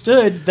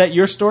understood that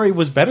your story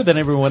was better than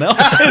everyone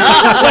else's.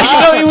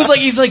 He was like,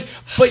 he's like,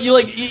 but you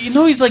like,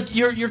 he's like,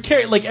 your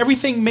character, like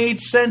everything made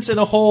sense in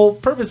a whole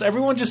purpose.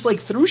 Everyone just like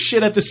threw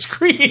shit at the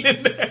screen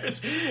in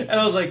theirs, and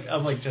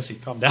I'm like, Jesse,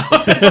 calm down.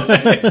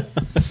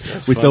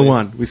 We still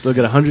won. We still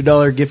got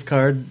 $100 gift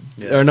card,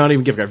 or not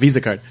even gift card,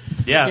 Visa card.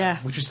 Yeah,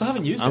 which we still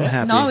haven't used. I'm yet.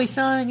 happy. No, we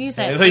still haven't used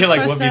that. You're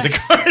like, We're what supposed Visa to-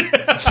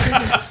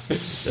 card?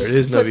 There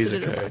is no Puts it Visa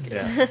in her card.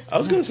 Yeah. I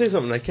was going to say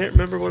something. I can't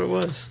remember what it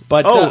was.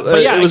 But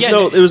yeah, it was again,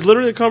 it was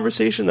literally a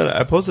conversation that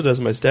I posted as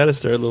my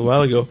status there a little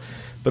while ago.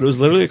 But it was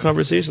literally a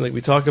conversation. Like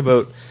we talk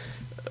about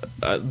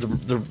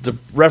the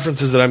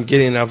references that I'm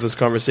getting out of this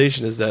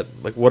conversation is that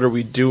like what are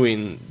we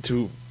doing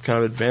to kind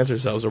of advance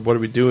ourselves, or what are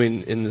we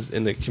doing in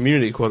the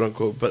community, quote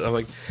unquote. But I'm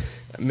like,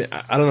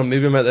 I don't know.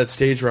 Maybe I'm at that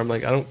stage where I'm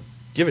like, I don't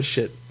give a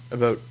shit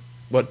about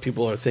what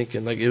people are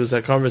thinking. Like it was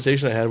that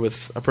conversation I had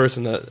with a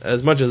person that,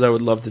 as much as I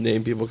would love to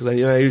name people, because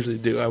I usually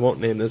do, I won't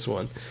name this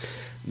one.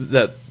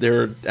 That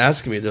they're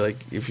asking me, they're like,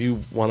 if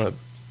you want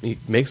to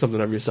make something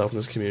of yourself in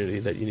this community,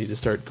 that you need to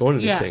start going to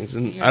these Yeah. things.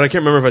 And Yeah. I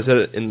can't remember if I said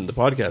it in the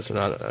podcast or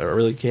not. I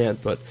really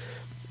can't. But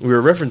we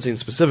were referencing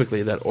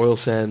specifically that oil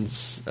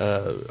sands,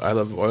 I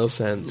love oil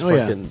sands Oh,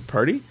 yeah. fucking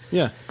party.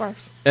 Yeah.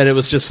 Barf. And it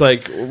was just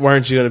like, why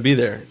aren't you going to be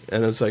there?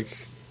 And it's like,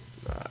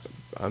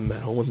 I'm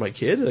at home with my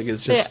kid. Like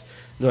it's just. Yeah.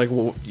 They're like,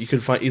 well, you could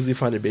easily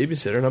find a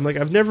babysitter, and I'm like,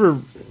 I've never.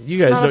 You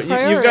guys not know,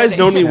 a you guys priority.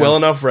 know me Yeah. well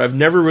enough where I've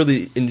never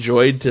really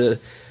enjoyed to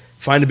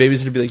find a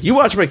babysitter and be like, you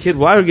watch my kid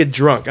while I get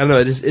drunk. I don't know.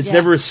 It's Yeah.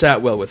 never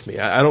sat well with me.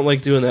 I don't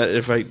like doing that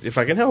if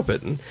I can help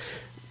it. And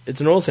it's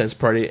an oil sands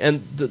party.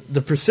 And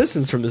the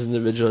persistence from this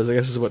individual is, I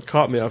guess, is what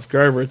caught me off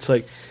guard, where it's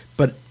like,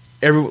 but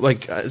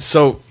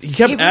so he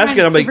kept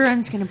asking, I'm like,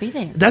 everyone's going to be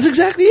there. that's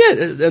exactly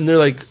it. And they're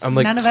like, I'm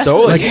like, None of us so?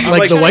 will Like, be I'm there.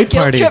 like the Trying white to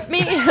guilt party. trip me.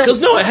 Because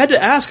no, I had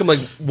to ask. I'm like,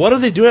 what are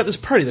they doing at this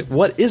party? Like,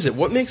 what is it?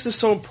 What makes this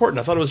so important?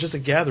 I thought it was just a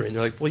gathering.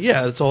 They're like, well,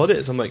 yeah, that's all it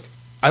is. I'm like,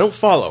 I don't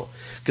follow.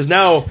 Because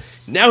now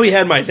he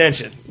had my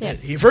attention. Yeah.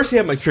 He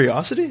had my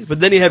curiosity, but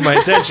then he had my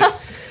attention.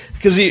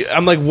 Because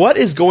I'm like, what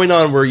is going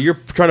on where you're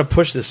trying to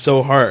push this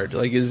so hard?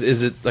 Like,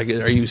 is it like,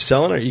 are you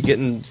selling? Are you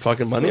getting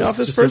fucking money off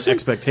this just an person?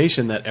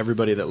 expectation that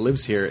everybody that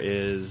lives here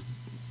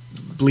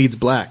bleeds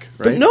black,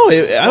 right? But no,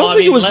 I don't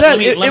think it was that.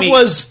 let me- It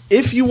was,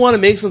 if you want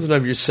to make something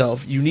of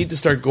yourself, you need to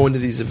start going to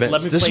these events.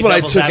 Let me This is play what I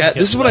devil's took. advocate.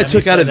 This is what I Let me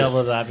took out play of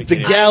devil's it. The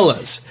advocate.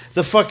 galas,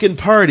 the fucking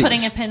parties,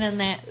 Putting a pin in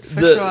that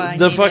for the sure. I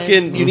the need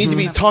fucking. to- You need to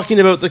be talking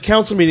about the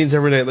council meetings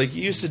every night, like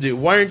you used to do.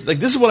 Why aren't like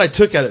this is what I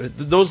took out of it?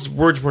 Those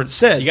words weren't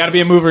said. You got to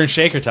be a mover and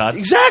shaker, Todd.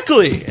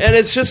 Exactly, and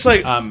it's just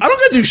like I don't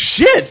got to do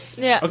shit.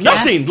 Yeah. Okay.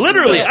 Nothing.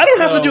 Literally, So- I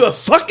don't have to so do a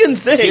fucking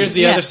thing. Here's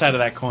the Yeah. other side of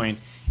that coin: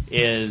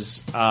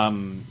 is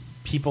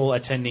people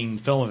attending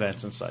film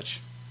events and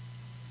such.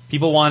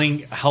 People wanting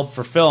help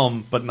for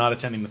film, but not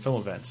attending the film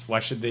events. Why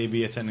should they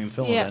be attending the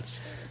film Yeah. events?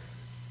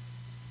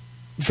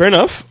 Fair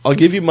enough. I'll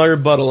give you my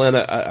rebuttal, and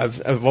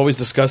I've always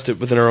discussed it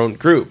within our own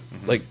group.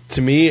 Like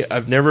to me,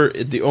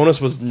 the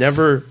onus was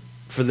never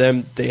for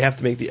them. They have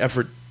to make the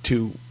effort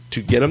to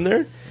get them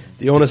there.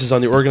 The onus is on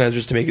the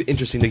organizers to make it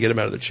interesting to get them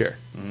out of their chair.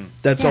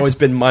 That's Yeah. always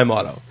been my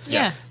motto.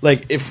 Yeah.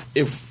 Like if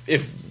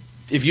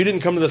you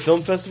didn't come to the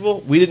film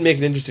festival, we didn't make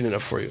it interesting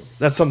enough for you.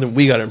 That's something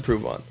we got to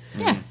improve on.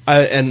 Yeah.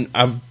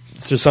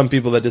 There's some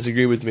people that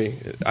disagree with me,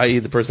 i.e.,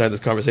 the person I had this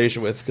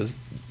conversation with, because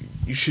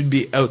you should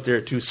be out there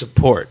to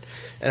support.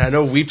 And I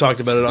know we've talked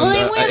about it on Well,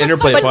 then the where the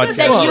Interplay fuck But was podcast.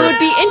 that you where- would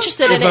be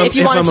interested in If it I'm- if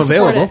you if wanted I'm to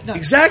support available. it.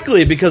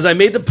 Exactly, because I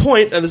made the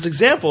point of this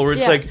example where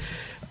it's Yeah. like,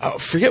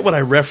 forget what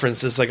I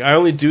referenced. It's like I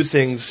only do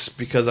things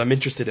because I'm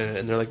interested in it,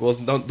 and they're like, "Well,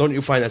 don't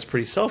you find that's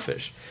pretty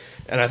selfish?"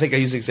 And I think I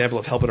used the example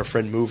of helping a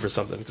friend move or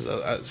something because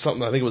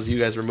something I think it was you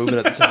guys were moving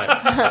at the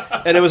time,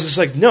 and it was just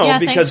like no, Yeah,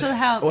 thanks because for the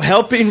help.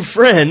 helping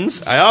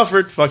friends, I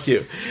offered. Fuck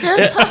you.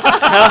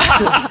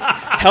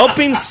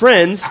 Helping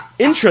friends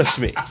interests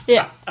me.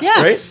 Yeah.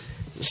 Yeah. Right?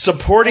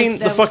 Supporting Like,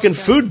 the that fucking was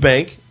the- food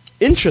bank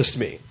interests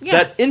me. Yeah.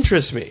 That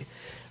interests me.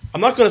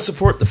 I'm not going to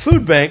support the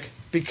food bank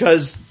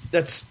because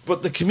that's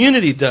what the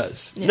community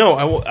does. Yeah. No,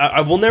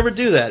 I will never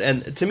do that.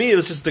 And to me, it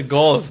was just the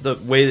gall of the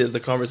way that the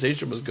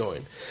conversation was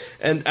going.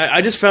 And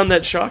I just found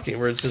that shocking,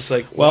 where it's just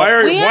like, why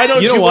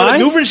don't you know you want why?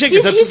 to move and shake?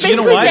 He's That's basically you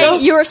know why, saying though?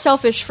 you are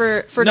selfish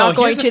for not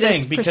going here's to the this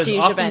thing, because prestige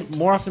often, event.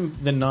 More often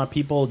than not,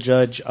 people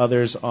judge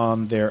others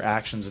on their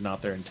actions and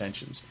not their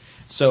intentions.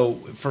 So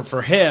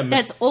for him,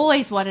 That's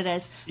always what it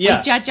is. Yeah.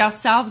 We judge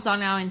ourselves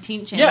on our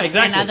intentions. yeah,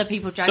 exactly. And other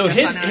people judge so us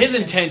his on our his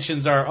actions.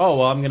 intentions are, oh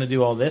well, I'm going to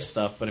do all this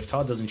stuff, but if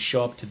Todd doesn't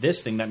show up to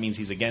this thing, that means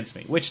he's against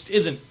me, which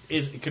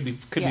it could be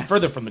Yeah.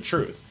 further from the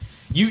truth.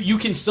 You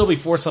can still be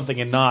for something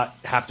and not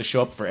have to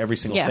show up for every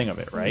single Yeah. thing of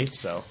it, right?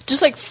 So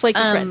Just like flaky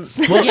friends.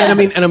 Well, and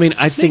I mean,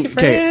 I think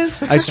okay.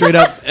 I straight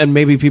up, and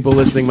maybe people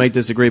listening might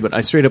disagree, but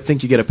I straight up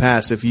think you get a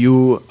pass if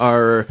you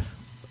are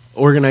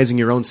organizing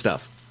your own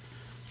stuff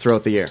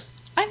throughout the year.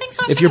 I think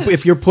so. If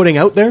too. you're putting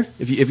out there,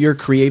 if you're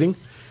creating,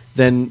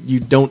 then you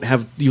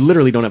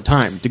literally don't have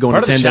time to go part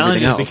and of the attend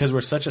challenge everything is else. because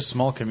we're such a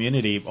small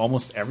community.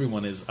 Almost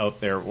everyone is out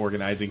there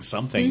organizing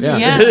something. Yeah.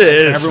 Yeah. It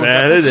is, Everyone's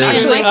man. got- It is.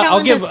 Actually, My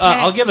calendar's I'll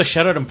packed. give a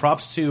shout out and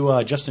props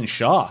to Justin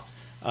Shaw.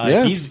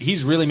 Yeah.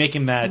 He's really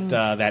making that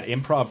that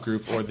improv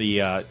group or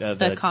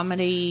the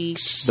comedy.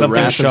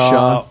 something Wrath of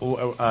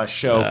Shaw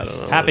show I don't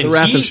know. happened. The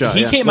Wrath he of Shaw,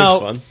 he yeah. came Looks out.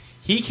 fun.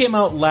 He came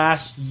out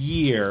last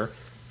year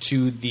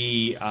to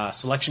the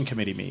selection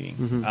committee meeting.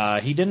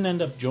 Mm-hmm. He didn't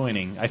end up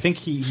joining. I think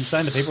he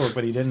signed the paperwork,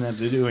 but he didn't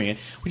end up doing it,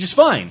 which is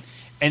fine.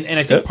 And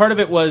I think Yep. part of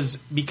it was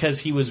because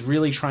he was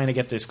really trying to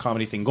get this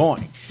comedy thing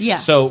going. Yeah.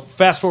 So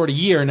fast forward a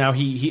year now,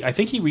 he I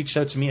think he reached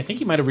out to me. I think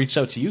he might have reached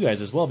out to you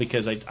guys as well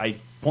because I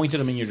pointed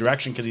him in your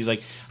direction because he's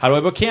like, "How do I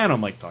book Keanu?"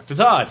 I'm like, "Talk to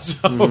Todd."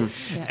 So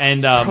Yeah.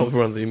 and Probably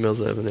one of the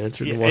emails I haven't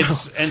answered in a while.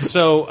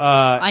 so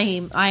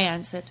I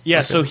answered.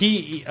 yeah, so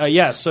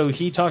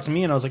he talked to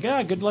me and I was like,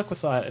 "Yeah, good luck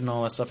with that and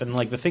all that stuff." And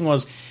like the thing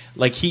was,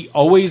 like he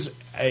always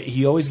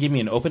gave me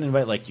an open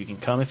invite, like you can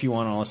come if you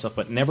want and all that stuff,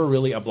 but never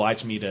really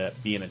obliged me to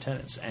be in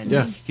attendance. And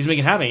Yeah. he's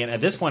making it happen. And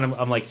at this point,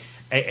 I'm like,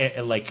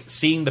 like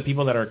seeing the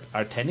people that are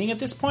attending at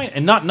this point,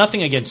 and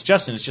nothing against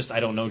Justin. It's just I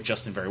don't know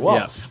Justin very well,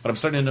 Yeah. but I'm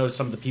starting to notice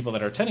some of the people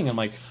that are attending. I'm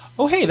like,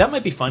 oh hey, that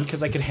might be fun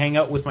because I could hang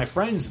out with my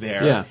friends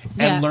there Yeah.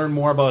 and Yeah. learn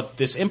more about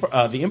this the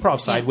improv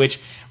side, Yeah. which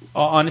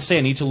honestly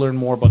I need to learn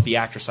more about the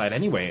actor side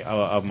anyway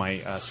of my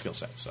skill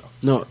set. So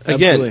no,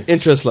 Again, absolutely.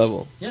 interest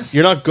level. Yeah.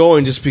 You're not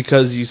going just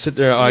because you sit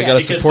there. Oh, I Yeah. got to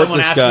because support someone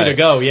this asked guy. me to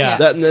go, yeah.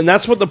 And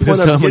that's what the point. because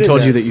I'm someone getting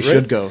told you at, that you right?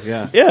 should go.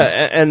 Yeah,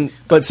 Yeah, and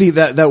but see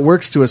that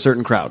works to a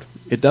certain crowd.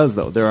 It does,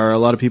 though. There are a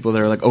lot of people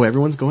that are like, "Oh,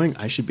 everyone's going.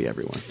 I should be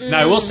everyone." Now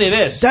I will say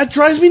this: That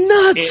drives me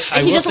nuts. I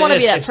If you will just say wanna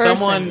this, be that if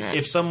person,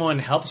 if someone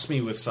helps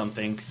me with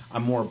something,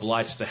 I'm more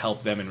obliged to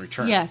help them in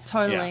return. Yeah,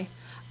 totally.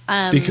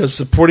 Because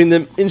supporting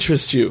them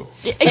interests you.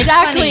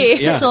 Exactly.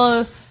 It's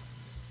funny. So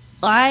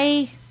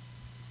I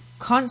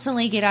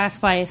constantly get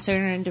asked by a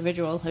certain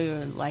individual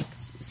who, like,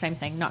 same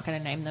thing, not going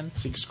to name them,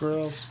 Seek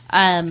squirrels.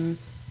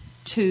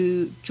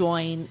 to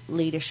join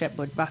Leadership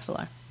with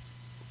Buffalo.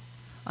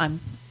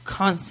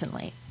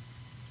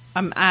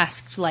 I'm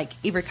asked, like,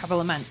 every couple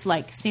of months,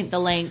 like, sent the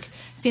link,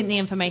 sent the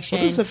information.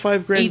 What does the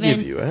 $5,000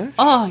 give you, eh?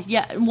 Oh,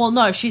 yeah. Well,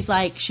 no, she's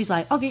like,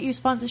 I'll get you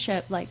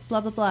sponsorship, like,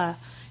 blah, blah, blah.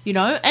 You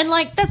know? And,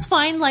 like, that's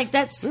fine. Like,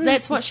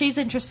 that's what she's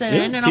interested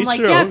in. And I'm teach like,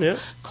 their yeah, own, yeah.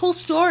 cool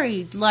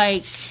story.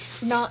 Like,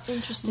 Not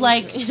interesting.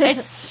 like to me.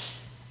 it's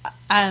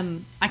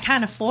I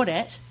can't afford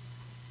it,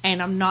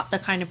 and I'm not the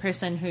kind of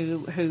person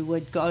who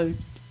would go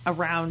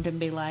around and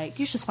be like,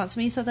 you should sponsor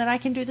me so that I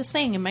can do this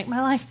thing and make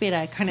my life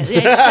better. Kind of,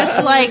 it's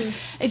just like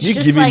it's You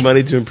just give like, me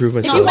money to improve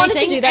if myself. you wanted to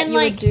thing, do that, and, you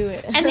like, would do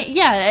it. and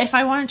yeah, if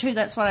I wanted to,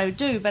 that's what I would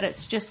do. But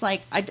it's just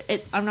like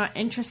I'm not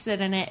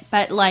interested in it.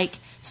 But like,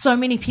 so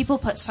many people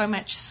put so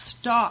much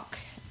stock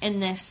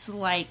in this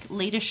like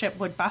Leadership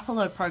with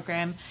Buffalo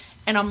program,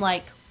 and I'm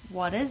like,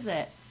 what is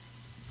it?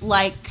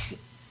 Like,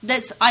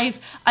 that's I've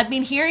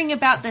been hearing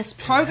about this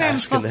program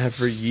Asking that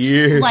for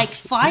years. like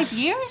 5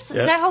 years. Is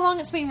Yeah. that how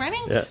long it's been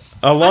running? Yeah.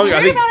 How long? I've I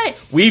heard think about it.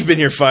 we've been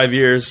here 5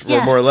 years,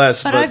 Yeah, more or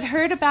less. But I've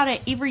heard about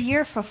it every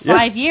year for Yeah.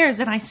 5 years,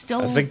 and I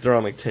still I think they're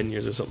on like 10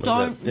 years or something don't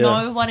like that. Yeah.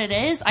 know what it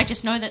is. I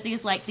just know that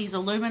there's like these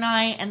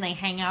alumni, and they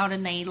hang out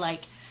and they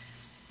like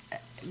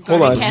go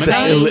Hold to on.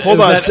 cafes. Hold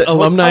Is on. that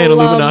alumni and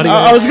Illuminati.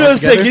 I was going to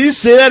say, together? can you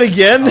say that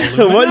again?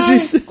 What did you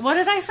say? What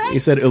did I say? You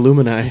said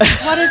Illumini.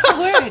 What is the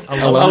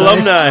word?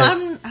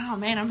 Alumni. Oh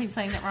man, I've been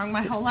saying that wrong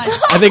my whole life.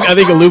 I think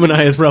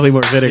Illumini is probably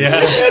more fitting. Yeah.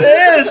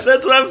 It is.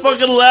 That's what I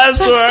fucking laughed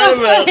so hard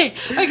about.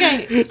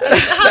 Okay,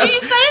 how do you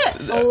say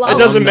it? It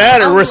doesn't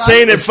matter. We're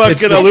saying it fucking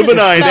it's-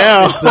 alumni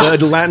now. It's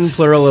the Latin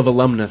plural of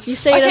alumnus. You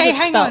say it Okay, as it's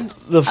hang on.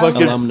 spelled. The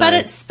fucking. Alumni. But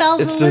it's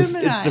spelled It's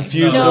alumni. the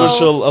few No.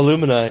 social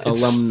alumni. It's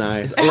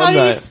Alumni. How do you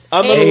alumni. s-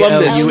 I'm an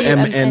alumnus.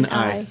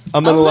 ALUMNI.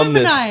 I'm an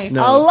alumnus. Alumni.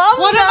 No.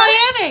 Alumni. What am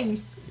I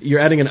adding? You're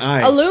adding an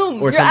I. Alum.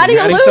 Or You're something. adding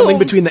You're adding alum. something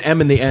between the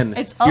M and the N.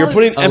 It's You're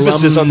putting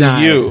emphasis on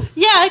Alumni. the U.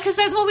 yeah, because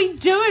that's what we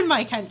do in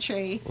my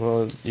country.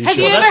 Well, you Have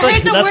should. you ever That's heard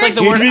like the that's word? like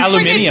the word You-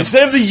 aluminium.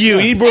 Instead of the U,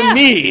 you need more Yeah.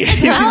 me.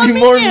 It's You need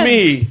more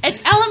me.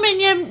 It's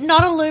aluminium,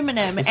 not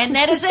aluminum, and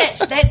that is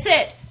it. That's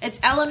it. It's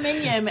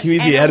aluminium. Give me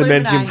and the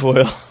adamantium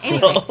alumni. foil.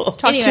 Anyway, Talk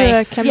to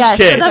a chemistry yeah,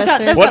 so Okay. they've got,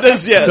 professor. they've What got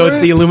does this, So it's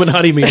the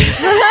Illuminati meeting.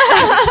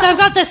 they've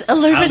got this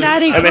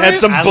Illuminati And they had group.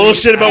 some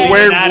bullshit about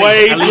wearing Illuminati.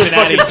 white with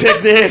Illuminati. fucking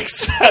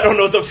picnics. I don't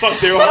know what the fuck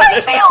they were on.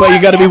 But you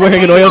got to be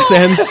wearing an oil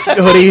sands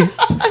hoodie.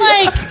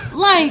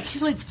 like,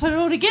 let's put it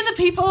all together,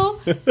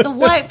 people. The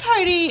White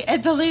Party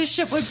and the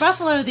Leadership with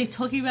Buffalo, they're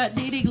talking about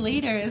needing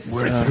leaders.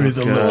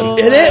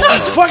 It is.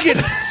 It's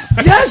fucking.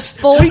 Yes,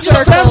 Full we just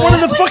circle. found one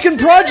of the fucking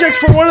projects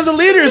for one of the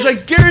leaders. I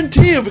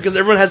guarantee you, because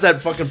everyone has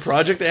that fucking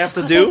project they have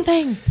to do.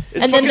 Thing.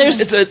 It's And then fucking-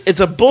 there's- it's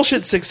a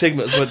bullshit Six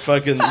Sigma is what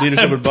fucking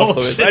leadership in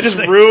Buffalo is. I just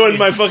Six ruined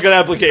my fucking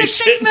application.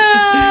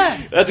 Sigma.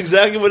 That's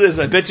exactly what it is.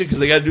 I bet you because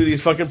they got to do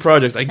these fucking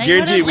projects. I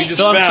guarantee you, we wouldn't just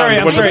So I'm found sorry.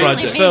 one I'm of the sorry.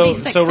 projects. Maybe So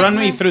Six so run Sigma.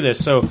 me through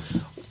this. So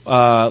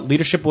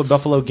Leadership with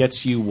Buffalo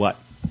gets you what?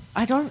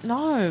 I don't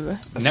know.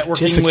 Networking with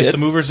certificate. the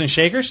movers and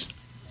shakers.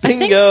 I think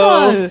Bingo.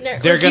 so.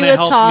 They're going to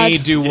help me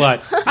do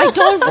what? I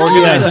don't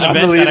Organize an know. I'm the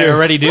event that I leader.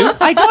 already do.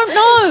 I don't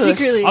know.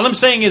 Secretly. All I'm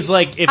saying is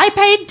like if I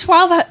paid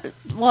 12.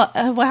 What?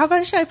 How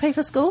much did I pay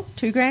for school?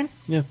 $2,000.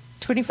 Yeah.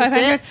 $2,500.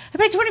 That's I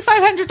paid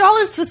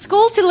 $2,500 for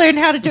school to learn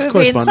how to do It's events. I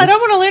correspondence.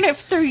 don't want to learn it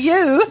through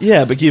you.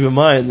 Yeah, but keep in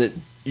mind that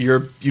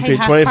you Pay paid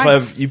half 25.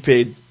 price. You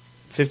paid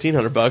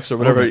 $1,500 or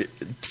whatever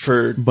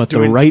for. But the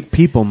doing, right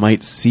people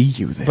might see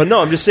you there. But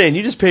no, I'm just saying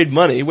you just paid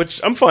money,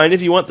 which I'm fine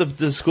if you want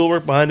the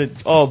schoolwork behind it.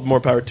 All more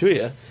power to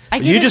you. I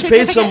But get you a just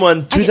paid certificate. someone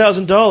I get-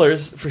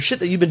 $2,000 for shit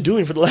that you've been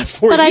doing for the last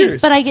 4 But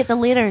years. I get the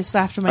letters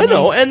after my I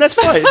know, name. and that's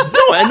fine.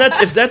 No, and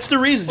that's if that's the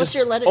reason, What's just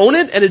your letter? own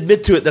it and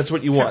admit to it. That's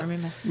what you I want. don't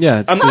remember.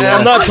 yeah, it's,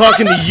 I'm not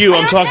talking to you.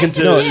 I'm talking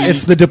to no,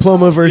 it's the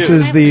diploma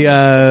versus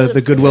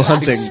the Goodwill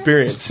Hunting,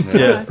 experience.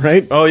 Yeah.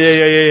 right? Oh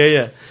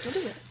yeah.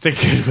 the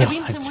Goodwill Events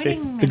and Hunting.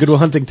 wedding The Goodwill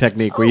Hunting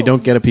technique, where you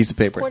don't get a piece of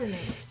paper. Coordinator.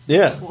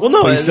 Yeah. Well,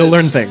 no, But you and still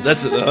learn things.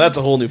 That's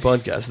a whole new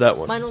podcast. That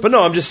one. Mine will- But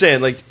no, I'm just saying,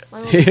 like,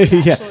 Mine will be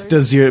yeah. bachelor's.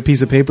 Does your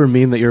piece of paper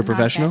mean that you're a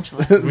professional?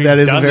 That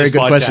is a done very this good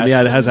question. podcast.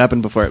 Yeah, it has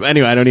happened before.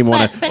 Anyway, I don't even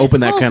want to But open it's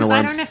that cool kind of 'cause I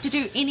worms. don't have to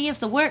do any of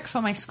the work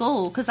for my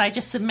school because I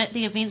just submit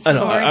the events. I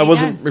know already I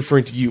wasn't done.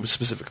 referring to you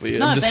specifically.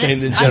 No, I'm just but saying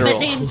in it's-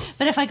 general.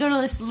 But if I go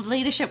to this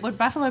Leadership with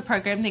Buffalo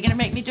program, they're going to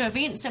make me do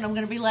events, and I'm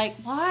going to be like,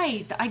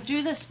 why? I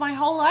do this my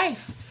whole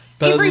life.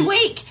 But- Every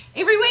week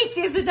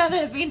there's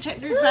another event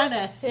at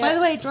Nirvana. Yeah. By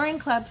the way, drawing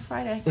club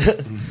Friday.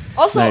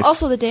 Also, Nice.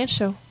 also the dance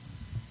show.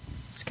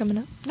 It's coming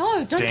up. No,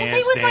 don't get me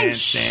Dance, with my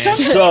dance, don't dance.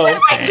 get So- me with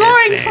my Dance,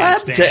 drawing dance,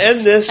 club. dance. To end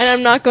this, And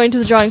I'm not going to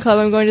the drawing club.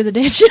 I'm going to the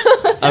dance show.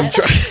 I'm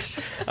trying. It's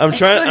good I'm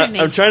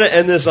in trying to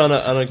end this on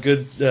a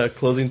good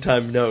closing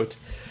time note.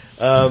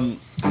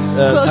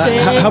 Closing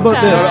how about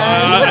time. this?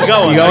 I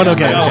got one. You got one?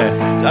 Okay,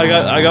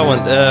 I got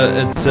one.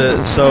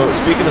 So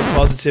speaking of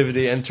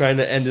positivity and trying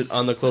to end it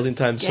on the closing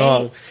time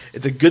song,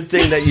 it's a good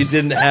thing that you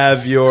didn't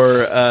have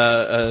your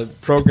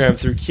program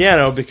through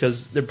Keanu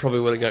because they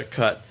probably would have got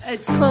cut.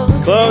 It's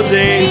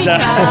Closing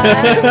time.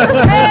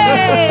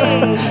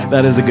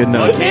 That is a good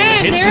note.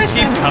 Hits just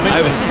keep coming.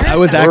 I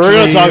was We're actually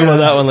going to talk about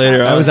that one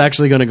later. I was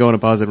actually going to go on a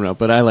positive note,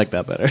 but I like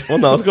that better. well,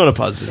 no, let's go on a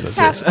positive. It's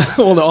That's half,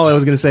 it. Well, all I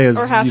was going to say is,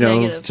 Or half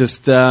negative.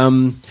 just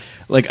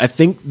like I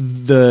think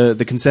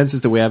the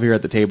consensus that we have here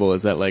at the table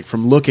is that like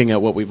from looking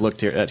at what we've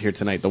looked at here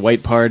tonight, the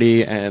White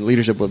Party and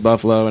Leadership with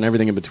Buffalo and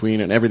everything in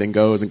between and everything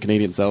goes and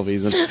Canadian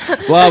selfies and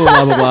blah blah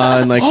blah blah blah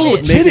and like Oh,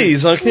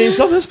 titties on Canadian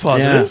Self is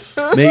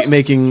positive.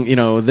 making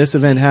this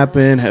event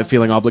happen,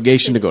 feeling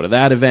obligation to go to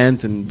that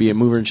event and be a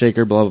mover and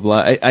shaker, blah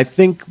blah blah. I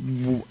think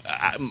my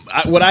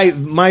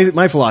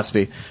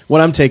philosophy, what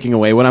I'm taking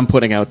away, what I'm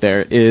putting out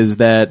there is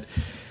that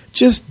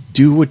just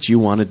do what you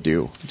want to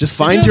do. Just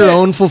find your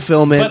own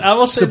fulfillment. But I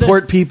will say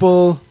support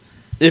people.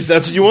 If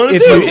that's what you want to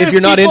If do. you- if you're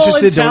not There's people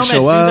interested, in town don't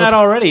show that up. Do that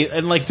already,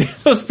 and like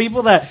those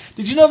people that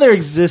did you know there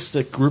exists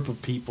a group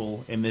of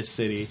people in this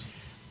city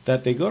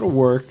that they go to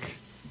work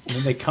and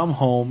then they come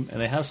home and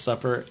they have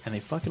supper and they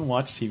fucking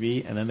watch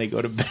TV and then they go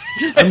to bed.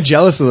 I'm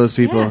jealous of those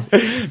people.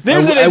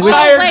 There's an I wish-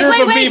 entire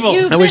group of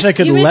people. I wish I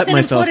could let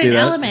myself do that.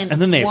 Element. And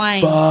then they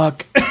wine.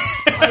 Fuck.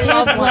 I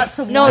love Lots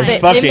of No, wine. they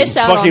fucking miss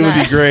out on fucking would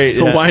that. be great.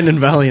 Yeah. Wine and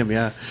Valium,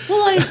 yeah.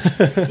 Well,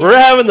 like, We're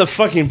having the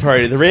fucking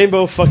party, the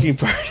rainbow fucking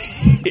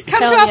party.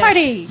 come Hell to our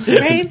yes.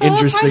 party. Rainbow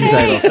Interesting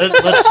party. title.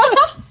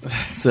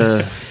 It's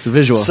a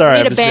visual. Sorry,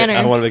 Need I'm a just gonna- banner.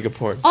 I want to make a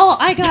porn. Oh,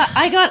 I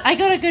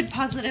got a good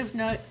positive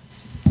note.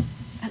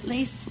 At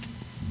least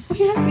we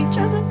have each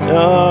other.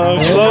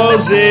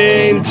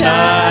 Closing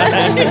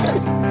time.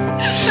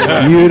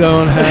 You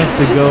don't have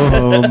to go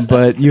home,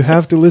 but you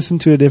have to listen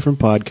to a different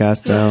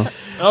podcast now.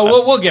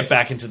 Oh, we'll get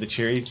back into the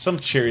cheery. Some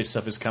cheery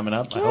stuff is coming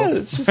up. I hope.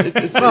 It's just,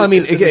 it's, Well, I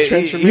mean, it's a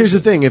transformation. here's the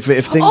thing: if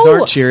things Oh,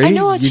 aren't cheery, I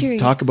know a you cheery.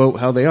 talk about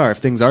how they are. If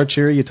things are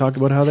cheery, you talk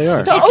about how they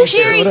are. The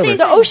ocean, Whatever.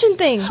 the ocean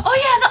thing. Oh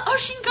yeah, the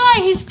ocean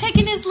guy. He's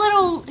taking his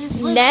little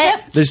Net.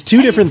 ship, There's two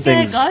and different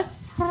he's gonna things. go-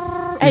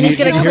 And he's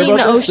Did going you to hear clean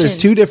the about this? ocean. There's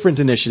two different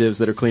initiatives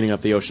that are cleaning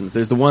up the oceans.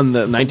 There's the one,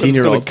 the It's going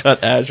 19-year-old. to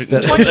cut Ash. 20,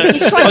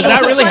 he's 20. Is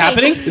that really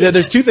happening?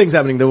 There's two things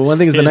happening. The one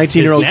thing is the His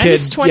 19-year-old net? kid,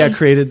 He's 20.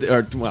 created,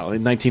 or well,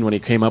 in 19 when he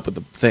came up with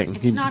the thing.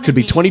 He not could a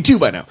be net. 22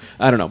 by now.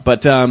 I don't know,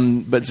 but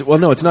well,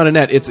 no, it's not a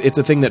net. It's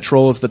a thing that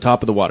trolls the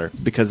top of the water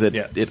because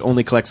it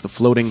only collects the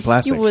floating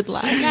plastic. You would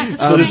lie. Yeah, 'cause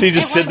So does he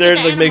just sit there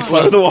and like make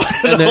fun of the water?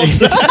 And then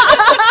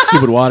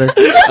stupid water.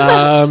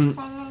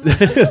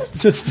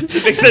 Just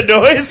Makes that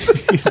noise.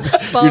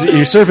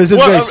 your surface is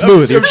Well, very I'm-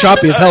 smooth. You're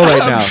choppy as hell right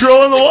now. I'm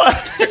trolling the water.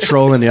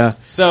 Trolling, yeah.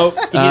 So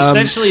he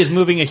essentially is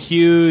moving a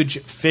huge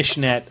fish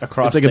net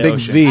across It's like the a big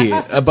ocean. V,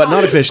 Across the but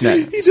not a top.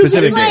 fishnet. It's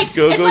Specifically, like,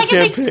 Go-go it's like a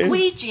big campaign.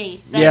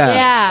 squeegee. That Yeah. gets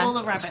Yeah. all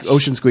the rubbish.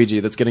 ocean squeegee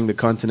that's getting the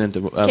continent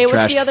of Okay, what's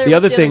trash. the other- other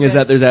what's the thing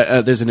other is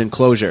that there's an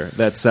enclosure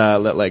that's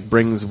that like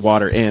brings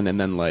water in, and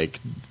then like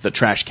the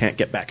trash can't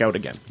get back out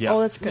again. Yeah. Oh,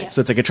 that's good. Yeah.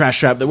 So it's like a trash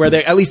trap that where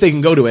they at least they can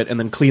go to it and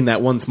then clean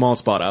that one small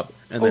spot up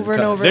and then Over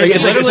and cut. over. There's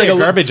It's literally a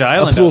garbage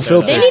island pool out there,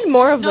 filter. They need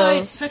more of No,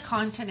 those. it's a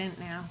continent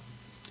now.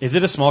 Is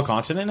it a small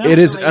continent now? It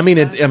is. I mean,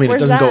 it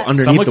Where's doesn't go that?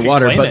 underneath Someone the could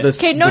water, claim but it. the,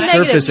 Okay, no the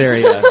surface negatives.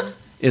 area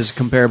is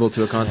comparable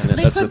to a continent.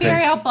 Let's That's the go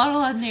bury thing. our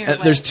bottle in there.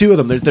 There's two of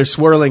them. They're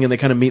swirling and they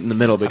kind of meet in the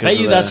middle I because bet of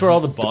you the- that's where all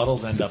the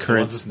bottles end up. The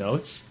currents. ones with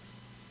notes.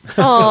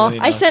 Oh, Really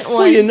I nuts. sent one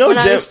Well, you know, when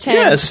I was 10.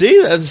 yeah.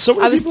 See, so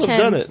many I was people 10.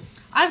 have done it.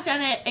 I've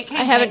done it. It came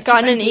I haven't back to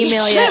gotten my an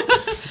email beach. yet.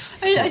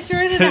 I threw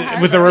it in a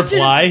harbor. With a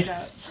reply.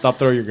 Stop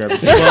throwing your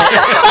garbage.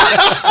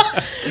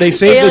 They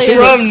say Aliens.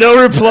 From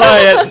no reply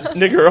at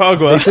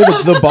Nicaragua. they say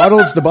the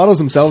bottles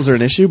themselves are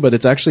an issue, but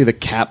it's actually the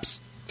caps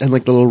and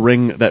like the little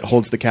ring that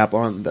holds the cap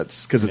on.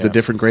 That's because it's a Yeah.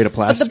 different grade of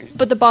plastic.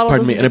 But the bottle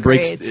Pardon doesn't me, and it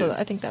breaks- degrade, so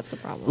I think that's the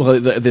problem.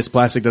 Well, this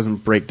plastic doesn't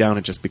break down;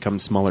 it just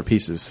becomes smaller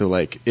pieces. So,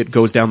 like, it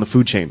goes down the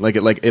food chain. Like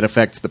it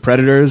affects the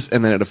predators,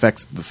 and then it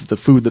affects the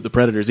food that the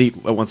predators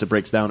eat once it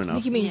breaks down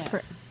enough. you mean Yeah.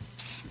 per-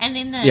 And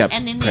then Yeah,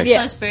 there's right.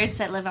 Yeah. those birds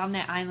that live on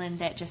their island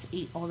that just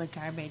eat all the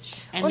garbage.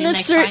 And when then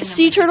there's they find them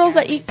sea with the turtles that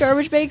garbage. eat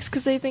garbage bags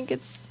because they think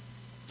it's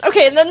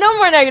okay. Then no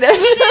more negatives.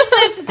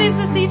 There's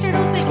the sea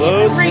turtles that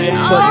Closing bring it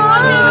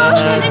time.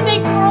 and then they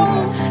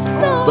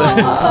grow.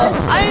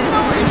 I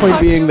know what you're Point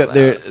talking being that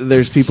about.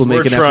 there's people We're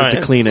making effort trying.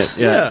 to clean it.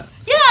 Yeah.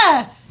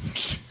 Yeah.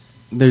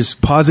 There's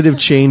positive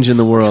change in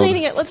the world.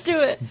 Cleaning it. Let's do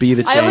it. Be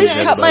the I always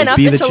change, cut mine up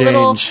be the into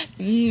little change.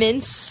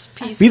 mince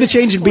pieces. Be the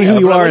change and be Yeah, who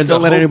you but I are, like and to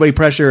don't let hope- anybody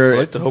pressure I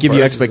like to hope give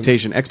you ours isn't-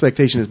 expectation.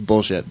 Expectation is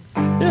bullshit.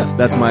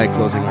 That's my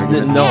closing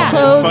argument. No, Yeah.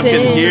 fucking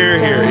Closing here,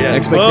 time. yeah.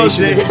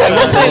 Expectation is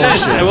Closing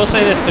time. I will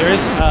say this: there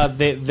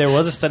is there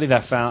was a study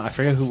that found, I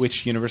forget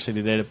which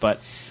university did it, but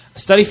a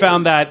study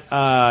found that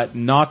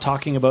not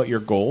talking about your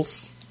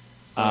goals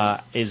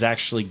is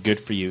actually good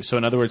for you. So,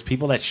 in other words,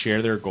 people that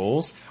share their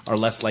goals are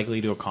less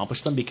likely to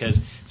accomplish them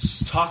because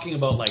talking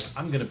about like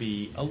I'm going to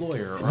be a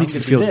lawyer, or makes I'm me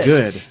gonna feel be this,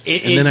 good.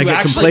 And then I you get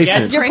actually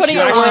complacent. You're putting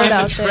you a actually word get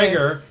out the there.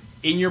 trigger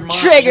in your mind.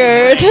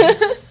 Triggered. in your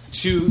brain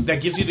that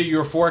gives you the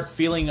euphoric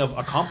feeling of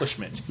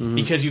accomplishment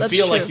because you That's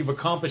feel true. like you've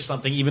accomplished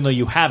something even though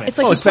you haven't. It's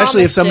like Oh, you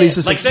especially if promised somebody's it.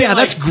 just like, saying, yeah,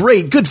 that's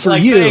great, good for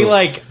like you. saying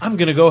like I'm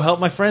gonna go help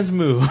my friends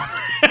move.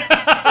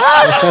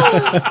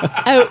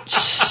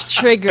 Ouch,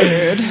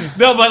 triggered.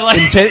 No, but like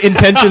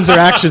Intentions or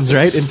actions,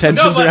 right?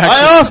 Intentions but or I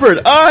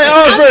actions.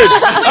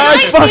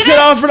 I fucking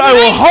offered. I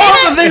will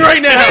harm the thing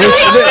right now.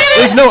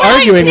 There's no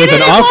arguing with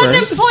an It offer.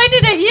 wasn't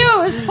pointed at you. It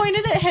was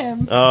pointed at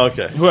him. Oh,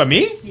 okay. who at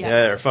me?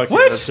 Yeah, fuck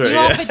What? you. That's right. You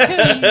Yeah. offered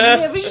to. You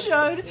never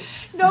showed.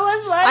 No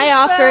one likes I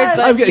offered, that.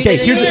 but you Okay,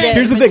 didn't here's need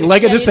it. the thing.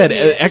 Like I just said, Yeah,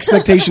 you didn't need it.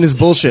 expectation is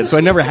bullshit. So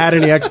I never had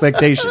any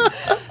expectation.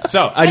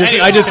 So I just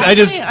I don't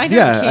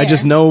I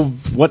just care. know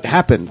what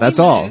happened. That's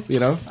all. moved. You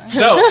know.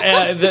 So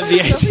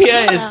the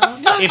idea is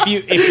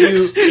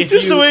if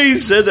Just you the way you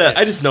said that,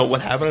 I just know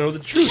what happened. I know the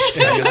truth.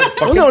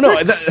 Oh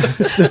no,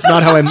 that's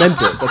not how I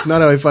meant it. That's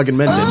not how I fucking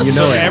meant it. You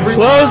know it. every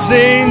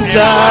Closing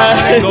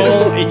time.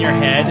 goal in your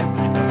head.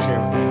 I'm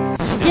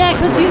sure. Yeah,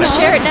 because you know,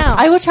 Share it now.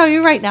 I will tell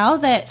you right now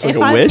that like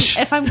if a I'm wish.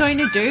 if I'm going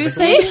to do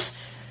things,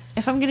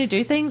 if I'm going to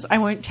do things, I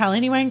won't tell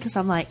anyone because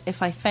I'm like,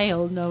 if I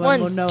fail, no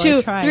one will know 1, I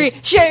 2, tried. 3.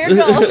 Share your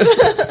goals.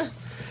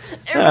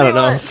 I don't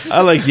know.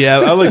 I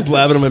like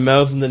blabbing in my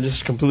mouth and then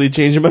just completely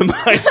changing my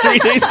mind 3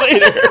 days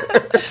later.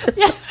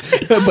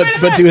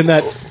 but doing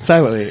that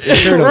silently.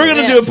 We're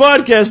gonna do a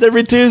podcast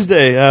every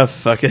Tuesday.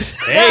 Fuck it.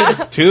 Hey,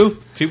 two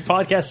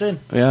podcasts in.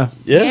 Yeah.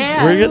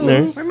 Yeah, we're getting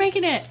there. We're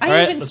making it. I All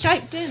right, even let's-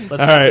 Skyped in.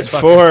 Let's, All right, let's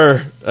fuck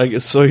for I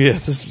guess so. Yeah,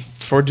 this is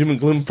for Doom and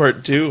Gloom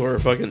Part 2 or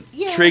fucking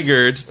Yeah.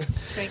 triggered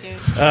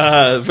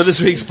for this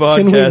week's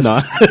Can we podcast.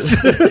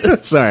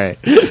 not? Sorry.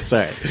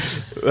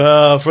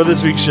 For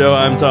this week's show,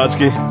 I'm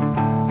Totsky.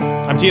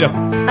 I'm Tito.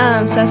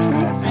 Cecily.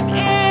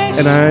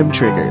 And I'm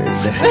triggered.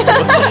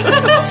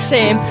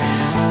 Same.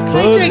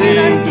 Closing triggered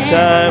our day.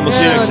 time. We'll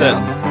see you No, next no.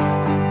 time.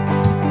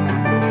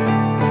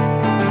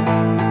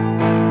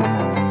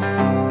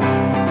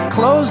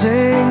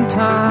 Closing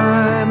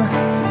time.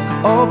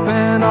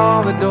 Open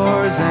all the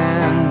doors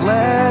and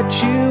let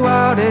you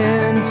out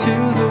into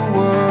the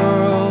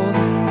world.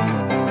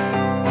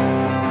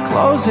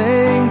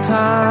 Closing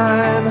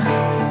time.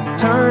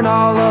 Turn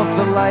all of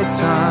the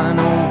lights on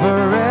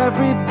over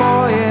every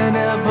boy and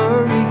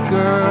every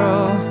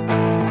girl.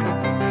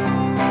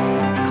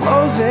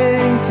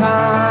 Closing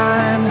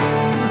time.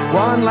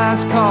 One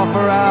last call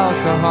for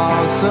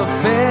alcohol, so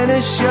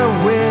finish your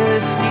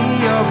whiskey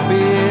or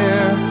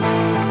beer.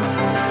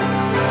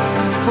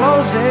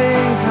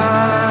 Closing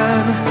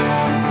time.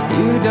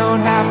 You don't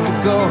have to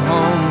go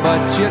home,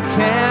 but you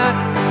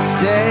can't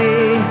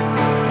stay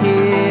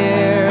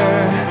here.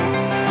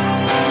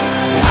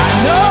 I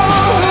know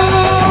who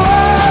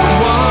I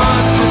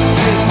want to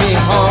take me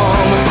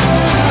home.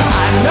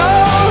 I know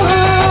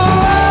who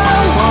I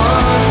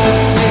want to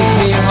take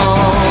me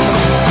home.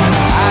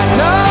 I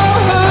know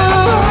who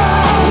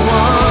I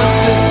want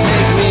to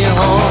take me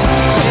home.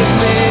 Take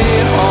me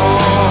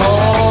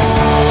home.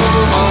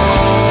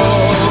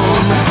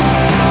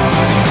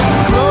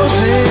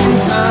 Closing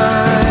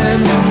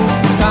time.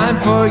 Time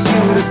for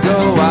you to go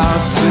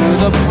out to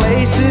the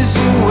places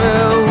you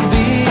will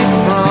be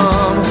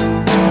from.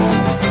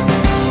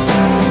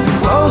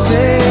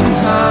 Closing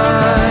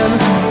time.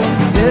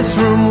 This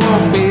room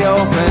won't be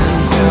open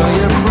till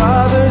your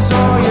brothers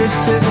or your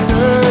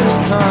sisters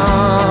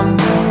come.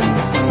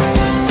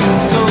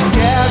 So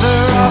gather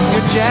up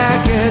your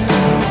jackets,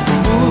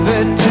 move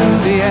it to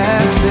the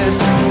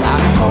exits. I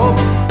hope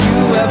you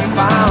have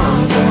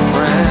found a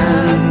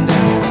friend.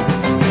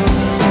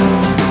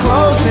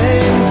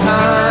 Closing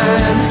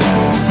time.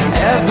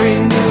 Every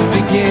new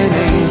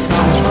beginning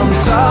comes from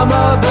some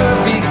other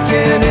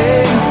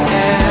beginning's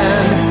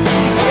end.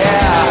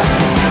 Yeah,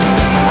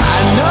 I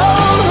know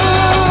who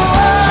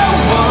I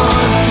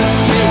want to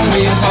take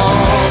me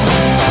home.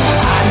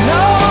 I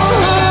know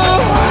who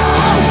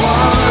I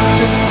want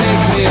to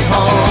take me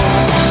home.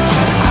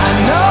 I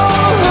know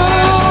who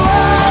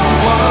I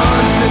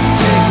want to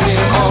take me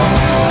home.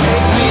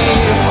 Take me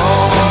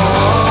home.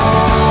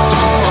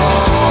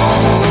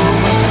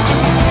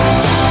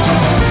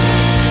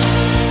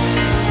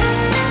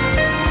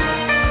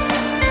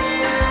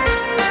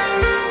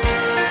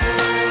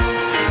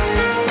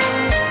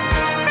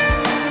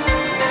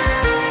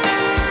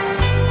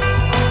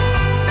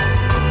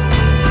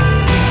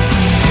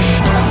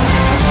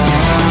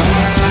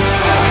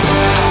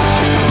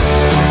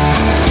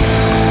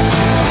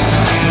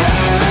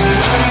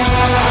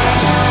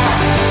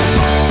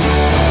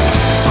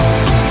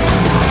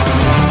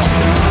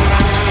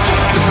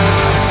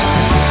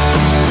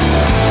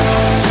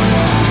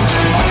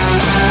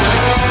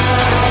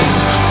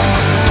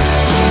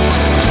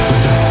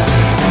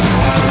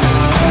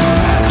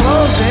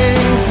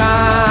 Closing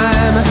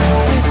time.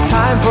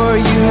 Time for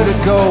you to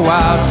go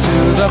out to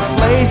the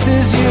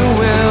places you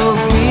will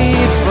be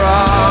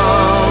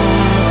from.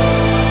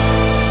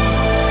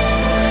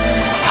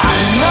 I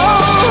know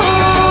who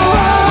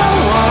I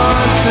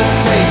want to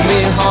take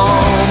me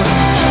home.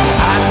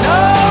 I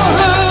know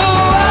who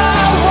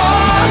I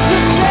want to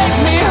take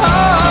me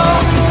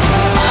home.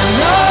 I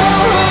know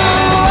who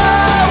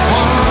I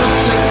want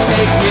to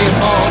take me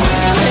home.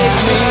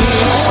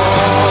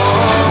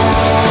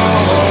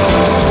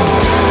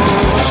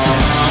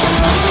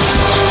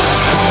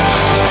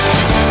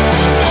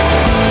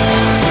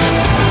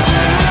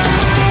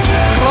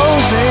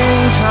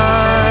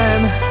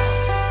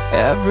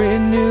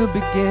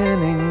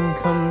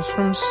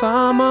 from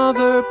some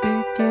other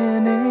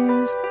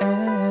beginning's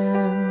end.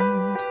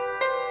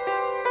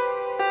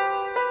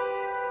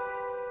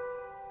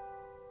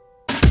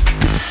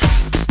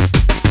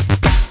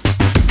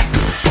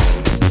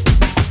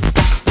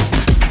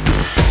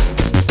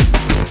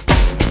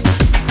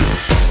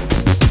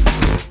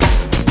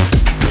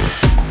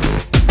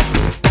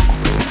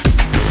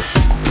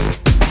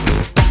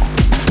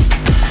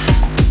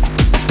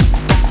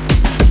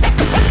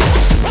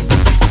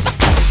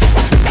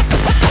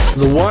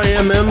 The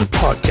YMM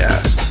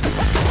Podcast,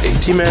 a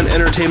T-Man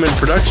Entertainment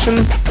production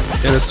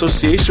in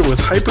association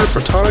with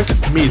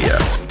Hyperphotonic Media.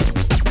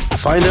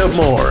 Find out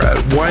more at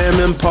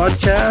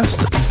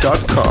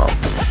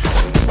ymmpodcast.com.